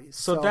to Robbie's.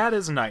 So that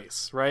is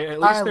nice, right? At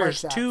least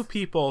there's like two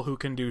people who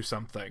can do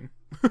something.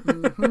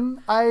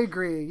 I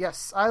agree.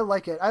 Yes, I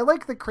like it. I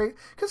like the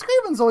because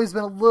Kraven's always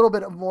been a little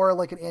bit more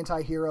like an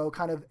anti-hero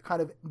kind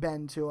of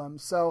bend to him.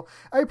 So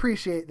I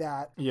appreciate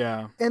that.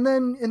 Yeah. And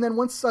then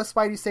once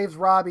Spidey saves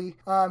Robbie,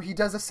 he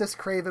does assist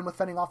Kraven with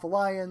fending off the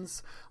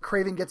lions.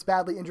 Kraven gets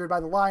badly injured by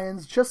the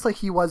lions, just like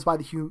he was by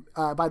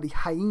the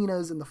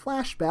hyenas in the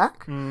flashback.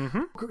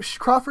 Mm-hmm.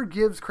 Crawford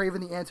gives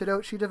Kraven the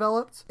antidote she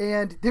developed,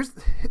 and there's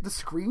the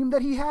scream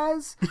that he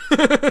has.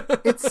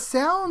 It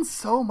sounds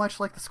so much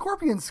like the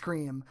Scorpion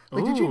scream.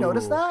 Like, did you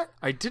notice that?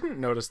 I didn't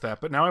notice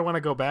that, but now I want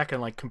to go back and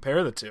like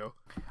compare the two.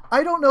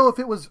 I don't know if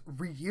it was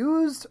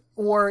reused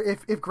or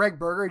if Greg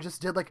Berger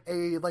just did like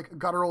a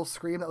guttural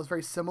scream that was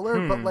very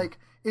similar, but like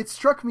it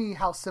struck me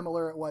how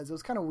similar it was. It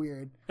was kind of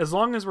weird. As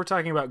long as we're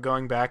talking about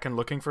going back and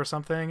looking for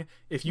something,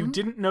 if you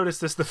didn't notice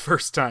this the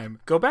first time,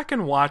 go back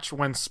and watch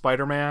when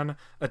Spider-Man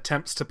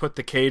attempts to put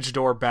the cage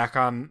door back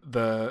on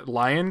the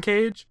lion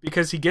cage,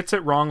 because he gets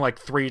it wrong like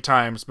 3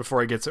 times before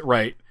he gets it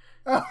right.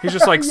 He's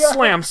just like,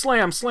 slam,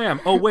 slam,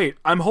 slam. Oh, wait,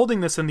 I'm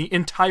holding this in the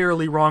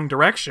entirely wrong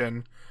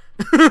direction.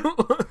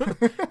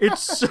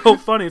 It's so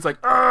funny. It's like,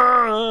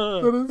 ah!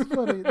 That is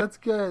funny. That's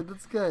good.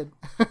 That's good.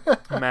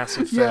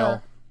 Massive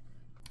fail.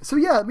 So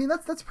yeah, I mean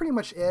that's pretty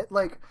much it.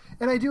 Like,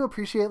 and I do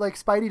appreciate like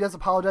Spidey does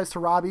apologize to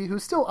Robbie, who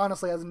still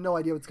honestly has no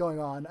idea what's going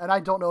on, and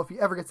I don't know if he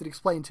ever gets it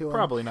explained to him.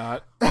 Probably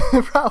not.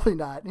 Probably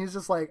not. And he's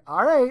just like,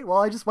 all right, well,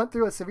 I just went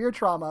through a severe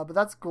trauma, but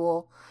that's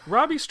cool.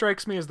 Robbie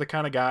strikes me as the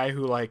kind of guy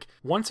who, like,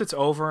 once it's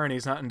over and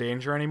he's not in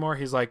danger anymore,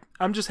 he's like,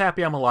 I'm just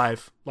happy I'm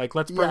alive. Like,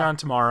 let's bring on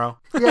tomorrow.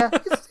 Yeah,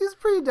 he's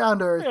pretty down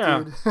to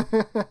earth,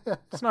 dude.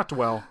 It's not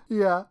well.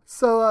 Yeah.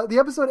 So the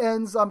episode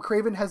ends.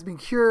 Kraven has been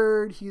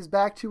cured. He's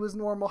back to his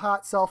normal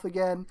hot self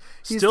again.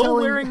 He's still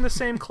wearing the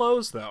same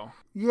clothes, though.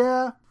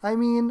 Yeah. I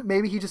mean,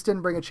 maybe he just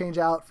didn't bring a change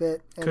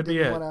outfit. And could be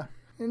it.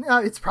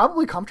 It's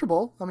probably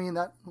comfortable. I mean,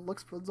 that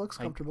looks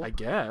comfortable. I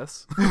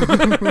guess.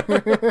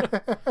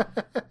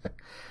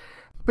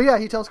 But yeah,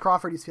 he tells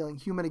Crawford he's feeling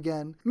human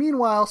again.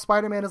 Meanwhile,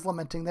 Spider-Man is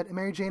lamenting that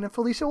Mary Jane and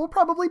Felicia will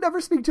probably never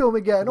speak to him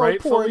again.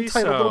 Rightfully poor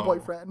entitled little so.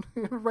 boyfriend.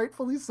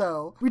 Rightfully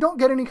so. We don't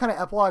get any kind of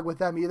epilogue with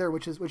them either,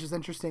 which is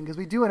interesting because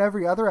we do in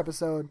every other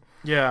episode.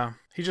 Yeah,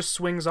 he just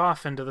swings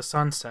off into the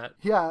sunset.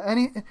 Yeah,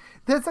 and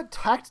there's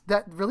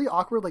that really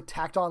awkward like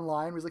tacked on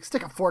line where he's like,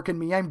 "Stick a fork in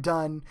me, I'm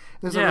done."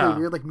 There's a really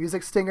weird like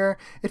music stinger.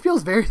 It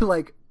feels very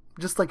like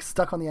just like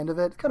stuck on the end of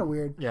it. It's kind of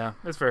weird. Yeah,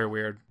 it's very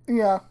weird.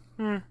 Yeah.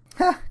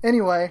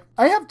 Anyway,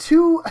 I have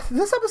two.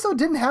 This episode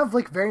didn't have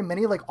like very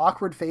many like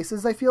awkward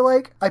faces. I feel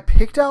like I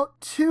picked out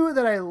two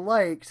that I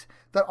liked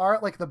that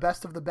aren't like the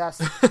best of the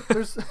best.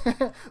 There's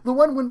the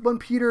one when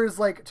Peter is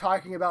like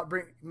talking about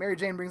Mary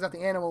Jane brings out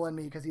the animal in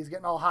me because he's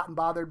getting all hot and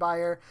bothered by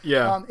her.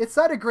 Yeah. It's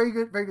not a very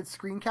good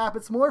screen cap.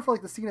 It's more for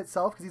like the scene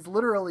itself because he's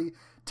literally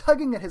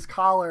tugging at his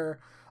collar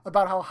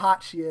about how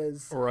hot she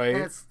is.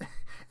 Right.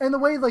 And the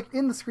way, like,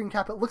 in the screen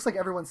cap, it looks like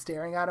everyone's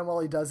staring at him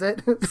while he does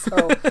it.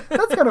 So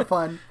that's kind of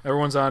fun.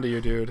 Everyone's onto you,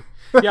 dude.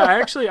 Yeah,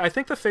 I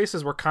think the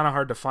faces were kind of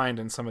hard to find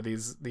in some of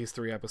these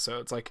 3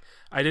 episodes. Like,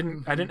 I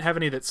didn't have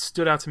any that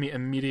stood out to me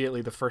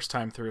immediately the first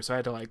time through, so I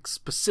had to, like,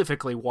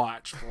 specifically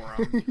watch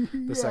for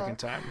them the second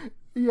time.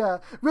 Yeah.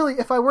 Really,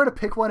 if I were to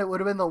pick one, it would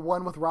have been the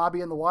one with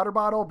Robbie and the water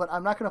bottle, but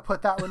I'm not going to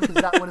put that one because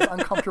that one is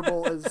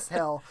uncomfortable as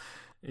hell.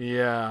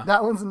 Yeah.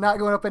 That one's not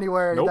going up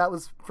anywhere. Nope.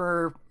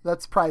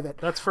 That's private.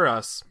 That's for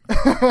us.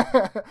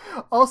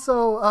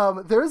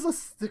 Also, there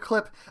is the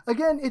clip.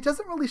 Again, it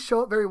doesn't really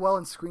show up very well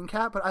in screen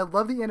cap, but I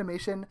love the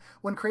animation.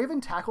 When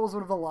Kraven tackles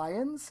one of the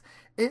lions,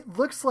 it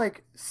looks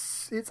like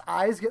its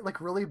eyes get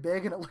like really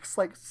big and it looks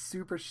like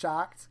super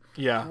shocked.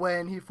 Yeah.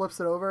 When he flips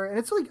it over. And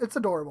it's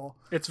adorable.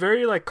 It's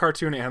very like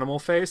cartoon animal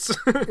face.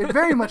 It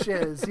very much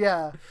is,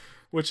 yeah.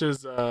 Which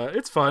is,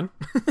 it's fun.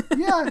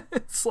 Yeah.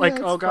 It's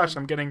like, oh gosh,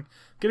 fun. I'm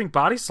getting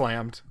body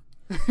slammed.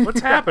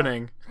 What's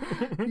happening?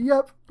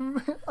 Yep.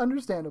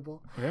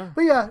 Understandable. Yeah.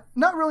 But yeah,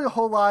 not really a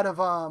whole lot of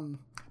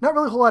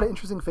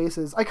interesting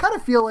faces. I kind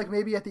of feel like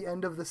maybe at the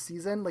end of the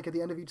season, like at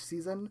the end of each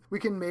season, we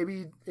can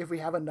maybe, if we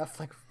have enough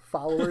like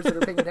followers that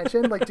are paying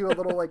attention, like do a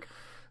little like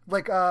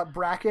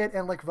bracket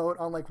and like vote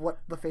on like what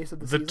the face of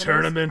the season is. The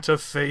tournament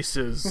of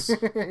faces.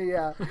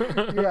 Yeah.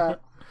 Yeah.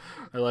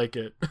 I like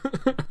it.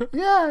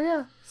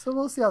 Yeah. So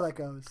we'll see how that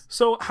goes.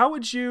 So how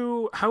would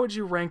you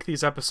rank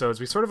these episodes?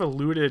 We sort of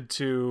alluded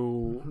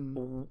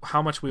to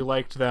how much we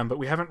liked them, but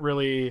we haven't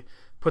really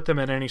put them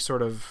in any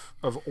sort of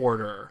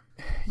order.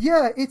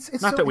 Yeah, it's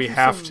not so that we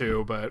have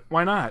to, but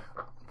why not?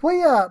 Well,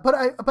 yeah, but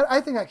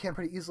I think I can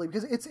pretty easily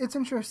because it's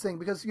interesting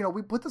because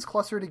we put this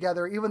cluster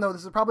together, even though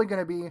this is probably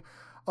going to be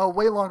a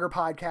way longer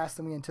podcast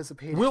than we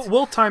anticipated.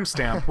 We'll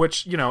timestamp,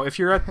 which if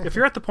you're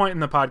at the point in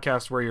the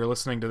podcast where you're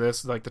listening to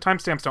this, like the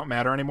timestamps don't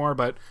matter anymore,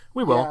 but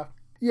we will.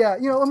 Yeah,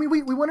 I mean,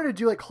 we wanted to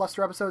do like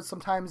cluster episodes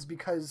sometimes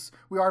because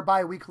we are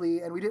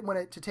bi-weekly and we didn't want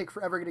it to take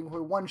forever getting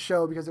to one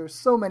show because there's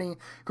so many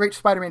great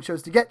Spider-Man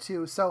shows to get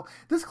to. So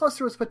this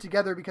cluster was put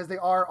together because they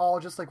are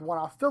all just like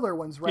one-off filler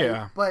ones, right?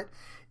 Yeah. But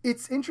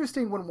it's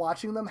interesting when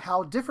watching them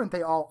how different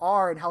they all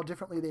are and how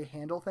differently they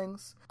handle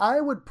things.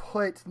 I would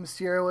put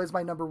Mysterio as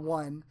my number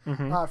one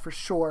for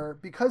sure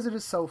because it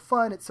is so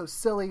fun, it's so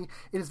silly,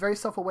 it is very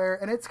self-aware,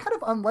 and it's kind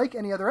of unlike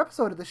any other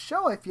episode of the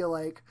show, I feel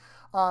like.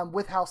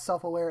 With how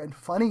self-aware and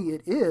funny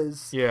it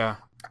is. Yeah.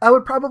 I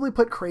would probably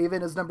put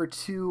Kraven as number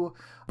 2,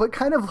 but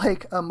kind of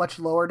like a much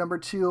lower number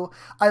 2.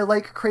 I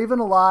like Kraven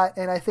a lot,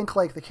 and I think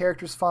like the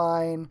character's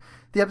fine,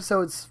 the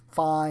episode's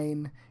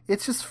fine,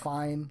 it's just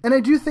fine. And I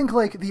do think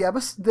like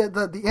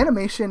the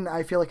animation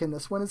I feel like in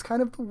this one is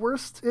kind of the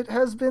worst it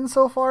has been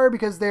so far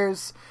because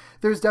there's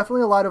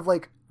definitely a lot of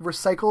like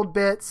recycled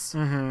bits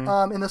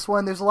in this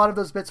one. There's a lot of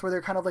those bits where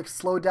they're kind of like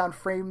slowed down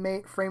frame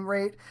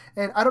rate,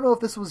 and I don't know if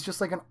this was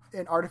just like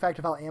an artifact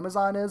of how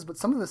Amazon is, but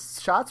some of the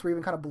shots were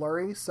even kind of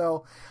blurry,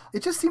 so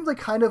it just seemed like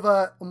kind of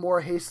a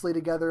more hastily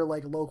together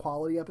like low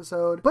quality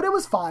episode, but it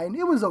was fine,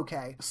 it was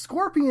okay.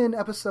 Scorpion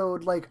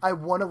episode, like I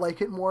want to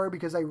like it more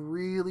because I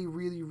really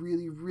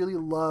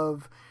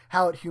love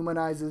how it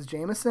humanizes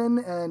Jameson,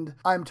 and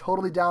I'm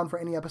totally down for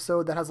any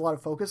episode that has a lot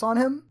of focus on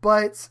him,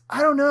 but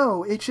I don't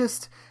know,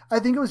 I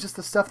think it was just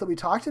the stuff that we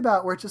talked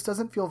about where it just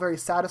doesn't feel very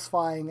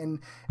satisfying, and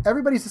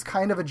everybody's just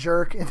kind of a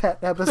jerk in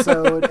that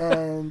episode,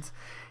 and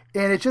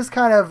it just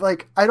kind of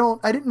like, I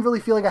didn't really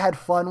feel like I had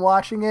fun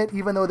watching it,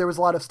 even though there was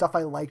a lot of stuff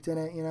I liked in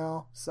it,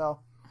 so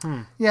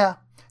yeah,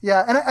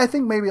 and I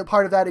think maybe a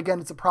part of that, again,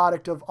 it's a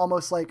product of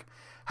almost like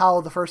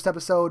how the first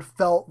episode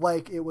felt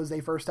like it was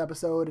a first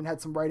episode and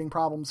had some writing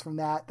problems from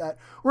that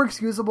were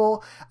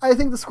excusable. I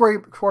think the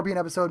Scorpion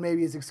episode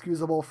maybe is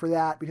excusable for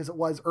that because it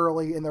was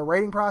early in their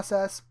writing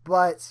process,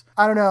 but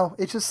I don't know.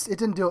 It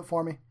didn't do it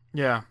for me.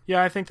 Yeah,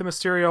 I think the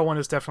Mysterio one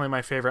is definitely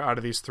my favorite out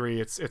of these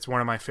 3. It's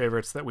one of my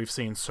favorites that we've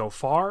seen so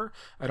far.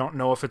 I don't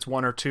know if it's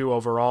 1 or 2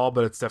 overall,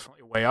 but it's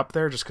definitely way up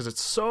there just because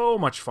it's so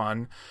much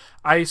fun.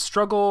 I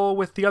struggle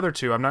with the other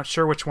 2. I'm not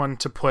sure which one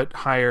to put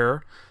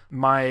higher.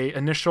 My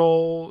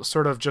initial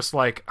sort of just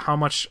like how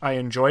much I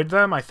enjoyed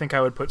them, I think I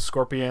would put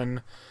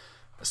Scorpion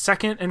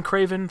 2nd and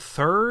Kraven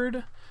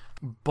 3rd.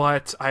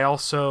 But I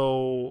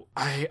also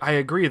I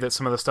agree that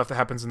some of the stuff that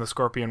happens in the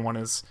Scorpion one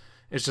is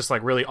is just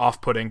like really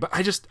off-putting. But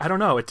I don't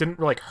know. It didn't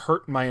like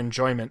hurt my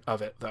enjoyment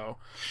of it though.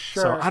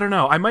 Sure. So I don't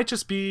know. I might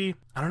just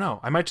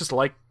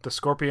like the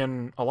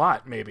Scorpion a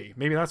lot. Maybe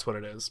that's what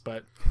it is.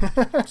 But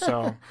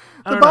so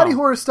the body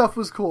horror stuff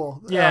was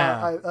cool.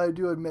 Yeah, I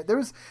do admit there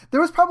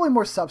was probably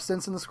more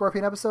substance in the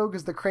Scorpion episode,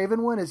 because the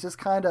Craven one is just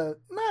kind of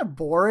not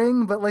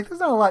boring, but like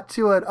there's not a lot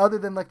to it other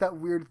than like that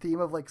weird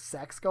theme of like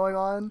sex going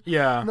on.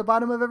 Yeah. In the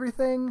bottom of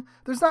everything,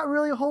 there's not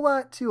really a whole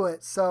lot to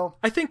it. So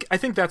I think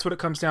that's what it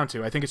comes down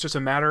to. I think it's just a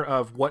matter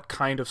of what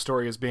kind of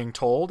story is being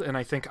told, and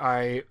I think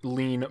I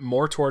lean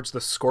more towards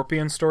the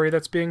Scorpion story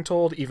that's being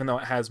told, even though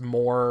it has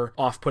more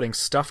off-putting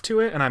stuff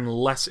to it, and I'm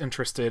less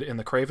interested in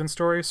the Craven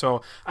story.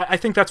 So I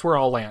think that's where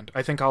I'll land.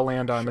 I think I'll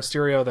land on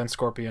Mysterio, then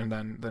Scorpion,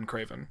 then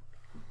Craven.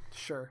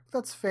 Sure,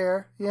 that's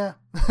fair. Yeah.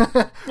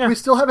 Yeah. We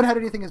still haven't had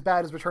anything as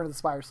bad as Return of the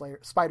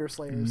Spider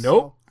Slayers.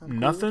 Nope, so I'm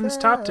nothing's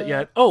cool topped it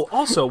yet. Oh,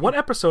 also, what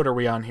episode are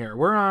we on here?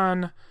 We're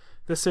on...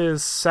 This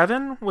is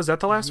 7? Was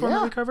that the last one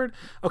that we covered?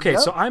 Okay,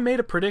 Yep. So I made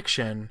a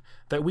prediction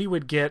that we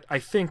would get, I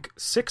think,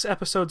 6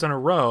 episodes in a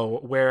row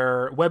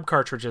where web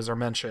cartridges are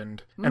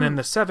mentioned, and in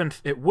the 7th,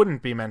 it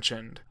wouldn't be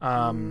mentioned.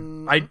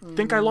 I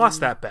think I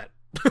lost that bet.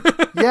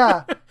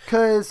 Yeah,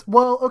 because,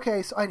 well,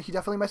 okay, so he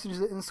definitely mentions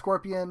it in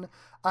Scorpion.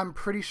 I'm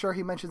pretty sure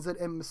he mentions it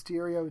in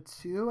Mysterio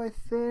too, I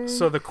think.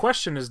 So the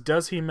question is,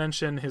 does he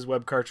mention his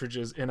web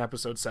cartridges in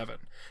episode 7?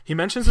 He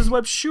mentions his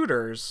web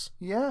shooters.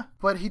 Yeah,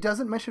 but he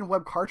doesn't mention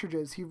web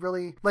cartridges. He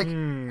really, like,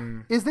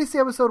 is this the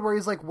episode where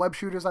he's like, web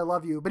shooters, I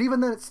love you? But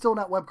even then, it's still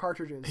not web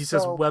cartridges. He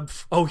says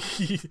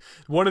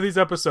one of these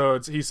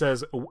episodes, he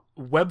says,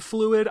 web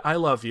fluid, I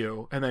love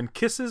you, and then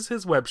kisses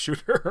his web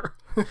shooter.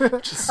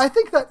 I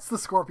think that's the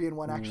Scorpion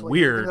one, actually.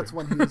 Weird. I think that's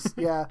one he's,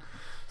 yeah.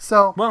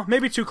 So, well,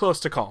 maybe too close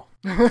to call.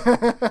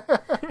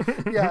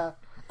 Yeah.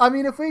 I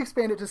mean, if we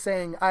expand it to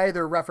saying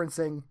either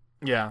referencing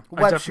Yeah,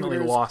 I web definitely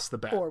shooters lost the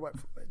bet. or web,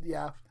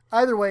 yeah.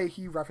 Either way,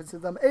 he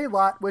references them a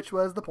lot, which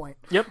was the point.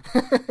 Yep.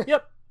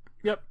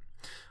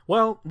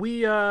 Well,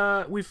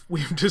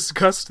 we've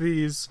discussed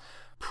these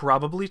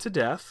probably to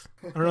death.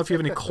 I don't know if you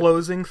have any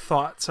closing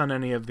thoughts on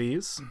any of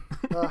these.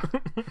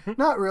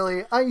 Not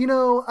really.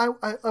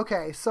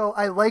 Okay, so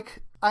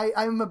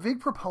I'm a big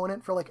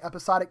proponent for like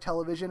episodic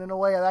television in a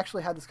way. I've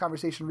actually had this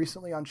conversation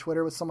recently on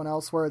Twitter with someone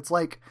else where it's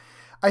like,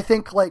 I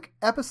think like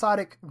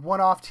episodic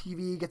one-off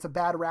TV gets a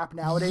bad rap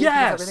nowadays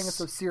because everything is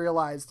so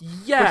serialized.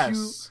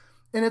 Yes.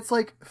 And it's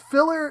like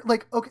filler,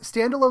 like, okay,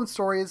 standalone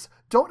stories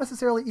don't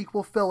necessarily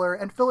equal filler,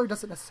 and filler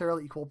doesn't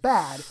necessarily equal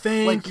bad.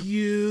 Thank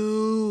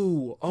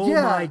you. Oh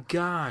my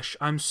gosh.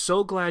 I'm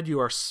so glad you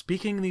are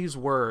speaking these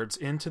words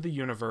into the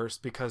universe,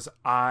 because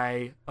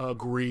I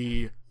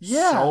agree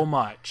so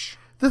much.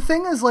 The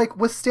thing is, like,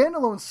 with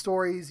standalone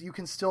stories, you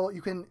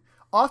can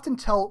often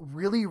tell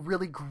really,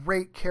 really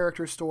great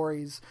character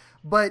stories.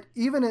 But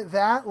even at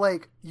that,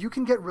 like, you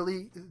can get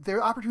there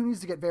are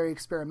opportunities to get very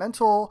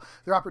experimental.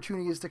 There are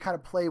opportunities to kind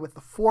of play with the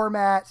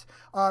format.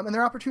 And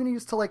there are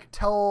opportunities to, like,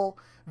 tell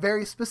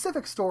very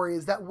specific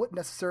stories that wouldn't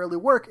necessarily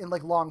work in,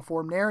 like,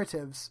 long-form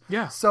narratives.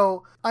 Yeah.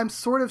 So I'm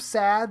sort of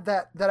sad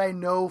that I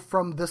know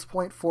from this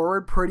point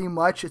forward, pretty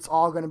much it's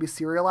all going to be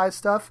serialized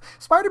stuff.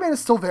 Spider-Man is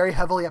still very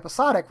heavily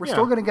episodic. We're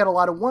still going to get a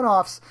lot of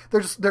one-offs.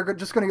 They're just going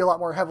to get a lot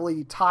more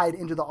heavily tied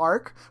into the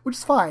arc, which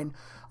is fine.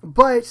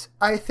 But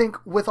I think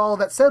with all of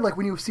that said, like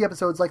when you see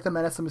episodes like The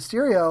Menace of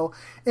Mysterio,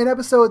 an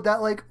episode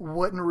that like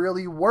wouldn't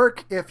really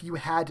work if you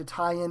had to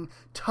tie in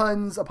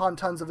tons upon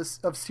tons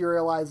of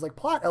serialized like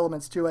plot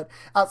elements to it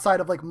outside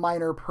of like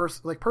minor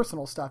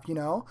personal stuff, you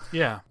know?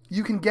 Yeah.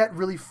 You can get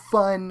really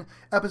fun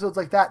episodes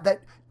like that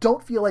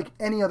don't feel like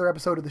any other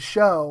episode of the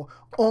show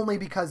only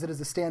because it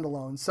is a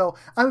standalone. So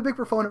I'm a big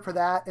proponent for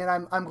that,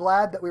 and I'm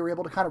glad that we were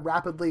able to kind of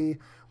rapidly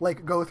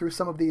like go through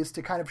some of these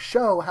to kind of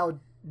show how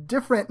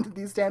different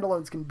these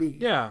standalones can be.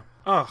 Yeah.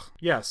 Oh,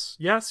 yes.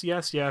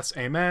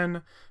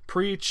 Amen.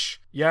 Preach.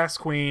 Yes,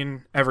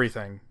 Queen.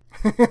 Everything.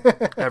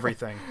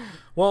 Everything.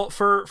 Well,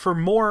 for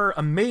more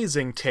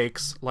amazing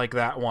takes like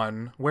that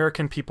one, where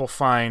can people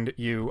find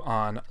you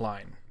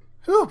online?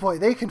 Oh boy,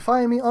 they can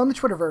find me on the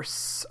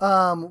Twitterverse.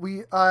 I'm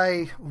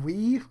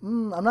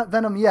not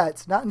Venom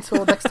yet, not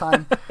until next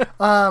time.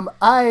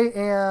 I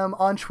am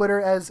on Twitter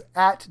as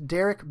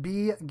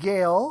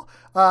 @DerekBGale.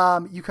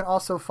 You can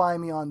also find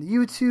me on the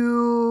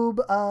YouTube.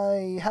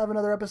 I have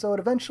another episode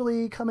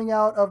eventually coming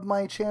out of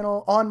my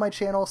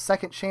channel,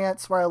 Second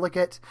Chance, where I look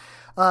at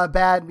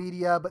bad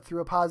media, but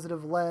through a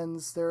positive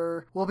lens.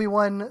 There will be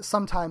one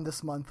sometime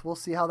this month. We'll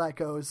see how that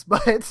goes,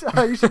 but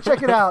you should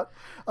check it out.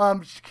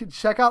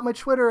 Check out my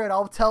Twitter, and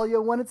I'll tell you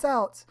when it's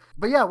out.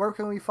 But yeah, where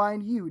can we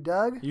find you,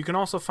 Doug? You can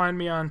also find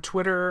me on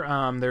Twitter.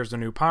 There's a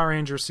new Power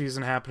Rangers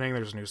season happening.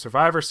 There's a new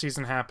Survivor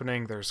season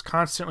happening. There's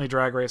constantly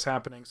Drag Race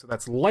happening. So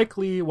that's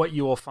likely what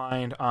you will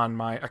find on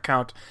my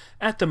account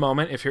at the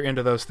moment. If you're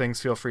into those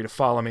things, feel free to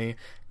follow me.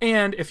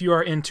 And if you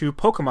are into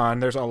Pokemon,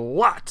 there's a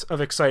lot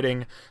of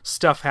exciting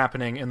stuff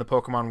happening in the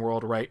Pokemon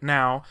world right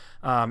now.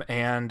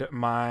 And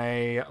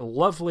my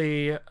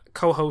lovely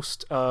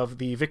co-host of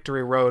the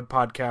Victory Road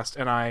podcast,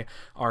 and I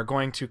are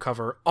going to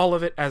cover all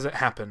of it as it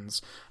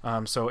happens.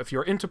 So if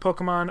you're into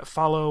Pokemon,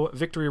 follow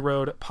Victory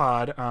Road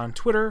Pod on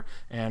Twitter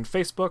and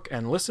Facebook,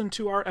 and listen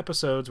to our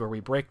episodes where we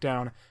break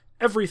down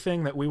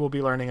everything that we will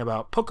be learning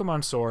about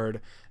Pokemon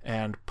Sword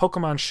and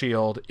Pokemon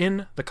Shield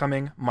in the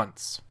coming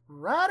months.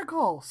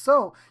 Radical.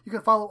 So you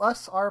can follow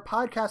us, our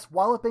podcast,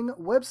 Walloping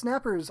Web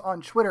Snappers, on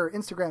Twitter,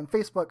 Instagram,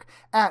 Facebook,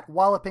 at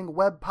Walloping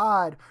Web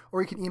Pod,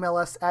 or you can email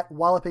us at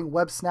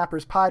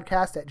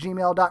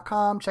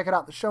wallopingwebsnapperspodcast@gmail.com. Check it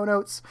out, the show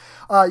notes.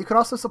 You can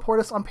also support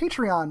us on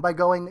Patreon by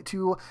going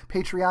to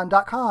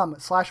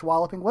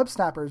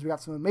patreon.com/wallopingwebsnappers. We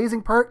got some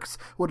amazing perks.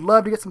 Would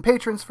love to get some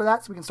patrons for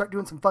that so we can start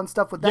doing some fun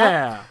stuff with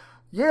that.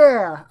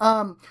 Yeah.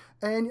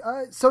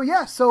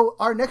 So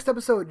our next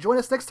episode, join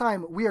us next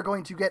time. We are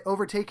going to get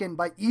overtaken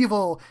by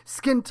evil,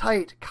 skin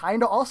tight,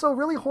 kinda also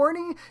really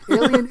horny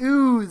alien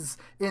ooze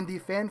in the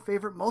fan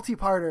favorite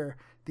multi-parter,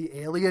 The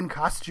Alien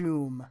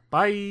Costume.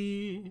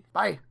 Bye.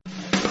 Bye.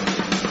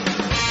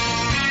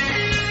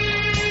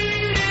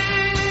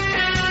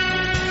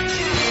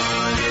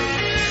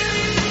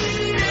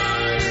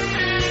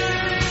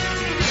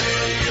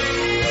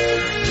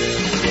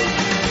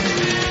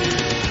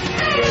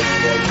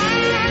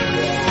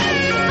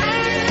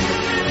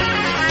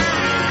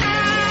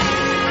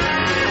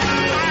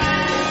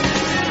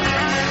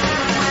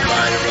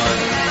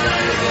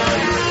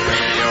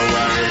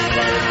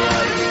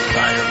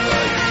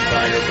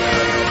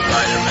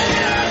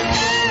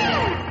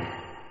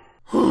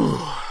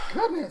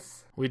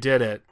 Goodness. We did it.